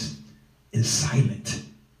experience is silent.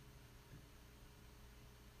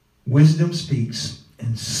 Wisdom speaks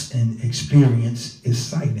and experience is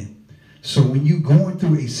silent. So when you're going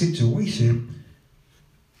through a situation,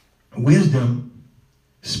 wisdom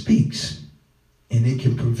speaks, and it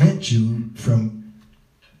can prevent you from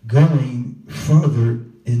going further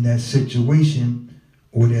in that situation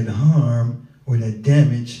or that harm or that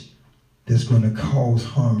damage that's going to cause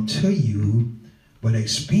harm to you, but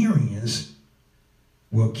experience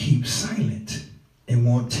will keep silent and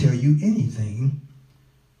won't tell you anything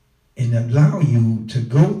and allow you to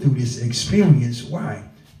go through this experience. Why?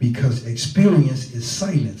 Because experience is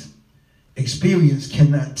silent. Experience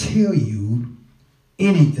cannot tell you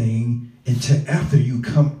anything until after you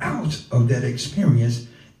come out of that experience,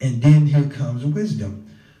 and then here comes wisdom.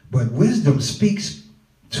 But wisdom speaks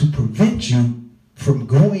to prevent you from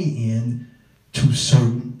going in to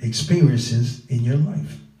certain experiences in your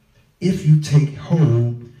life. If you take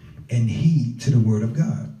hold and heed to the word of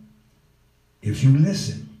God, if you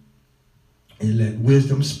listen and let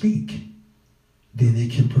wisdom speak, then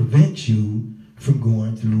it can prevent you from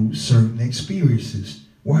going through certain experiences.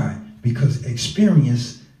 Why? Because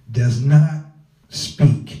experience does not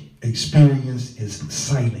speak. Experience is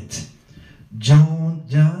silent.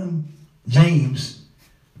 James,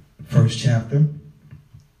 first chapter,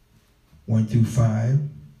 1 through 5.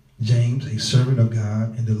 James, a servant of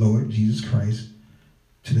God and the Lord Jesus Christ,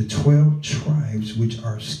 to the 12 tribes which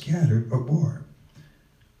are scattered abroad.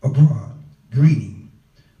 Greeting,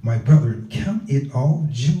 my brethren, count it all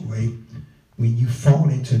joy when you fall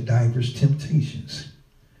into diverse temptations,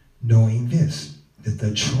 knowing this, that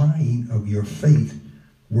the trying of your faith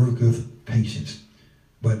worketh patience.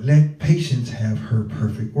 But let patience have her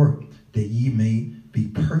perfect work, that ye may be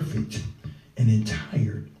perfect and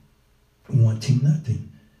entire, wanting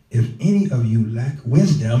nothing. If any of you lack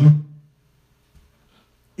wisdom,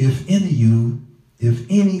 if any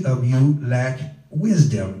of you lack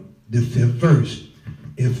wisdom, the 5th verse,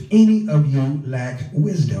 if any of you lack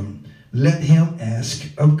wisdom, let him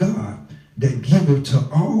ask of God, that giveth to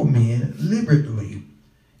all men liberally,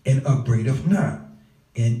 and upbraideth not,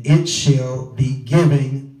 and it shall be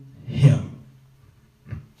given him.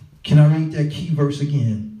 Can I read that key verse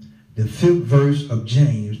again? The 5th verse of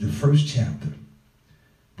James, the 1st chapter.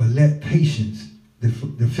 But let patience, the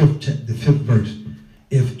 5th verse,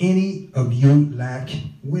 if any of you lack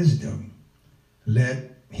wisdom,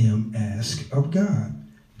 let him ask of God,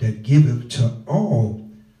 that giveth to all,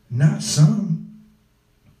 not some,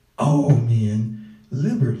 all men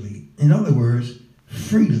liberally. In other words,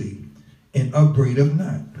 freely, and upbraideth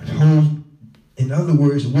not. In other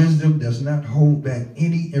words, wisdom does not hold back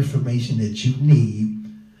any information that you need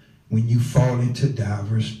when you fall into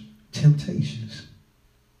diverse temptations.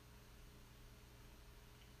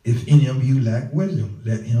 If any of you lack wisdom,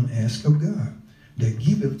 let him ask of God, that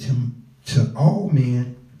giveth him to all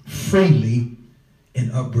men freely,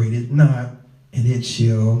 and upbraideth not, and it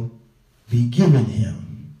shall be given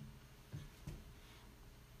him.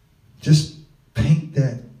 Just paint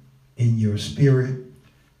that in your spirit,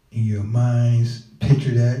 in your minds,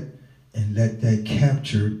 picture that, and let that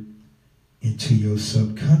capture into your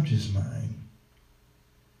subconscious mind,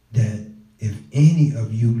 that if any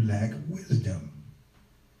of you lack wisdom,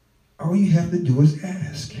 all you have to do is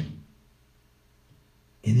ask,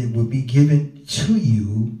 and it will be given to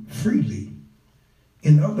you freely.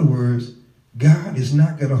 In other words, God is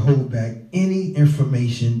not going to hold back any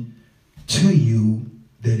information to you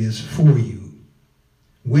that is for you.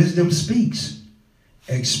 Wisdom speaks.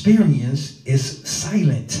 Experience is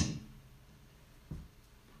silent.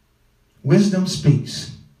 Wisdom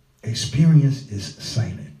speaks. Experience is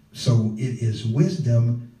silent. So it is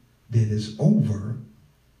wisdom that is over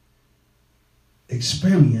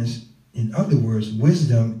experience. In other words,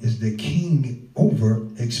 wisdom is the king over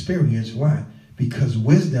experience. Why? Because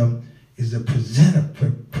wisdom is a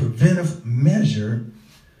preventive measure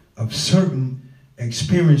of certain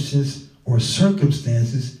experiences or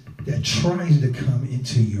circumstances that tries to come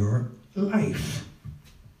into your life.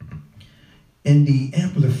 In the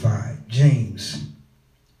Amplified, James,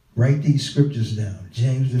 write these scriptures down.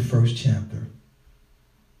 James, the 1st chapter,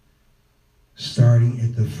 starting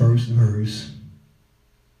at the 1st verse.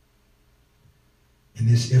 And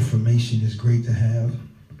this information is great to have,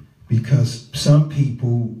 because some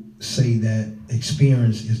people say that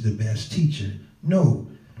experience is the best teacher. No,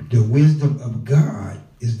 the wisdom of God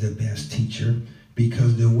is the best teacher,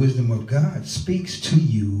 because the wisdom of God speaks to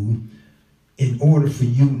you in order for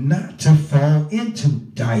you not to fall into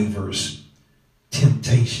diverse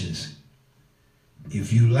temptations.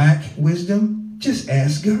 If you lack wisdom, just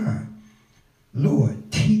ask God,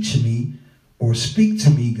 Lord, teach me or speak to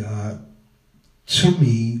me, God, to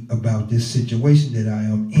me about this situation that I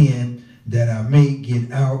am in, that I may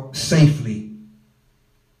get out safely.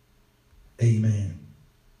 Amen.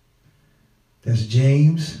 That's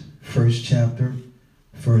James, 1st chapter,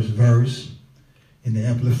 1st verse. In the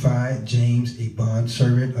Amplified, James, a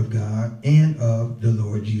bondservant of God and of the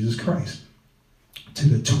Lord Jesus Christ, to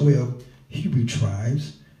the 12 Hebrew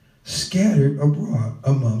tribes scattered abroad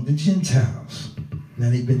among the Gentiles. Now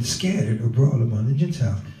they've been scattered abroad among the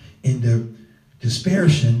Gentiles. In the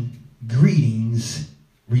dispersion, greetings,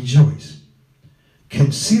 rejoice.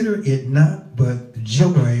 Consider it not but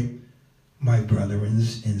joy, my brethren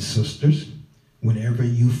and sisters, whenever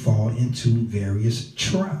you fall into various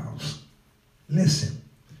trials. Listen,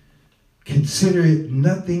 consider it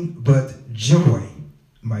nothing but joy,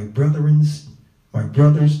 my brothers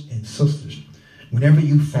and sisters, whenever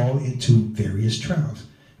you fall into various trials.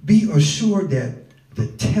 Be assured that the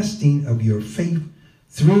testing of your faith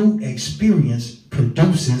through experience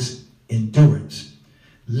produces endurance,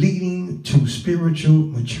 leading to spiritual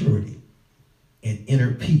maturity and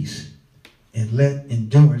inner peace. And let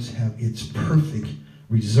endurance have its perfect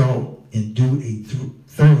result and do a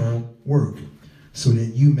thorough work, so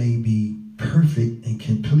that you may be perfect and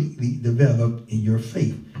completely developed in your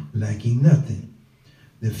faith, lacking nothing.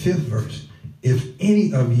 The 5th verse, if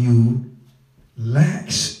any of you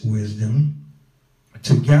lacks wisdom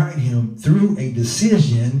to guide him through a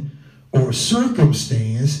decision or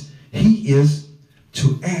circumstance, he is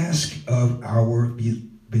to ask of our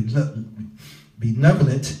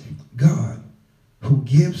benevolent God, who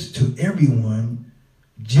gives to everyone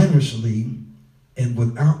generously and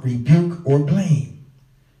without rebuke or blame,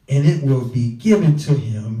 and it will be given to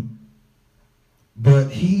him.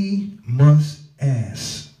 But he must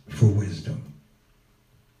ask for wisdom.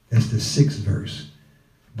 That's the 6th verse.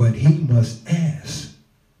 But he must ask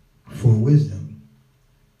for wisdom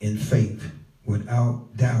in faith,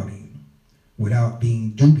 without doubting, without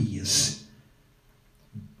being dubious.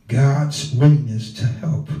 God's willingness to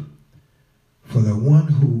help. For the one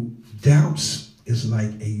who doubts is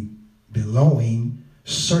like a billowing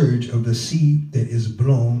surge of the sea that is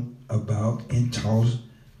blown about and tossed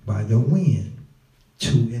by the wind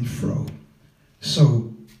to and fro.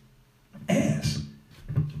 So, ask.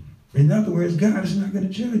 In other words, God is not going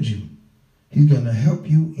to judge you. He's going to help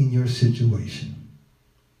you in your situation.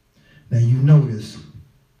 Now, you notice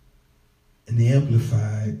in the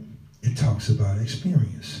Amplified, it talks about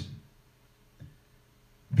experience.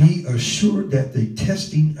 Be assured that the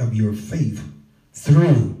testing of your faith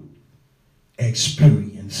through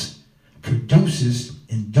experience produces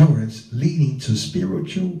endurance, leading to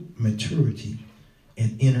spiritual maturity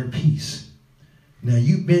and inner peace. Now,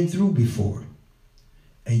 you've been through before,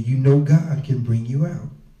 and you know God can bring you out.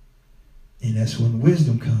 And that's when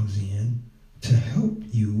wisdom comes in to help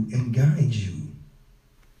you and guide you.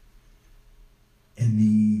 And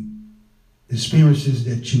the experiences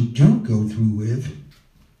that you do go through with,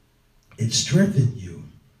 it strengthens you.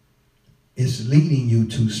 It's leading you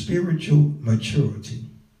to spiritual maturity.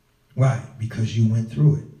 Why? Because you went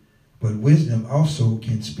through it. But wisdom also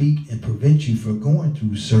can speak and prevent you from going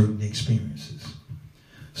through certain experiences.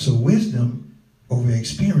 So wisdom over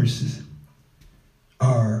experiences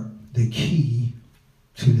are the key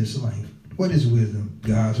to this life. What is wisdom?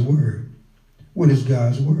 God's word. What is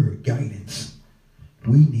God's word? Guidance.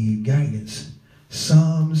 We need guidance.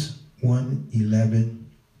 Psalms 111,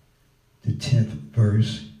 the 10th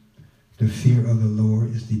verse. The fear of the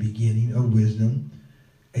Lord is the beginning of wisdom.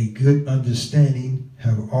 A good understanding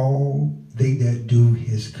have all they that do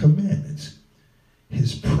his commandments.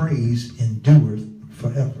 His praise endureth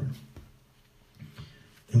forever.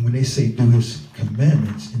 And when they say do his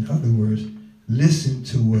commandments, in other words, listen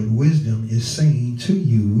to what wisdom is saying to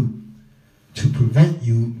you to prevent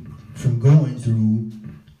you from going through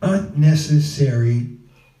unnecessary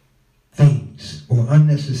things or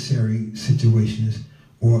unnecessary situations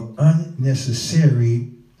or unnecessary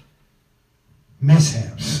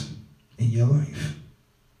mishaps in your life.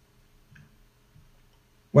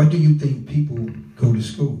 Why do you think people go to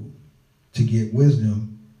school? To get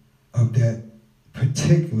wisdom of that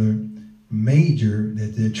particular major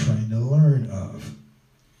that they're trying to learn of.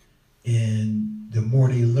 And the more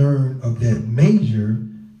they learn of that major,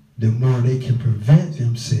 the more they can prevent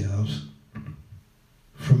themselves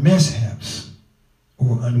from mishaps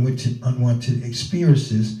or unwanted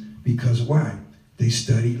experiences. Because why? They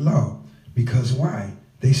studied law. Because why?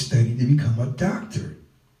 They studied to become a doctor.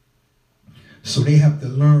 So they have to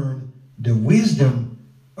learn the wisdom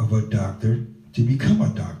of a doctor to become a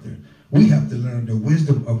doctor. We have to learn the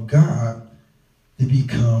wisdom of God to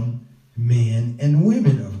become men and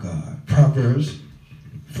women of God. Proverbs,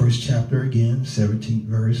 1st chapter again, 17th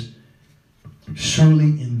verse. Surely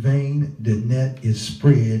in vain the net is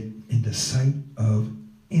spread in the sight of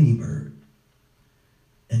any bird,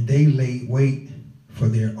 and they lay wait for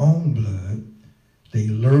their own blood They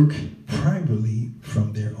lurk privately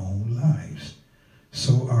from their own lives.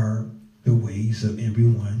 So are the ways of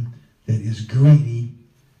everyone that is greedy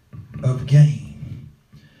of gain,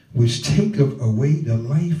 which taketh away the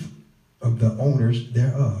life of the owners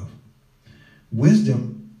thereof.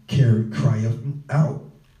 Wisdom crieth out.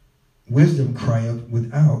 Wisdom crieth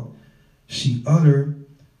without. She uttered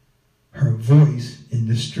her voice in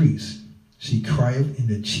the streets. She crieth in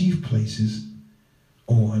the chief places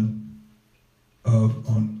on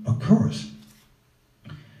a chorus.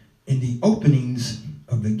 In the openings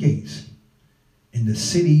of the gates. In the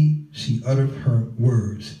city she uttered her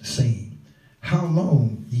words, saying, How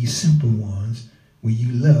long, ye simple ones, will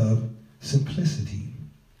you love simplicity?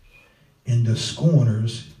 And the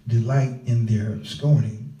scorners delight in their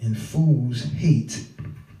scorning, and fools hate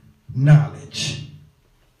knowledge.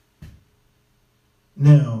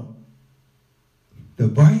 Now, the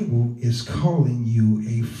Bible is calling you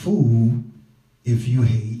a fool if you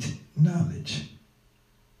hate knowledge.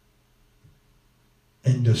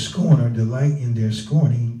 And the scorner delight in their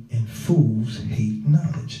scorning, and fools hate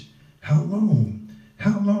knowledge. How long?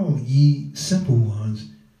 How long, ye simple ones,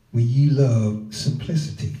 will ye love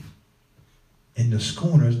simplicity? And the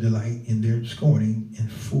scorners delight in their scorning,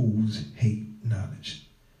 and fools hate knowledge.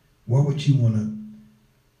 Why would you want to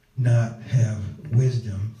not have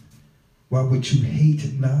wisdom? Why would you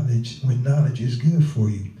hate knowledge when knowledge is good for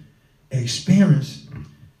you? Experience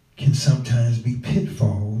can sometimes be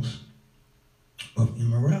pitfalls of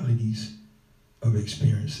immoralities of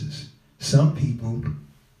experiences. Some people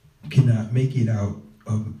cannot make it out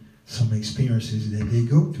of some experiences that they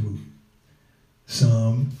go through.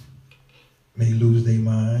 Some may lose their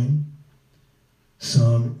mind.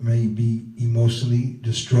 Some may be emotionally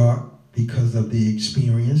distraught because of the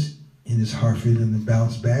experience, and it's hard for them to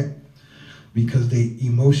bounce back because their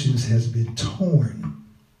emotions has been torn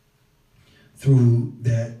through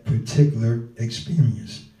that particular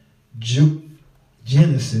experience.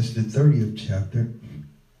 Genesis, the 30th chapter,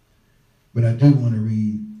 but I do want to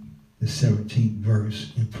read the 17th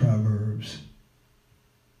verse in Proverbs.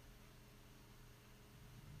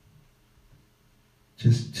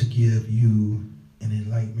 Just to give you an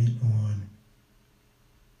enlightenment on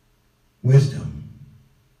wisdom,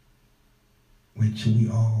 which we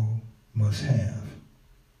all must have.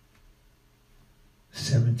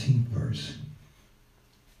 17th verse.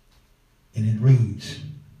 And it reads,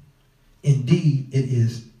 Indeed, it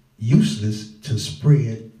is useless to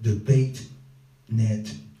spread the bait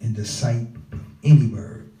net in the sight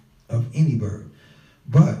of any bird.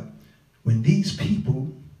 But when these people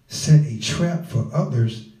set a trap for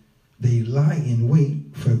others, they lie in wait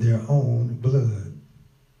for their own blood.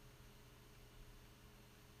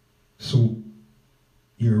 So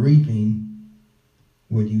you're reaping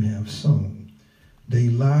what you have sown. They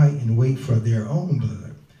lie in wait for their own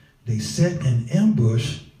blood. They set an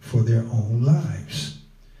ambush for their own lives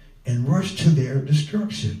and rush to their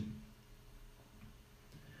destruction.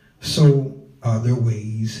 So are the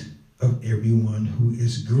ways of everyone who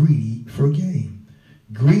is greedy for gain.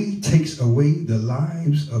 Greed takes away the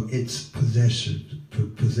lives of its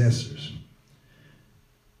possessors.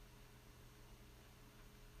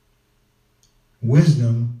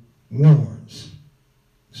 Wisdom warns,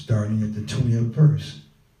 starting at the 20th verse.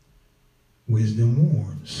 Wisdom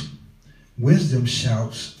warns. Wisdom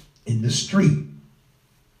shouts in the street.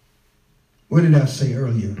 What did I say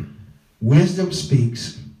earlier? Wisdom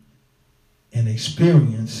speaks and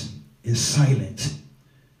experience is silent.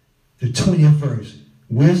 The 20th verse.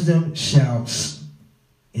 Wisdom shouts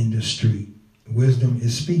in the street. Wisdom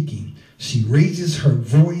is speaking. She raises her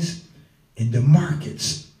voice in the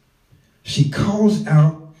markets. She calls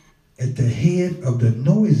out at the head of the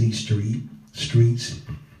noisy streets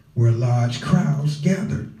where large crowds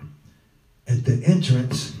gather. At the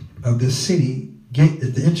entrance of the city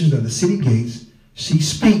gates, she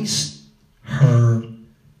speaks her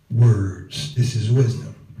words. This is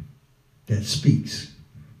wisdom that speaks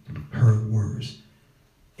her words.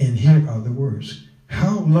 And here are the words.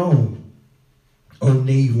 How long, O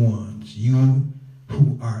knave ones, you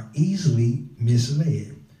who are easily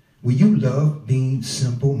misled, will you love being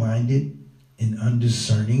simple-minded and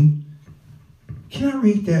undiscerning? Can I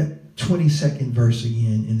read that 22nd verse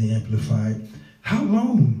again in the Amplified? How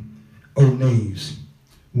long, O knaves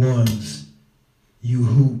ones, you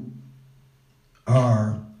who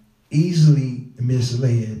are easily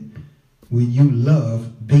misled, will you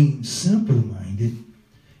love being simple-minded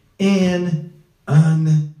and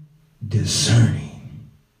undiscerning?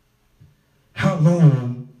 How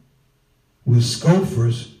long will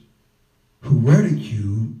scoffers who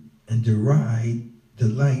ridicule and deride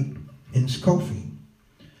delight in scoffing?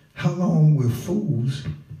 How long will fools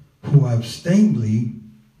who abstemiously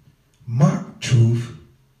mock truth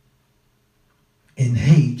and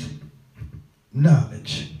hate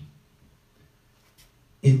knowledge?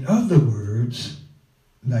 In other words,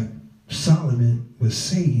 like Solomon was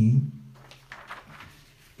saying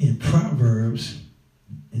in Proverbs,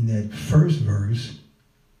 in that first verse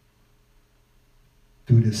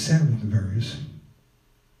through the 7th verse,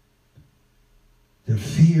 the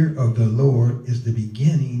fear of the Lord is the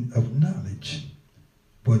beginning of knowledge,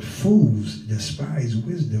 but fools despise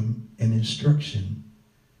wisdom and instruction,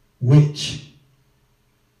 which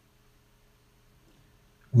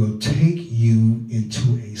will take you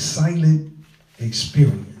into a silent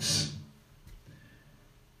experience.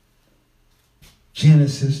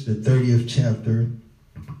 Genesis, the 30th chapter,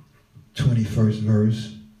 21st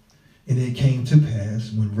verse. And it came to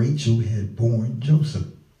pass, when Rachel had borne Joseph,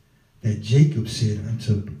 that Jacob said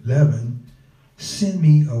unto Laban, send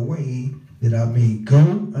me away, that I may go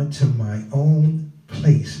unto my own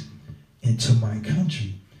place and to my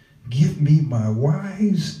country. Give me my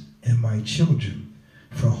wives and my children,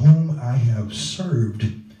 for whom I have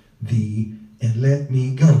served thee, and let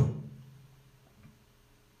me go.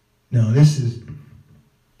 Now this is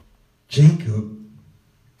Jacob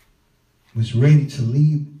was ready to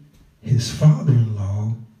leave his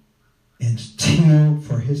father-in-law and till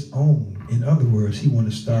for his own. In other words, he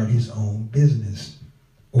wanted to start his own business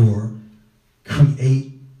or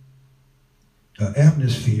create an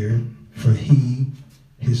atmosphere for he,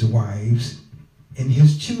 his wives, and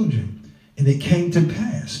his children. And it came to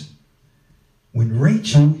pass, when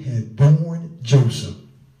Rachel had borne Joseph,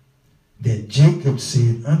 that Jacob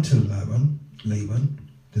said unto Laban,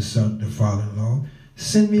 the father-in-law,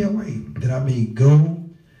 send me away, that I may go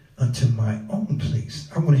unto my own place.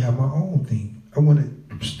 I want to have my own thing. I want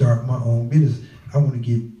to start my own business. I want to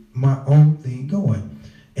get my own thing going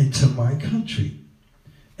into my country.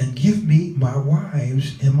 And give me my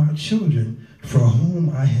wives and my children, for whom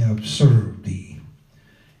I have served thee.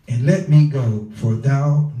 And let me go, for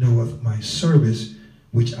thou knowest my service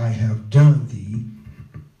which I have done thee.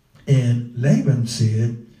 And Laban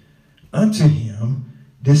said unto him,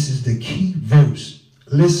 this is the key verse.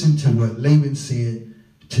 Listen to what Laban said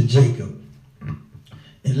to Jacob.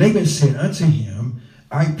 And Laban said unto him,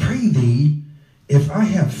 I pray thee, if I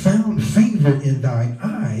have found favor in thine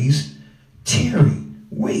eyes, tarry,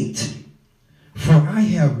 wait. For I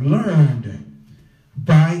have learned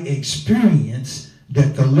by experience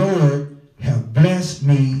that the Lord hath blessed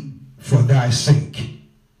me for thy sake.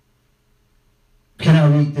 Can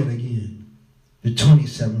I read that again? The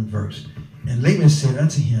 27th verse. And Laban said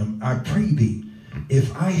unto him, I pray thee,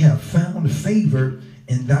 if I have found favor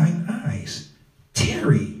in thine eyes,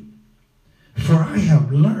 tarry. For I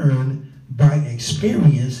have learned by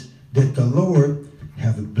experience that the Lord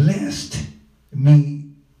hath blessed me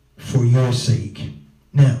for your sake.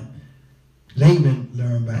 Now, Laban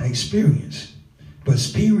learned by experience, but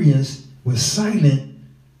experience was silent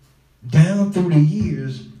down through the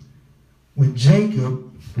years when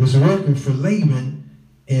Jacob was working for Laban,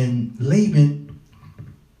 and Laban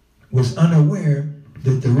was unaware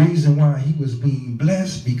that the reason why he was being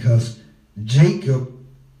blessed because Jacob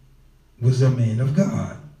was a man of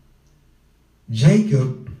God.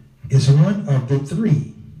 Jacob is one of the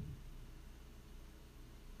three.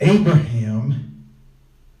 Abraham,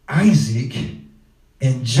 Isaac,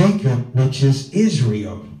 and Jacob, which is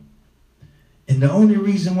Israel. And the only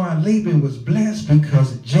reason why Laban was blessed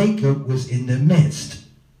because Jacob was in the midst.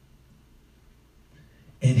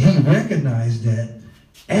 And he recognized that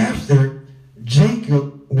after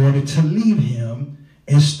Jacob wanted to leave him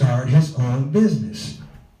and start his own business.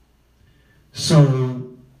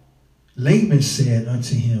 So Laban said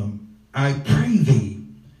unto him, I pray thee,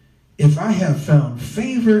 if I have found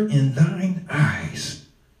favor in thine eyes,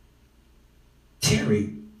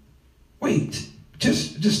 tarry, wait,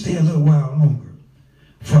 just stay a little while longer.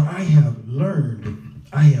 For I have learned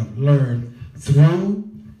through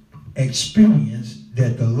experience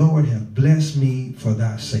that the Lord hath blessed me for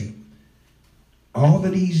thy sake. All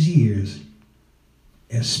of these years,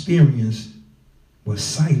 experience was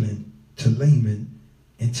silent to Laban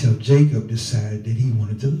until Jacob decided that he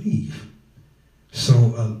wanted to leave. So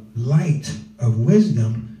a light of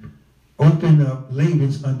wisdom opened up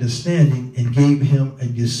Laban's understanding and gave him a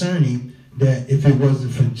discerning that if it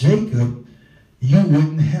wasn't for Jacob, you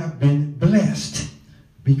wouldn't have been blessed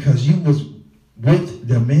because you was with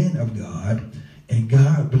the man of God, and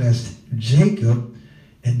God blessed Jacob,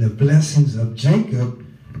 and the blessings of Jacob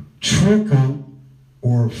trickled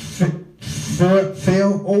or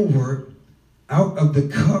fell over out of the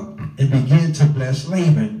cup and began to bless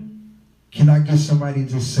Laban. Can I get somebody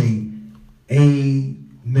to say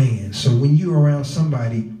amen? So when you're around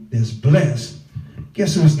somebody that's blessed,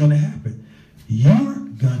 guess what's going to happen? You're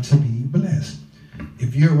going to be blessed.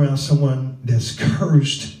 If you're around someone that's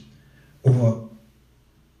cursed or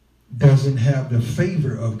doesn't have the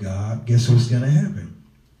favor of God, guess what's going to happen?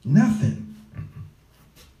 Nothing.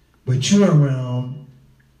 But you're around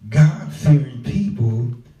God-fearing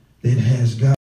people that has God.